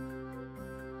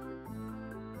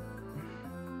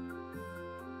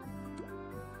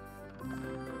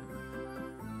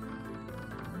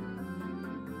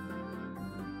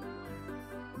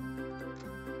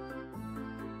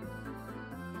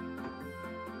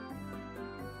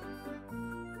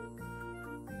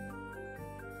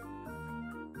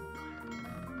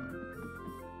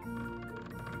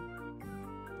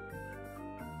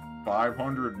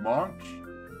 $500 months?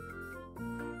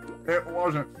 It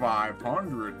wasn't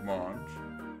 500 months.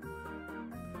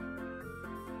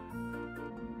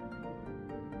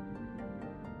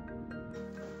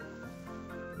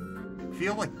 I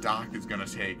feel like Doc is gonna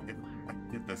take, if I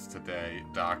did this today,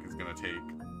 Doc is gonna take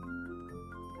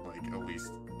like at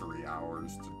least 3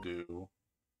 hours to do.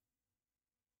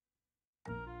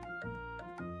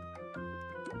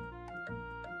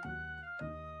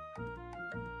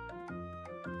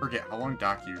 Forget how long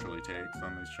Doc usually takes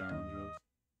on these challenges.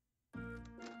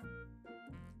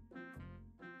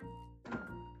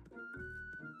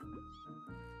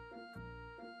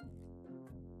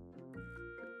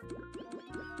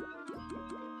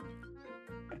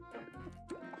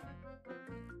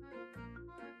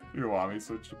 You want me to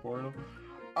switch to Portal?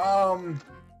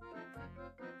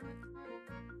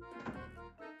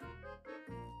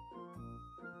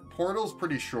 Portal's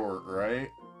pretty short, right?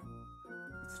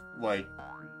 It's like,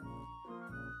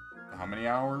 how many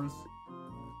hours?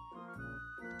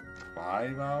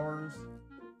 5 hours?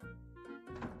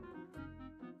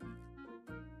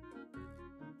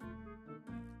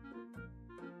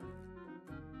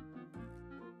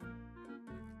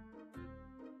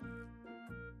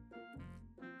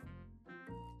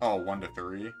 Oh, 1 to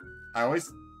 3. I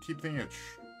always keep thinking it's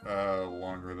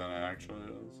longer than it actually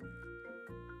is.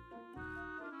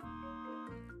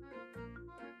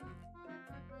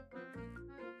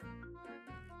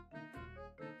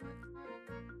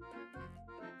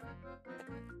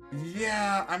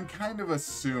 Yeah, I'm kind of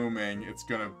assuming it's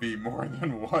gonna be more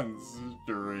than one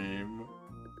stream.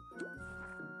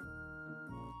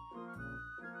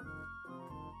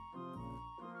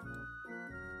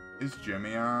 Is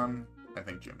Jimmy on? I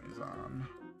think Jimmy's on.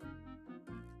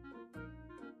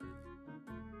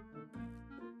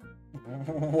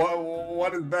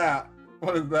 What is that?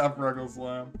 What is that, Freckle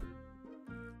Slam?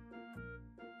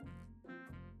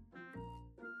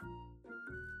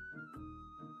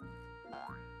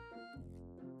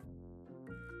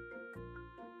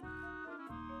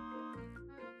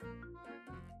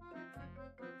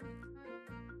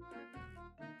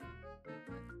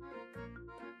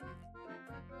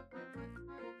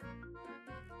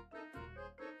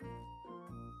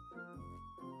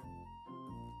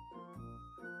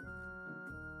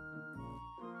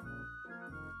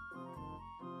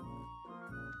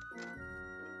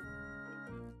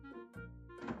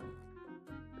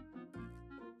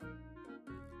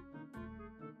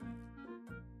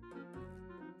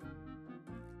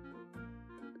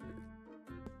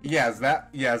 Yeah, is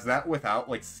that without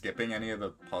like skipping any of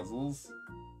the puzzles?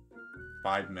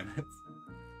 5 minutes?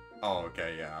 Oh,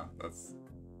 okay, yeah, that's...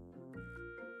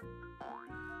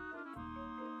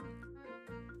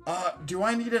 do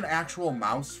I need an actual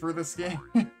mouse for this game?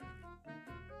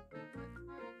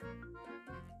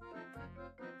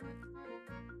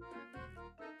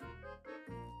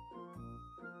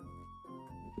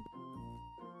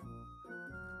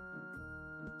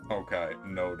 Okay,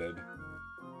 noted.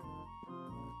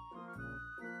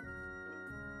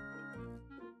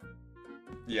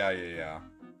 Yeah.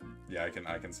 Yeah,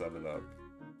 I can set it up.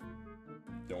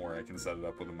 Don't worry, I can set it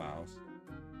up with a mouse.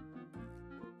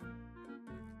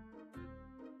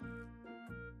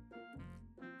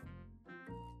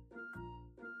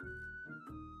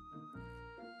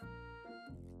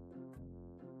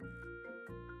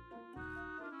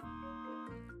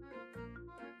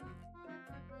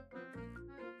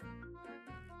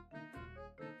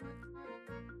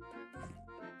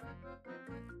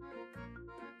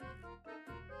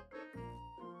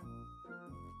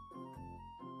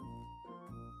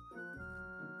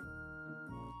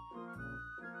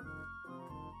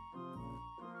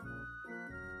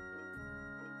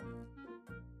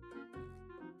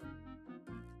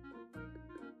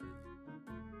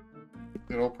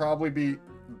 It'll probably be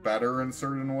better in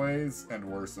certain ways and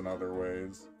worse in other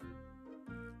ways.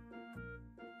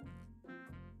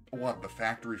 What, the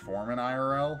factory foreman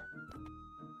IRL?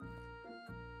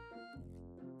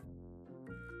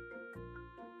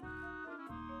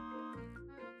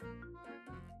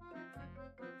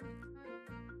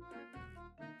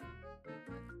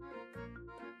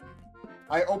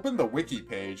 I opened the wiki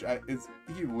page. Is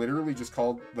he literally just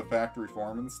called the factory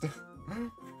foreman still? I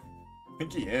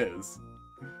think he is.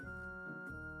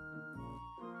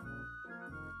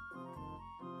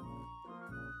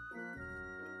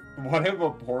 What if a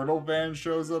Portal van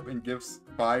shows up and gives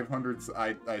 500?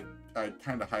 I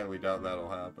kind of highly doubt that'll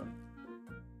happen.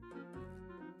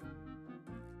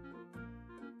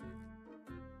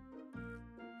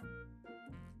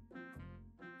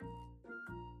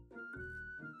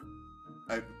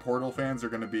 Portal fans are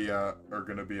gonna be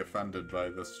offended by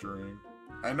this stream.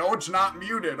 I know it's not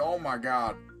muted. Oh my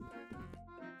god.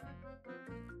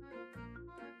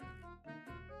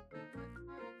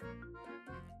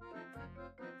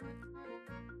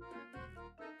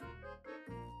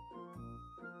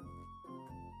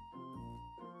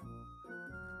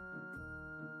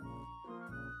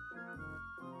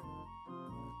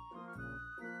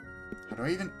 How do I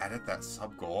even edit that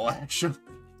sub goal, actually?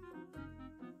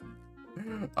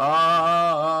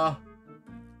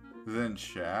 Then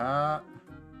chat.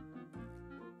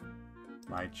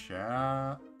 My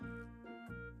chat.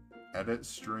 Edit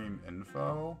stream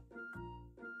info.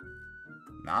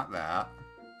 Not that.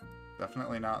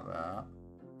 Definitely not that.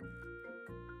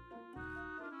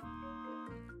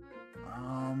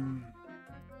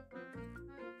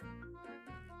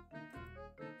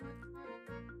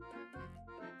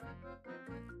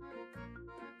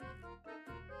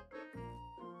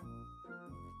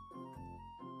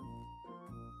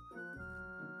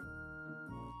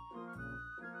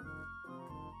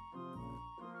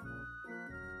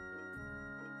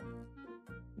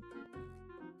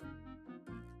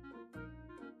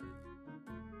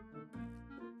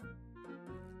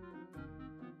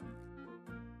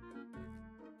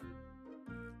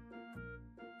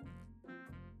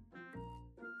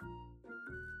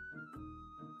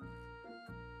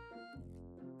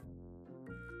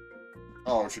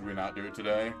 Oh, should we not do it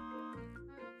today?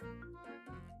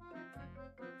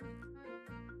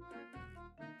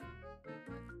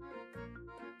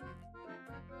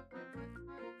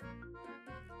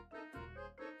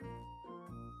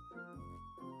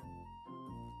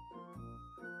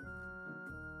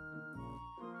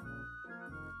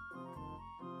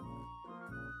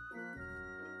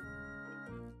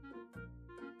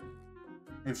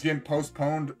 It's getting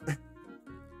postponed.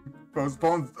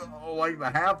 Postponed like the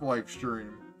Half-Life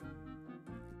stream.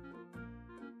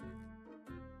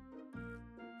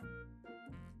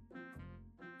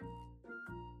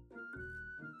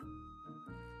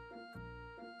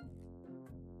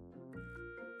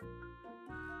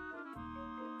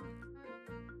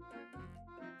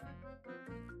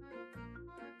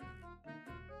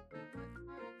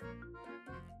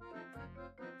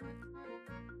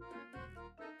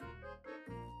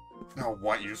 Oh,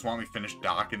 what? You just want me to finish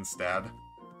Doc instead?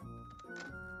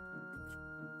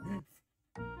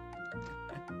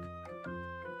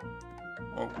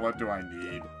 Well, what do I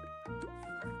need?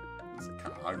 It's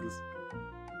cogs.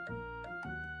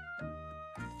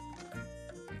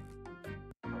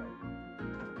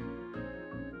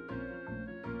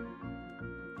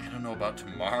 I don't know about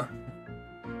tomorrow.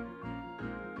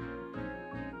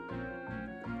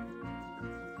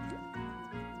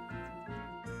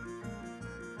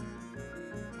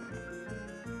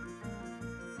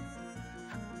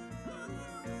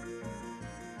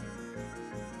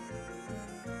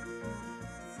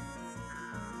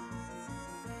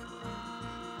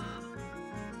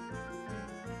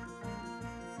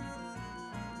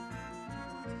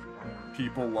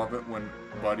 People love it when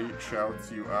Buddy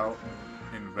shouts you out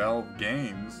in Valve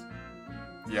games.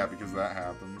 Yeah, because that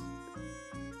happens.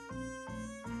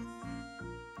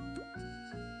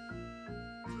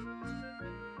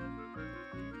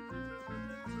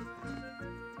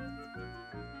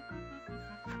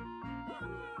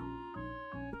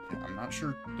 I'm not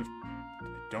sure if...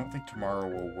 I don't think tomorrow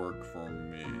will work for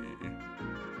me.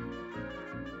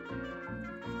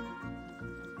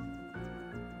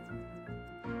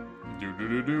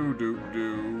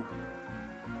 Do.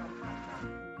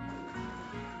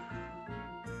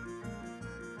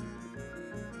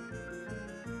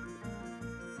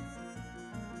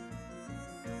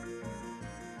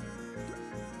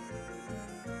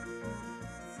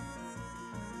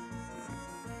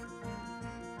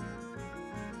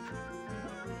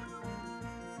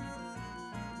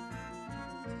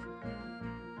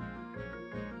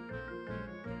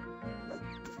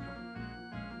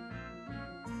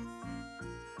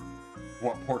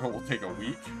 What portal will take a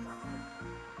week?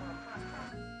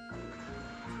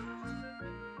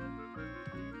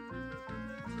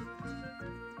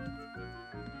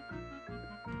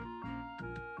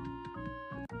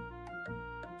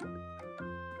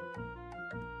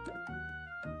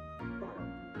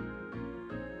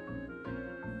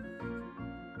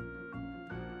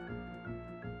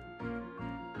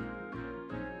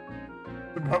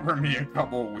 But for me, a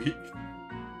couple of weeks.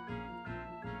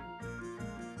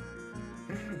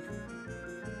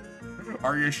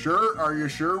 Are you sure? Are you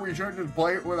sure we shouldn't just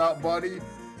play it without Buddy?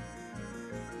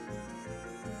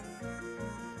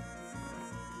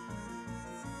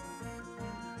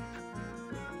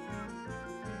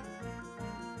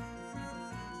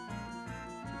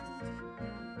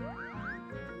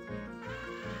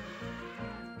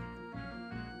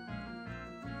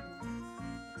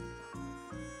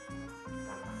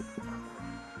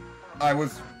 I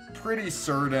was pretty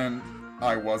certain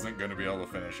I wasn't going to be able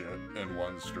to finish it in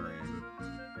one stream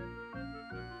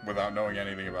without knowing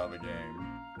anything about the game.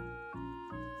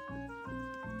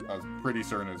 I was pretty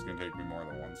certain it was going to take me more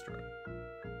than one stream,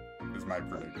 is my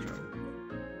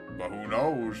prediction. But who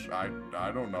knows?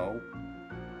 I don't know.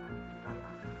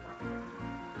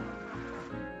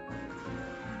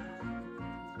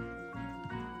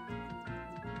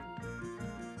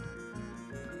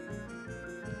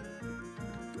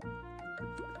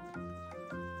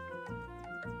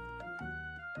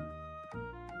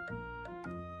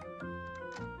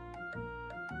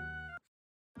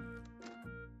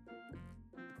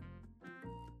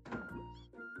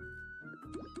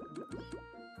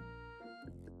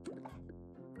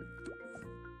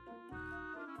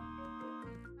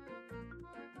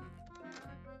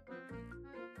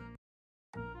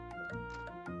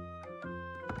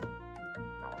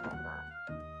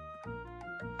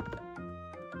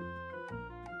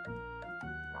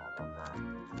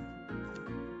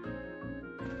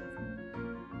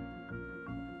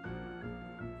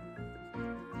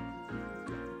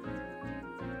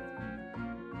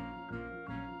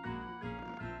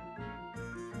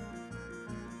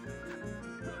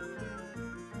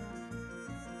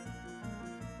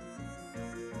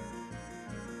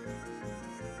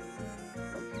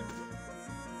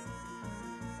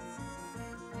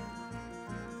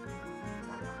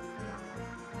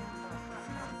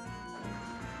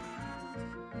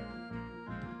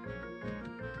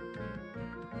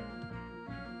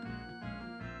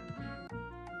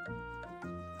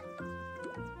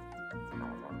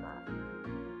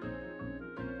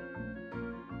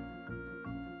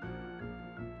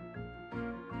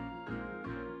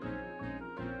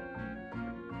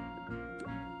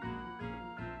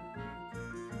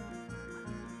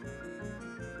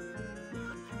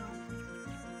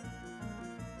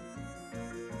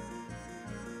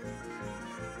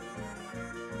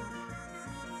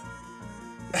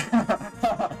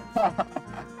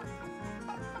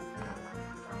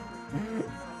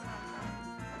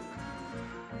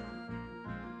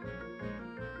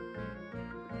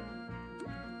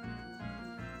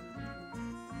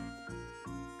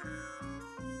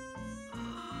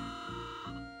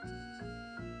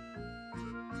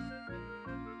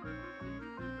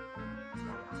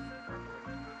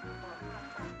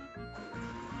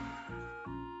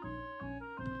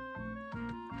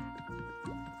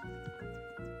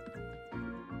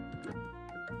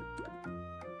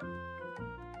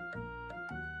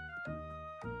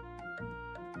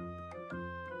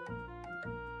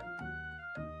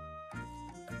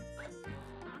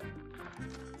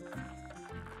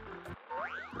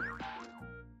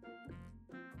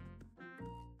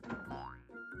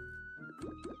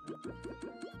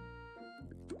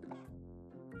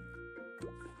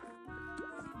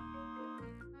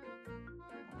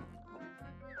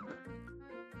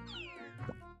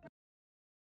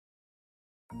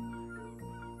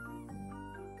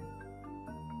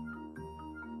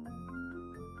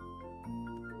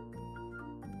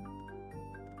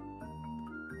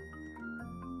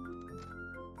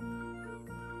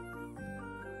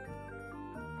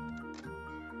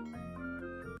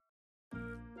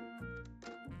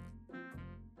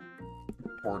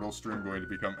 Portal stream going to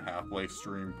become Half-Life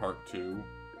stream part 2?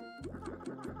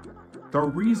 The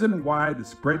reason why the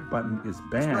spread button is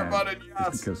banned button,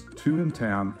 yes. is because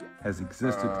Toontown has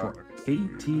existed for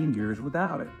 18 years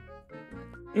without it.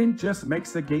 It just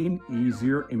makes the game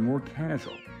easier and more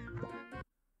casual.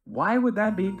 Why would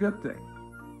that be a good thing?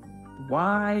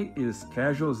 Why is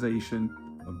casualization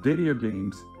of video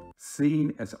games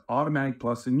seen as an automatic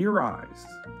plus in your eyes?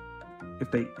 If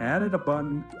they added a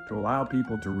button to allow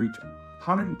people to reach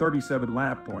 137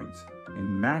 lab points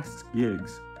and max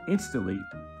gigs instantly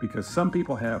because some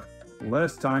people have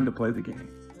less time to play the game,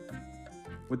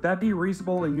 would that be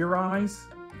reasonable in your eyes?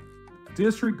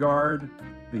 Disregard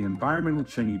the environmental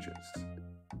changes.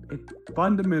 It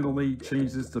fundamentally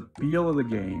changes the feel of the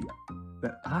game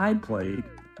that I played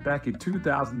back in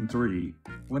 2003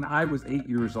 when I was 8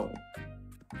 years old.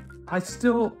 I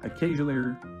still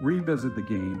occasionally revisit the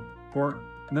game for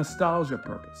nostalgia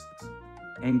purposes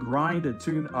and grind a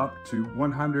tune up to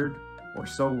 100 or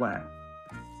so lag.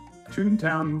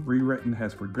 Toontown Rewritten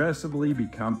has progressively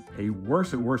become a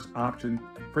worse and worse option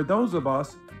for those of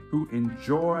us who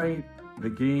enjoy the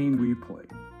game we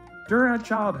played during our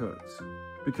childhoods,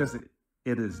 because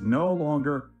it is no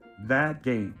longer that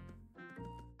game.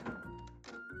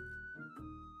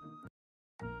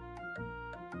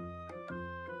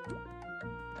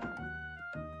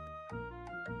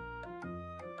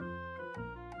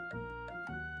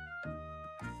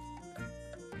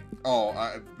 Oh,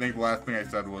 I think the last thing I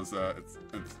said was it's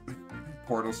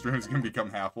Portal stream is gonna become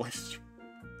Half-Life stream.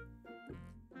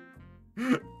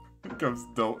 It comes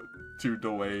two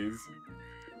delays.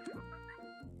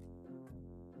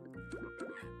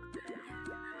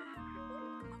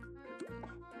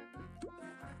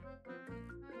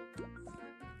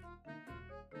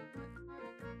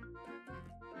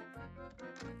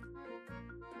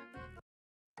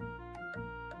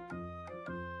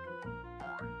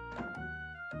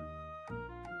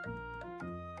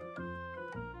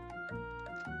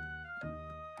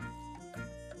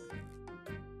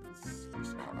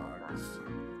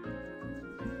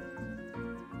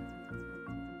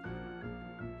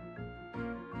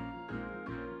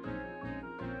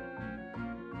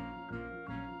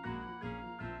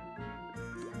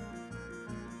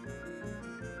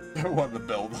 What, the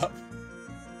build-up?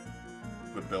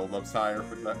 The build-up's higher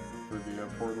for the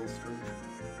Portal stream?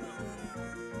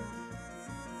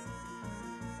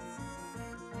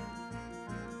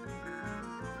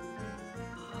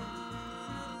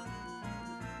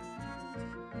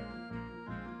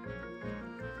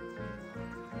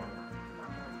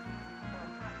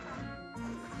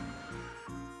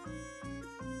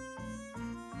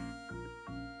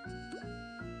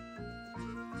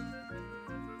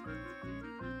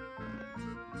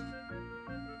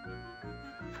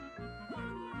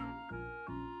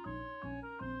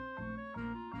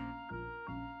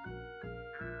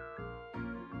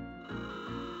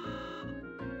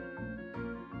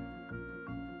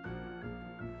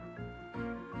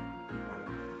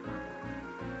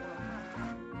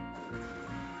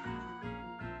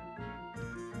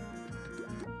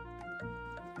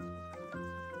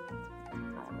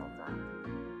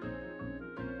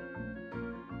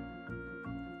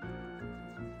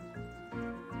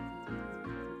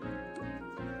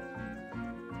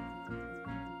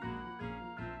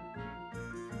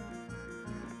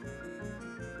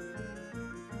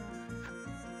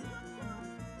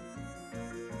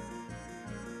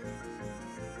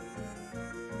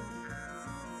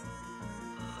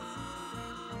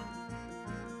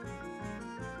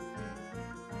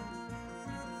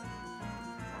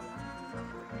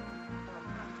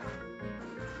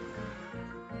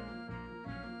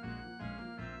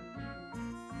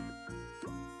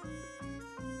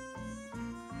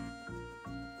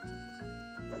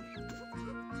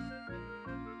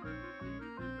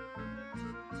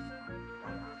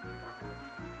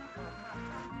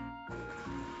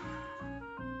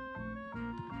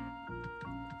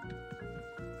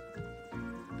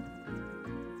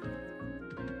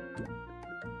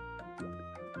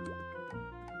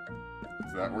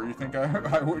 Is that where you think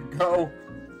I would go?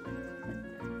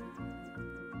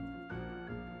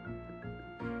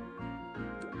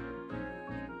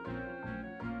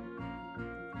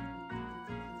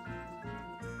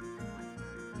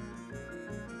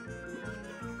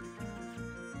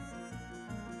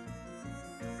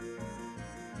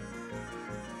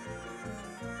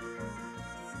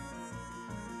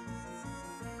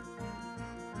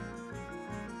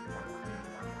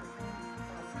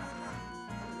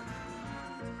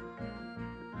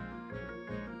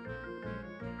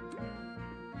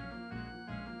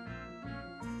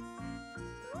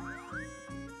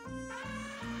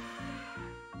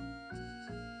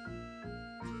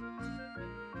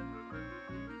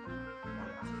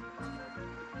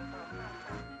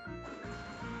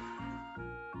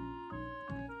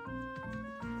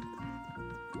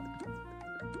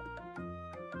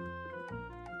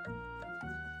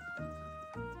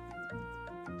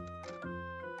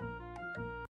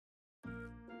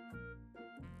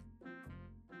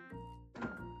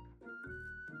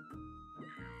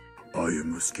 I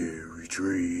am a scary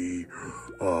tree.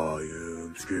 I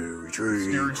am scary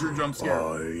tree. Scary tree jump scare.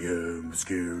 I am a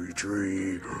scary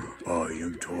tree. I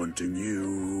am taunting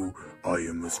you. I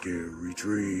am a scary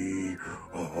tree.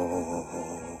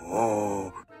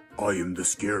 I am the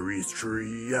scariest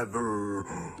tree ever.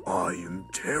 I am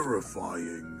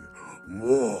terrifying.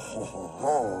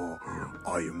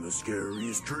 I am the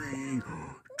scariest tree.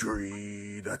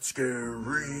 Tree that's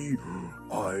scary.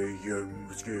 I am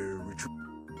a scary tree.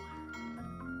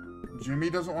 Jimmy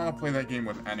doesn't want to play that game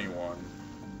with anyone,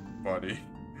 buddy.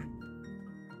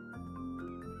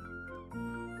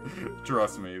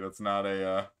 Trust me, that's not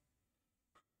a,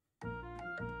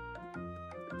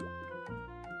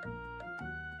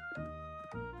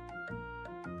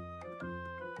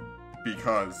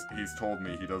 because he's told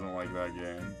me he doesn't like that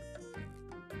game.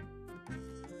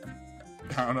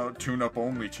 I don't know, Toon-Up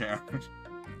only challenge.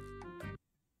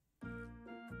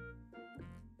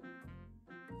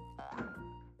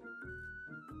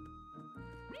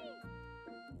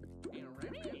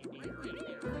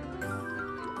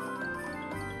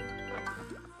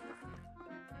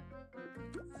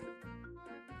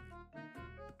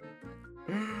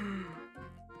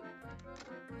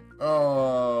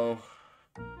 Oh,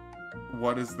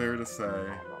 what is there to say?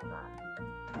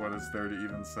 What is there to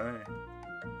even say?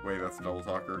 Wait, that's a double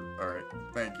talker. Alright,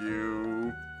 thank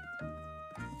you.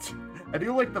 I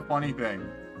do like the funny thing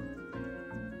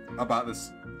about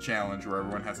this challenge where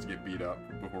everyone has to get beat up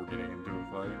before getting into a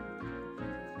fight.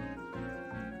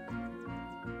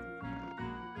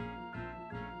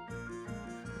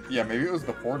 Yeah, maybe it was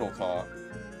the portal talk.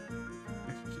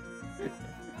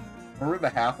 Or the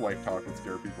Half-Life talk would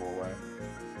scare people away.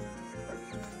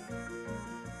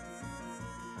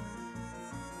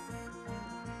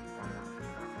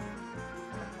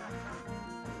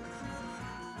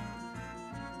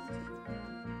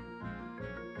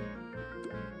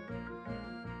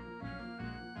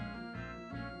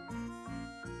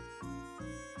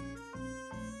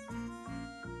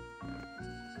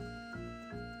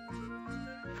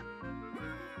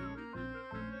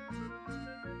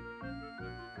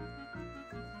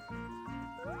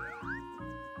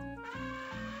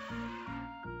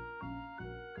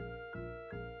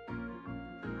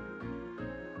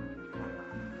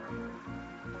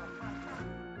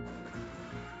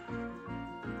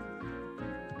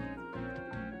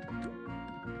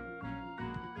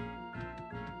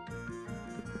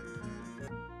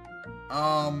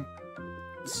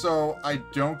 So I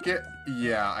don't get,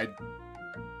 I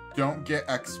don't get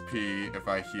XP if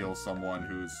I heal someone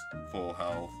who's full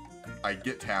health. I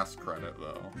get task credit,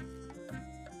 though.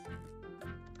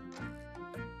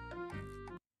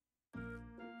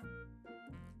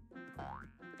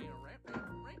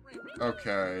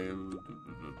 Okay.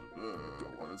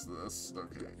 What is this?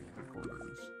 Okay,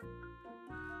 headquarters.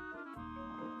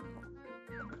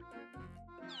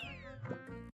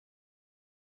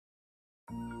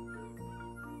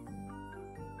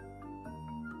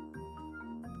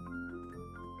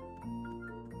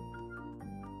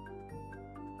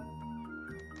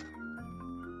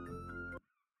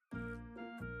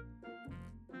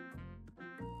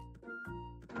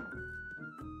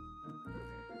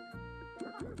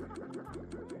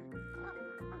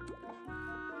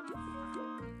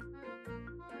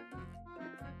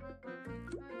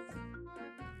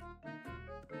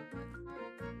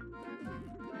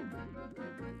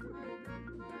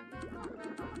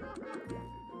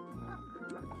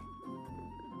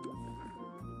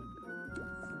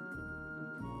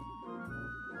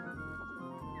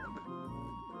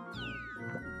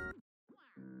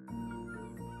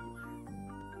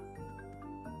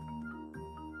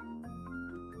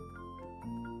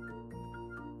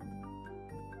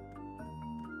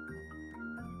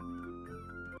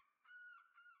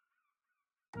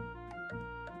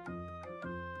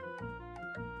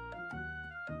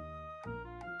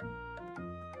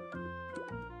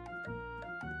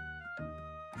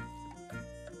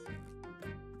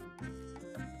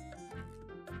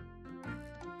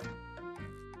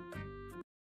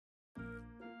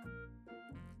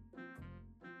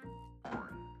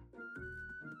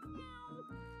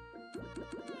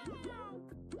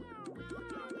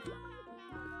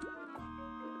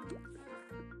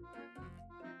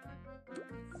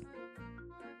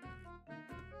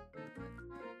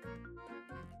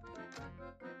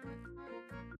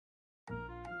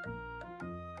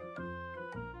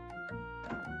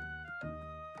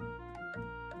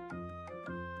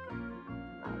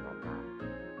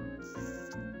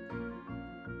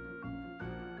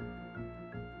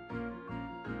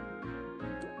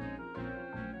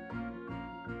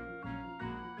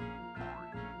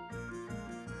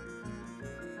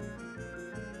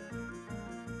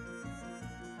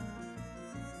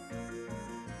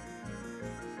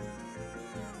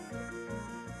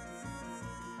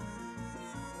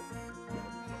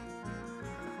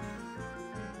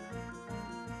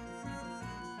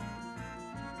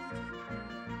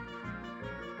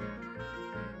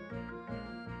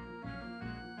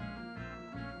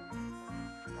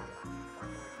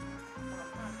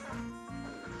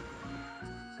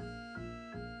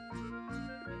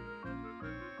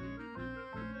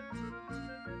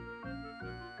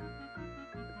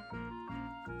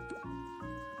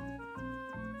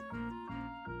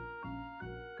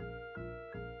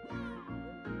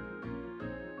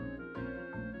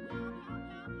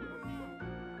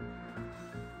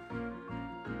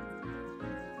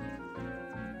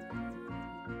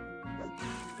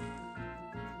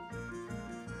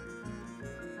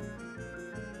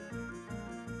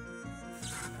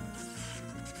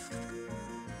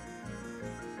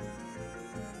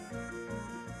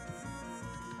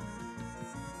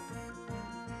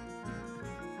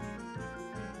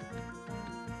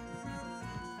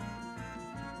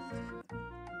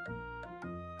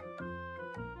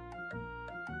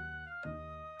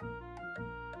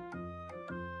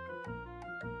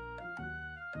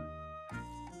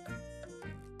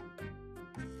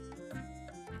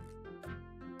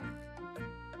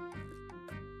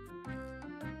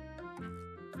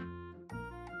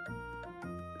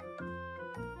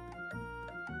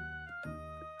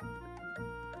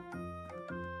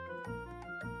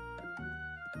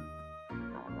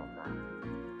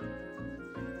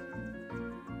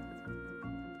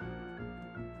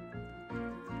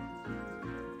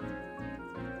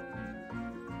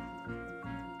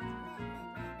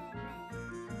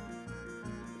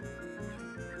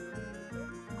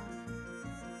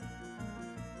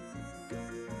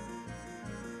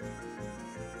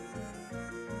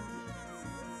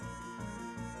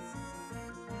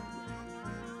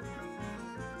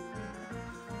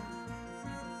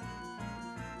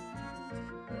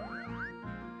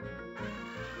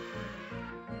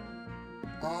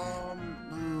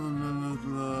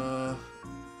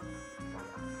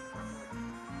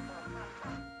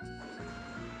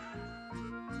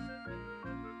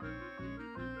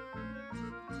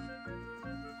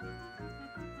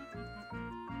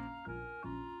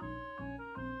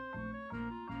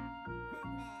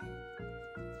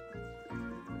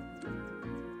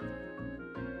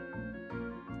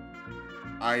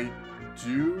 I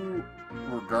do,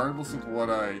 regardless of what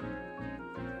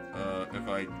if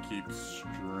I keep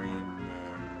streaming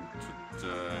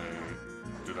today,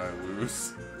 did I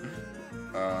lose?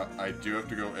 I do have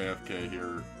to go AFK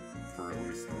here for at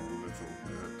least a little bit.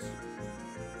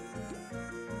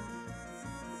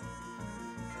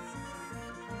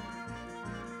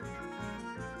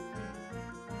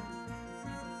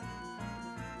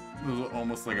 This was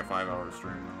almost like a 5-hour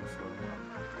stream now, so...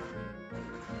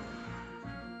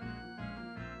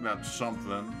 That's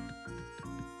something.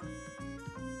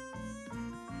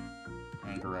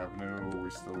 Anchor Avenue, are we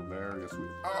still there? Yes, we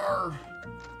are!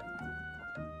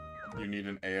 You need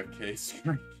an AFK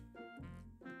screen.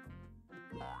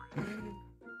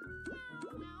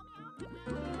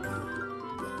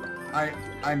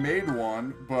 I made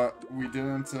one, but we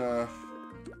didn't, I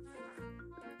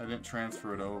didn't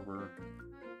transfer it over.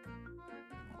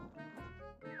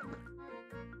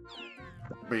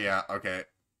 But yeah, okay.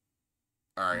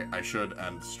 Alright, I should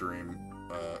end stream,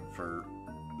 for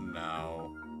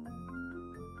now.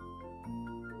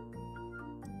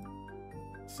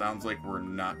 Sounds like we're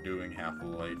not doing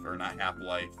Half-Life, or not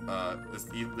Half-Life, it's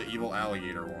the Evil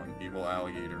Alligator one. Evil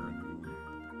Alligator,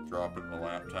 and drop it in the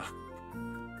laptop.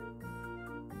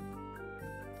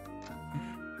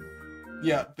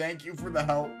 Yeah, thank you for the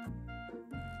help.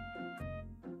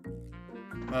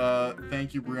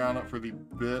 Thank you, Brianna, for the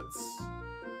bits.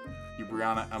 You,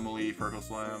 Brianna, Emily, Fergal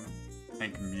Slam. I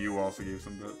think Mew also gave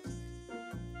some bits.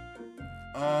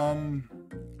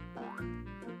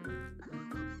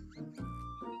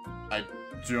 I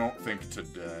don't think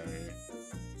today.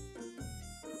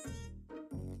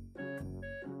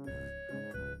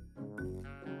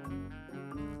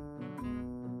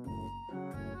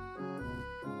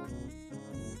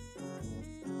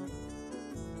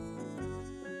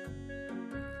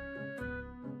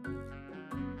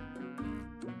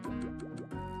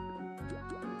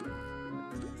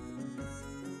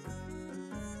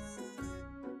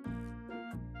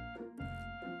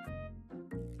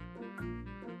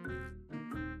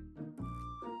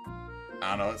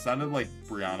 I don't know, it sounded like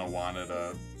Brianna wanted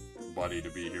a buddy to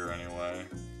be here anyway.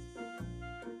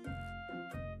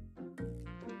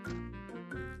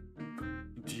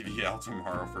 DDL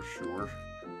tomorrow for sure.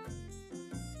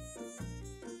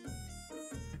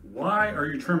 Why are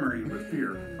you tremoring with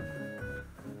fear?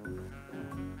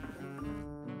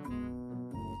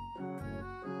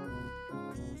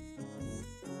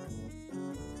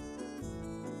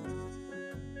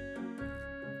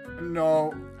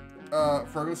 No,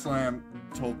 Fergal Slam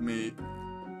told me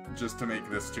just to make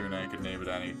this tune, I could name it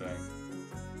anything.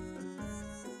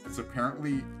 It's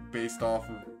apparently based off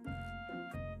of...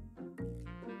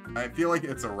 I feel like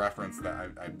it's a reference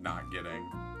that I'm not getting.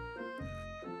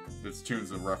 This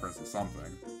tune's a reference to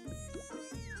something.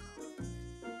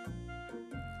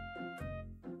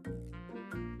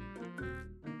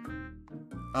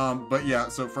 But yeah,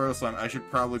 so Fergal Slam, I should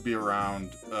probably be around,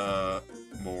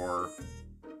 more.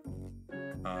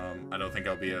 I don't think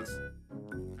I'll be as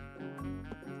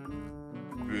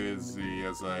busy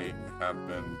as I have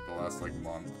been the last, like,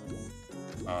 month.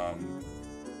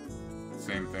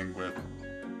 Same thing with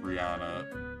Brianna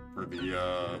for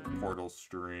the, Portal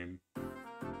stream.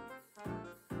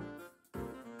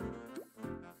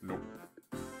 Nope.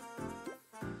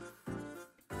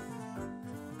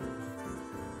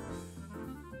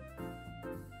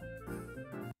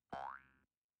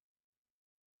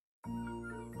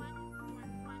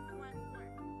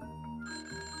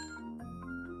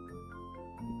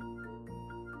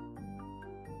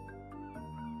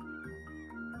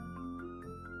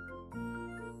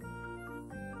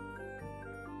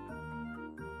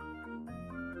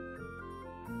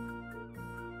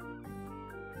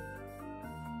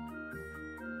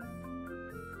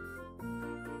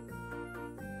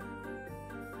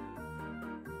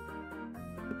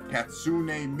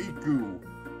 Katsune Miku.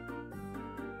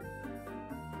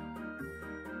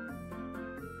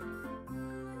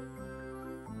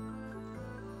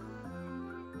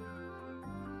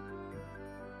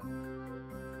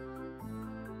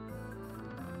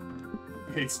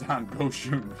 Based on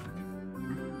Goshun.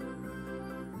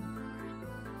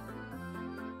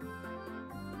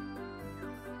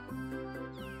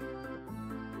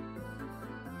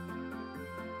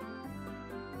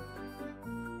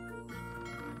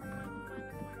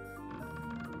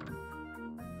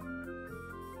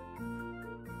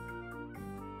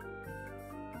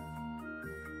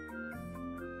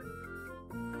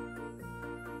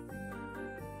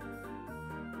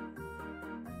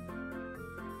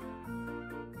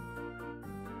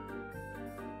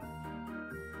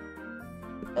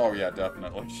 Oh yeah,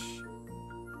 definitely.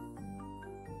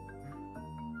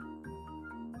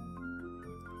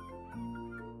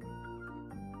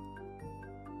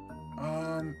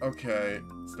 Okay.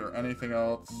 Is there anything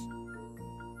else?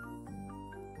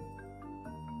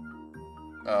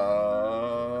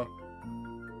 Oh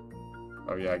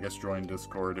yeah, I guess join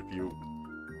Discord if you,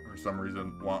 for some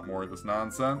reason, want more of this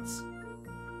nonsense.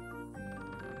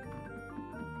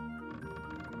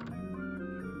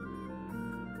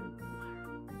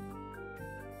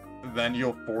 Then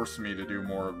you'll force me to do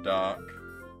more of Doc.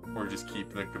 Or just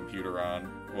keep the computer on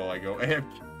while I go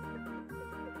AFK.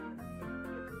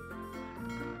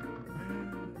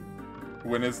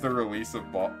 When is the release of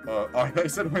I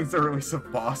said when's the release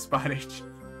of Boss Bot H?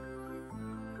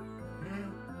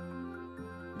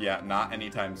 Yeah, not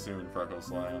anytime soon, Freckle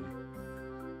Slam.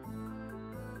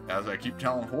 As I keep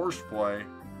telling Horseplay.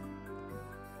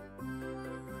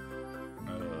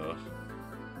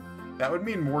 That would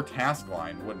mean more task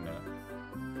line, wouldn't it?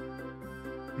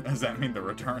 Does that mean the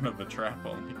return of the trap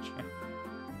only chat?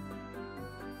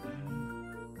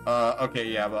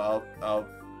 Okay, yeah, but I'll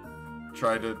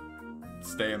try to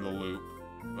stay in the loop,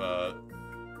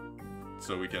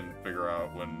 so we can figure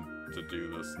out when to do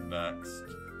this next.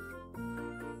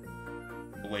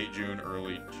 Late June,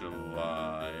 early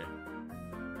July.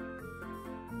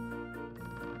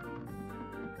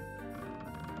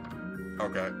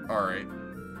 Okay, alright.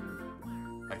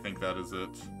 I think that is it.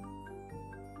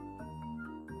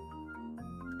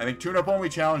 I think Toon-Up only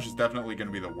challenge is definitely going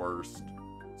to be the worst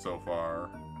so far.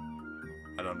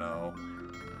 I don't know.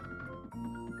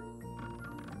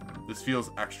 This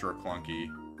feels extra clunky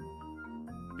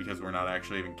because we're not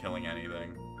actually even killing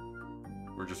anything.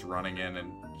 We're just running in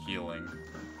and healing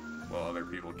while other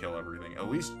people kill everything. At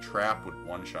least Trap would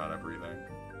one-shot everything.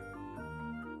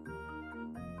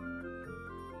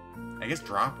 I guess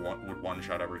Drop would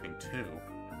one-shot everything too.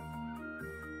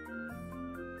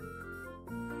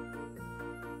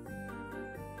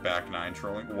 Back 9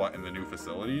 trolling? What, in the new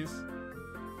facilities?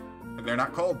 They're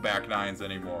not called Back 9s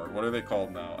anymore. What are they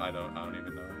called now? I don't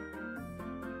even know.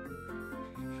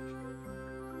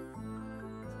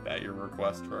 Is that your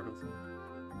request, Ferguson?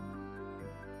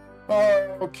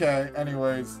 Oh, okay.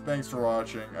 Anyways, thanks for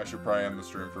watching. I should probably end the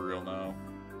stream for real now.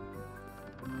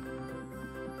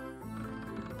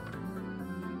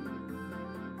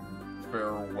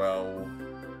 Farewell.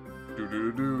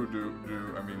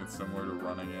 Do. I mean, it's similar to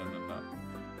running in and not...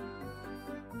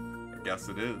 I guess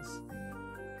it is.